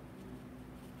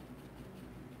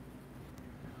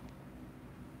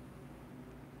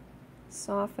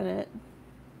 soften it.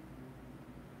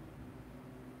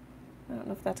 I don't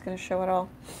know if that's going to show at all.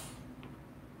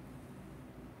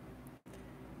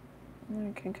 And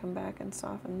then I can come back and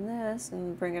soften this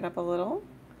and bring it up a little.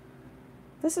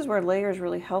 This is where layers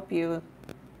really help you.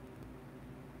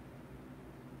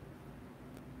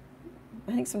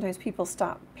 I think sometimes people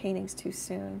stop paintings too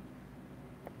soon.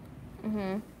 Mm-hmm.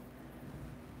 I'm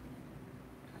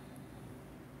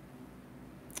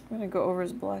going to go over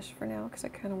his blush for now because I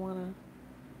kind of want to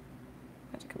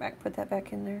have to come back and put that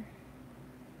back in there.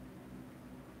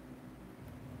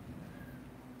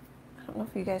 I don't know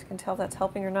if you guys can tell if that's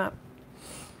helping or not.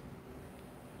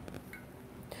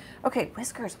 Okay,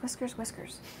 whiskers, whiskers,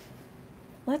 whiskers.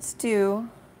 Let's do,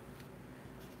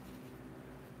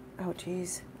 oh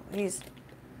geez, please.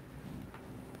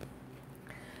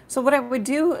 So what I would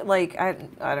do, like, I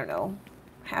don't know,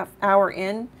 half hour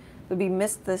in, would be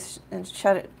mist this and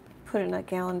shut it, put it in a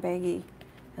gallon baggie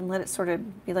and let it sort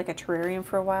of be like a terrarium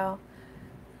for a while.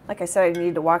 Like I said, I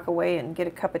needed to walk away and get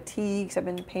a cup of tea because I've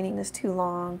been painting this too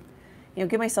long. You know,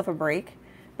 give myself a break,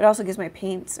 but it also gives my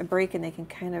paints a break and they can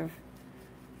kind of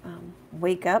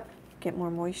wake up, get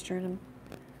more moisture in them,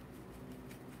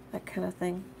 that kind of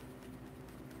thing.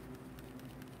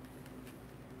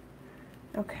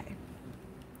 Okay.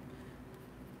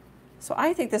 So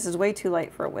I think this is way too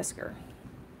light for a whisker.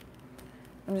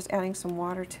 I'm just adding some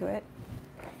water to it.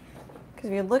 Because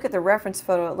if you look at the reference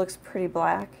photo, it looks pretty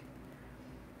black.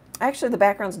 Actually, the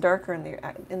background's darker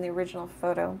in the original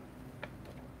photo.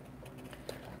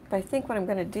 But I think what I'm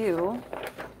going to do,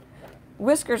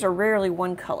 whiskers are rarely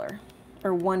one color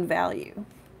or one value.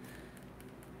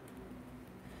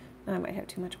 I might have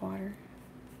too much water.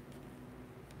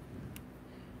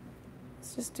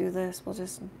 Let's just do this.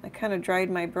 I kind of dried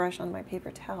my brush on my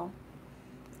paper towel.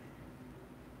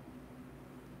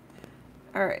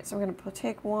 All right, so I'm going to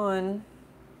take one.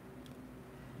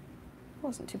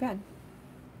 Wasn't too bad.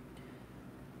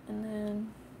 And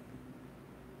then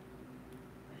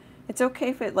it's okay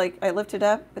if it, like, I lift it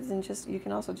up, but then you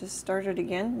can also just start it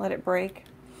again, let it break.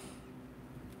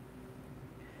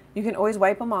 You can always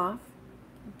wipe them off.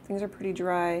 Things are pretty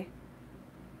dry.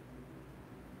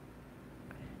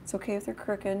 It's okay if they're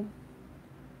crooked.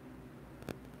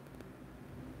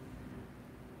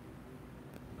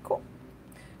 Cool.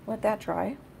 Let that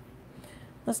dry.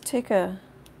 Let's do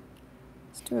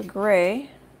a gray.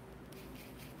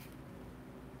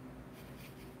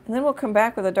 And then we'll come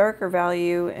back with a darker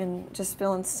value and just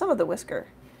fill in some of the whisker.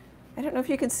 I don't know if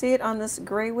you can see it on this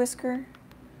gray whisker,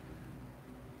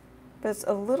 but it's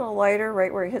a little lighter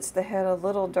right where it hits the head, a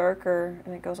little darker,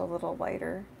 and it goes a little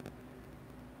lighter.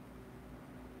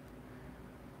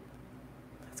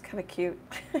 That's kind of cute.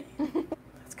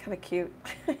 That's kind of cute.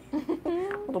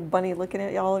 Little bunny looking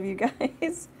at all of you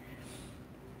guys.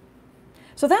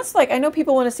 So that's like, I know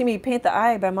people want to see me paint the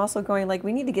eye, but I'm also going like,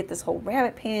 we need to get this whole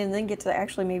rabbit painted and then get to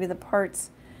actually maybe the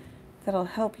parts that'll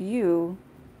help you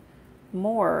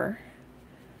more.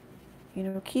 You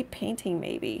know, keep painting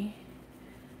maybe.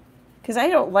 Because I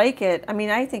don't like it. I mean,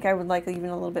 I think I would like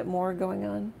even a little bit more going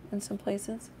on in some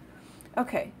places.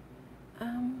 Okay.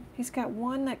 He's got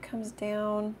one that comes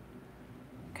down.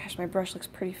 Gosh, my brush looks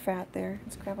pretty fat there.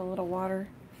 Let's grab a little water.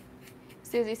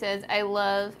 Susie says, I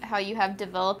love how you have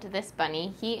developed this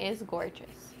bunny. He is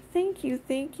gorgeous. Thank you,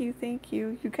 thank you, thank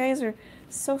you. You guys are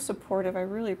so supportive. I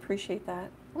really appreciate that.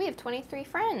 We have 23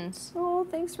 friends. Oh,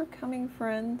 thanks for coming,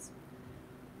 friends.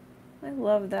 I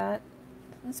love that.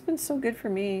 That's been so good for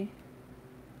me.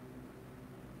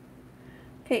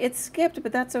 Okay, it skipped,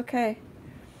 but that's okay.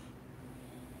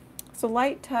 So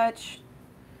light touch.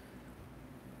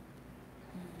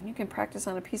 You can practice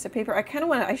on a piece of paper. I kind of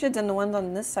want to, I should have done the ones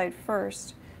on this side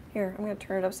first. Here, I'm going to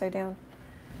turn it upside down.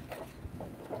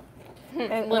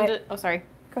 Linda, oh, sorry.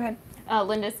 Go ahead.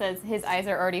 Linda says his eyes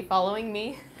are already following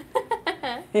me.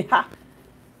 Yeah.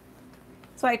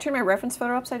 So I turn my reference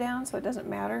photo upside down so it doesn't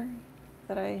matter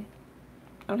that I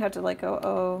don't have to like go,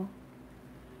 oh.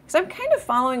 Because I'm kind of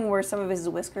following where some of his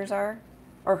whiskers are,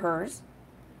 or hers.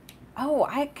 Oh,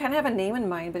 I kind of have a name in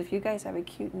mind, but if you guys have a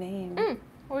cute name.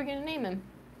 What are we going to name him?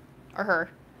 Or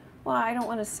her? Well, I don't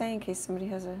want to say in case somebody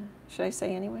has a, should I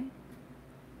say anyway?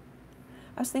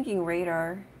 I was thinking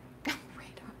Radar.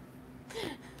 Radar.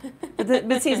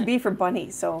 But see, it's B for bunny,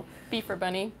 so. B for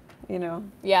bunny. You know.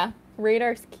 Yeah,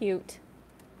 Radar's cute.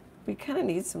 We kind of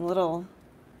need some little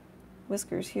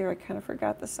whiskers here. I kind of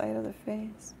forgot the side of the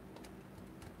face.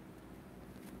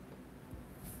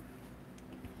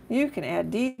 You can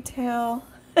add detail.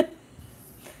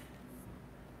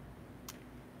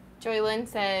 Joylyn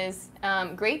says,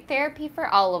 great therapy for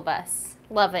all of us.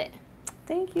 Love it.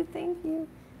 Thank you, thank you.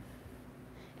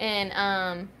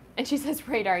 And she says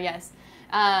Radar, yes.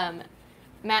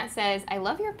 Matt says, I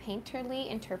love your painterly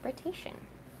interpretation.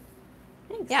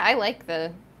 Thanks. Yeah, I like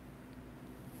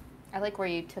where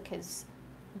you took his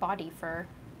body for.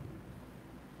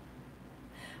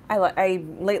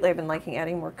 Lately I've been liking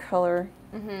adding more color.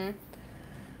 Mm-hmm.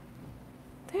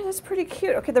 There, that's pretty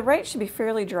cute. Okay, the right should be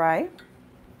fairly dry.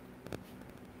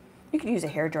 You could use a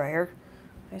hair dryer.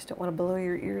 I just don't want to blow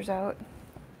your ears out.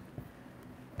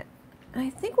 And I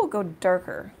think we'll go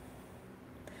darker.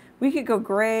 We could go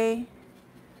gray.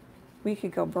 We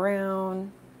could go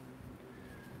brown.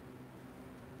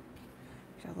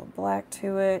 Got a little black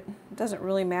to it. It doesn't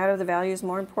really matter. The value is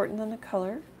more important than the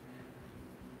color.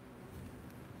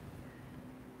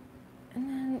 And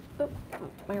then, oh,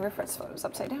 my reference photo is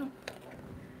upside down.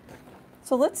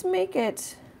 So let's make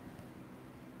it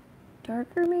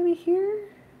darker maybe here.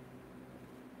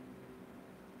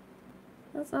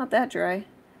 That's not that dry.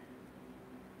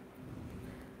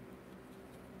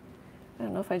 I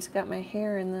don't know if I just got my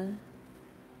hair in the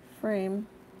frame.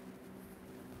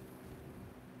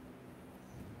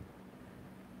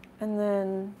 And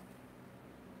then,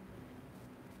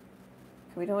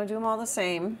 we don't want to do them all the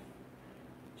same.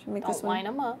 Should make this one, line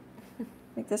them up.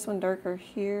 make this one darker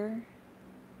here.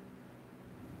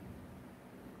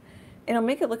 And it'll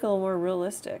make it look a little more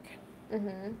realistic.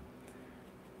 Mm-hmm.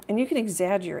 And you can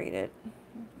exaggerate it.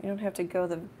 You don't have to go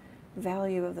the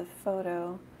value of the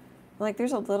photo. Like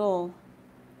there's a little,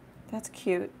 that's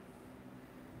cute.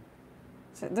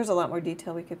 So there's a lot more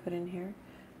detail we could put in here.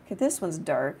 Okay, this one's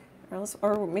dark.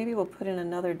 Or maybe we'll put in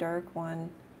another dark one.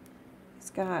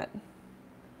 It's got,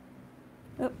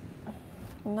 oop,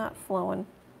 not flowing.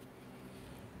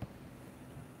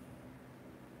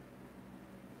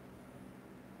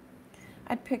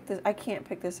 I'd pick this, I can't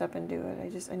pick this up and do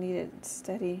it. I need it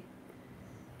steady.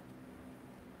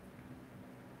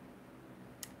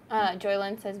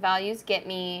 Joylyn says, values get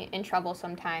me in trouble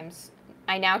sometimes.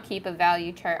 I now keep a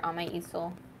value chart on my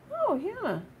easel. Oh,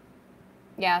 yeah.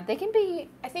 Yeah, they can be,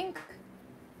 I think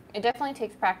it definitely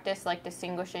takes practice, like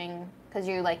distinguishing, because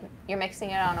you're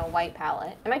mixing it on a white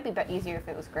palette. It might be easier if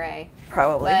it was gray.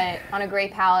 Probably. But on a gray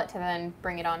palette to then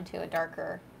bring it onto a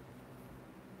darker,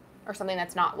 or something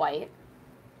that's not white.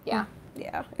 Yeah.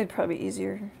 Yeah, it'd probably be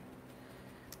easier.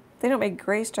 They don't make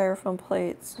gray styrofoam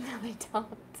plates. No, they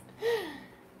don't.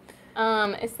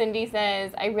 Cindy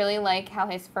says, I really like how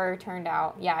his fur turned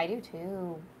out. Yeah, I do too.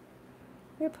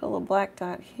 I'm gonna put a little black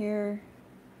dot here.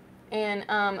 And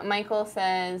Michael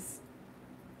says,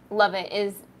 love it.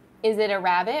 Is it a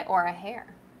rabbit or a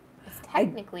hare? It's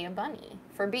technically a bunny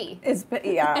for B.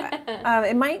 Yeah.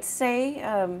 It might say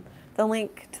the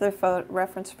link to the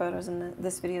reference photos in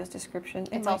this video's description.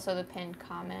 It's also the pinned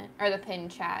comment, or the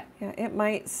pinned chat. Yeah, it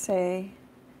might say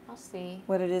I'll see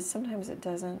what it is. Sometimes it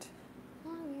doesn't.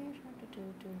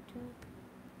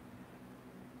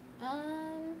 All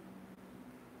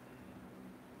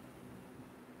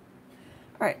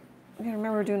right, I gotta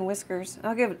remember doing whiskers.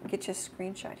 I'll get you a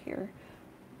screenshot here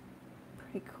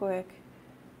pretty quick.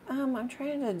 I'm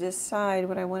trying to decide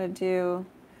what I want to do.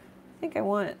 I think I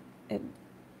want it,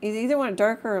 either want it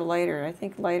darker or lighter. I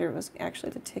think lighter was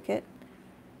actually the ticket,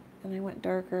 and I went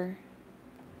darker.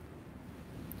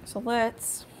 So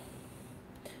let's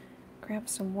grab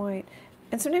some white.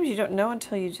 And sometimes you don't know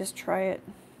until you just try it.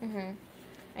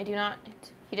 I do not,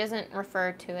 he doesn't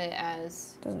refer to it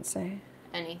as... Doesn't say.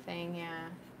 Anything, yeah.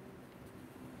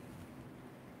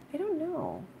 I don't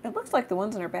know. It looks like the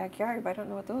ones in our backyard, but I don't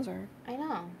know what those are. I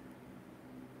know.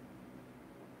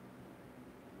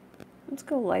 Let's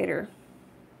go lighter.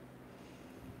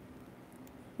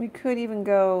 We could even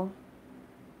go,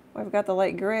 well, I've got the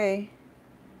light gray,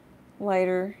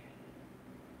 lighter.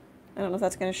 I don't know if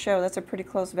that's going to show. That's a pretty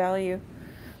close value.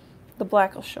 The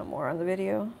black will show more on the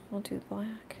video. We'll do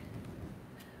black.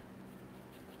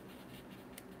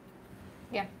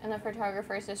 Yeah, and the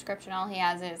photographer's description, all he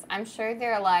has is, I'm sure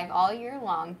they're alive all year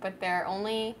long, but they're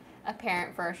only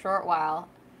apparent for a short while.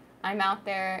 I'm out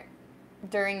there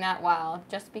during that while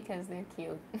just because they're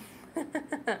cute.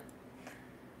 That's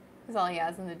all he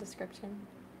has in the description.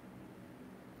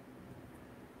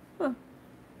 Huh.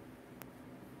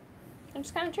 Which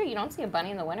is kind of true. You don't see a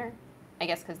bunny in the winter. I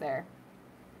guess because they're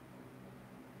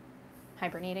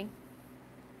hibernating.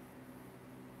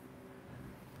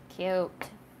 Cute.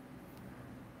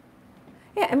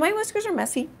 Yeah, and my whiskers are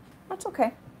messy. That's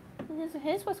okay.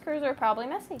 His whiskers are probably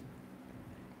messy.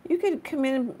 You could come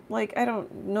in, like, I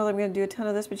don't know that I'm going to do a ton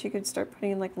of this, but you could start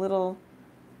putting in, like, little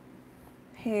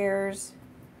hairs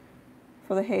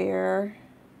for the hair.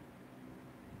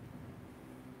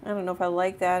 I don't know if I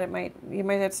like that. You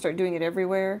might have to start doing it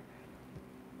everywhere.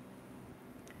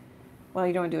 Well,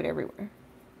 you don't want to do it everywhere.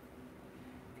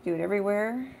 If you do it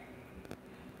everywhere,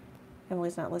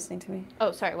 Emily's not listening to me.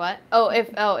 Oh, sorry, what?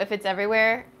 If it's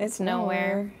everywhere, it's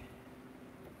nowhere.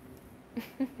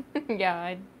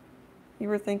 Yeah, you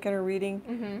were thinking or reading.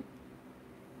 Mm-hmm.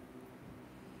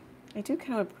 I do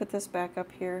kind of put this back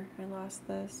up here. I lost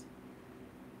this.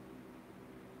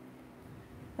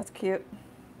 That's cute.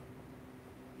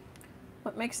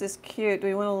 What makes this cute? Do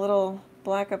we want a little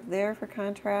black up there for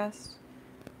contrast?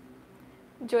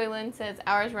 Joylyn says,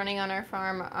 ours running on our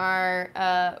farm are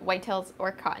whitetails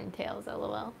or cottontails,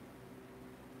 lol.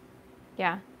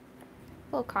 Yeah,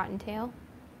 a little cottontail.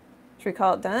 Should we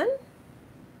call it done?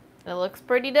 It looks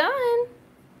pretty done.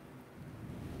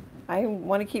 I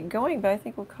want to keep going, but I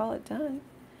think we'll call it done.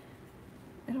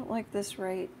 I don't like this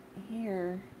right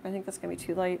here. I think that's going to be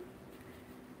too light.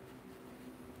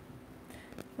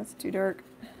 That's too dark.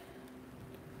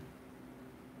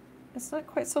 It's not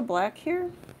quite so black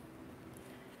here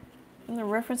in the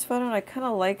reference photo, and I kind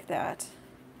of like that.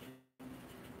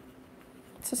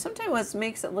 So sometimes what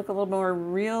makes it look a little more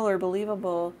real or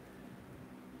believable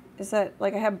is that,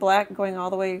 like, I have black going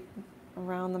all the way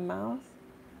around the mouth.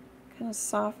 Kind of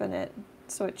soften it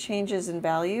so it changes in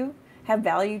value. Have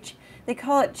value. They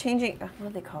call it changing. What do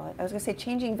they call it? I was going to say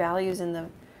changing values in the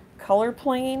color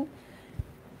plane.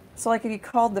 So, like, if you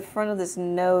called the front of this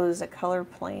nose a color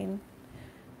plane,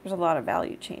 there's a lot of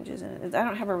value changes in it. I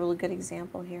don't have a really good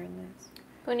example here in this.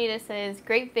 Bonita says,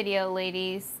 great video,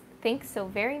 ladies. Thanks so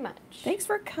very much. Thanks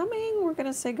for coming. We're going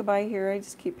to say goodbye here. I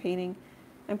just keep painting.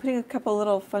 I'm putting a couple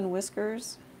little fun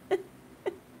whiskers.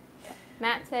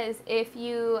 Matt says, if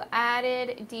you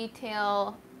added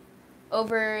detail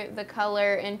over the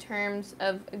color in terms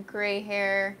of gray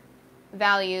hair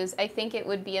values, I think it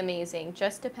would be amazing.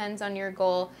 Just depends on your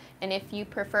goal and if you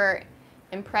prefer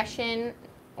impression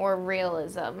or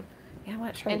realism. Yeah, I'm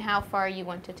not sure. And how far you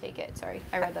want to take it. Sorry,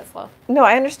 I read that slow. No,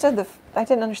 I understood I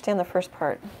didn't understand the first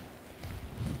part.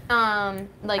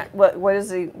 Like what is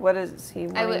he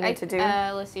wanting me to do?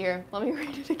 Let's see here. Let me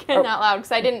read it again out loud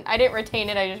because I didn't retain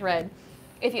it. I just read.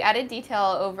 If you added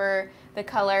detail over the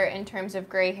color in terms of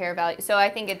gray hair value, so I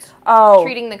think it's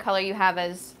treating the color you have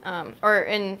as,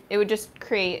 it would just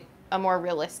create a more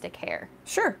realistic hair.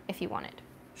 Sure. If you wanted.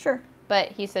 Sure. But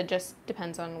he said just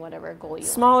depends on whatever goal you want.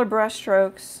 Smaller brush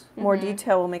strokes, more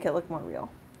detail will make it look more real.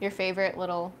 Your favorite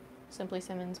little Simply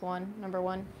Simmons number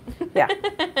one? Yeah.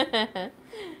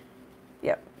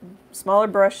 Yep. Smaller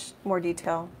brush, more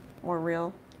detail, more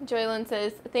real. Joylyn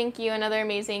says, thank you. Another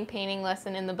amazing painting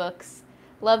lesson in the books.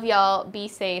 Love y'all. Be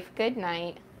safe. Good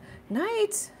night.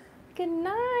 Night. Good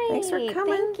night. Thanks for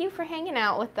coming. Thank you for hanging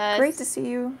out with us. Great to see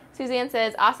you. Suzanne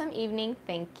says, awesome evening.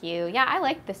 Thank you. Yeah, I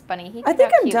like this bunny. I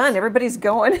think I'm done. Everybody's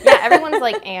going. Yeah, everyone's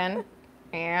like, Anne.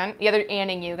 Yeah, they're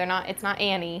Anning you. They're not, it's not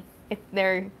Annie.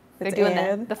 They're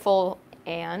doing the full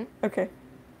Anne. Okay.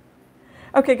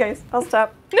 Okay, guys, I'll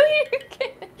stop. No,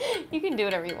 you can do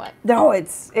whatever you want. No,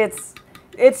 it's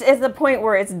the point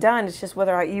where it's done. It's just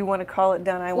whether you want to call it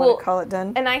done, I want to call it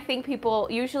done. And I think people,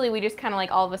 usually we just kind of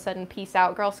like all of a sudden peace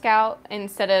out Girl Scout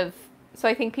instead of, so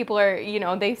I think people are, you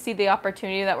know, they see the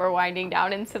opportunity that we're winding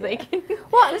down and so they can.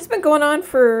 Well, it's been going on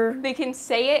for. They can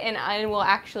say it and we'll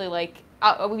actually like,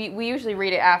 we usually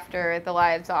read it after the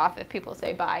live's off if people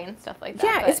say bye and stuff like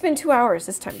that. Yeah, it's been 2 hours.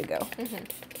 It's time to go. Mm-hmm.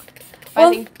 Well,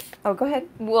 I think. Oh, go ahead.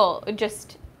 Well,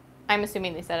 I'm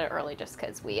assuming they said it early just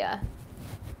because we,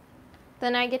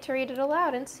 then I get to read it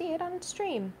aloud and see it on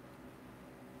stream.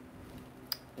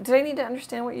 Did I need to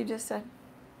understand what you just said?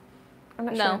 I'm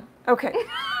not sure. No. Okay.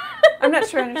 I'm not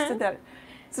sure I understood that.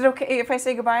 Is it okay if I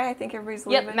say goodbye? I think everybody's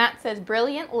leaving. Yep, Matt says,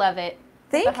 brilliant, love it.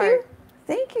 Thank you.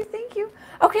 Thank you, thank you.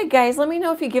 Okay, guys, let me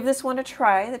know if you give this one a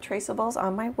try. The Traceable's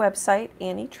on my website,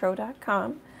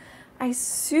 annietroe.com. I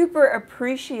super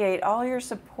appreciate all your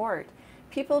support.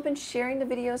 People have been sharing the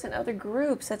videos in other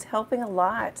groups. That's helping a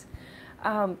lot.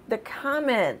 The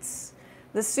comments,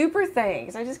 the super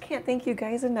thanks. I just can't thank you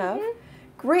guys enough. Mm-hmm.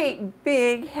 Great,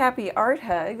 big, happy art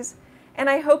hugs. And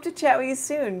I hope to chat with you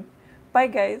soon. Bye,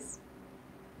 guys.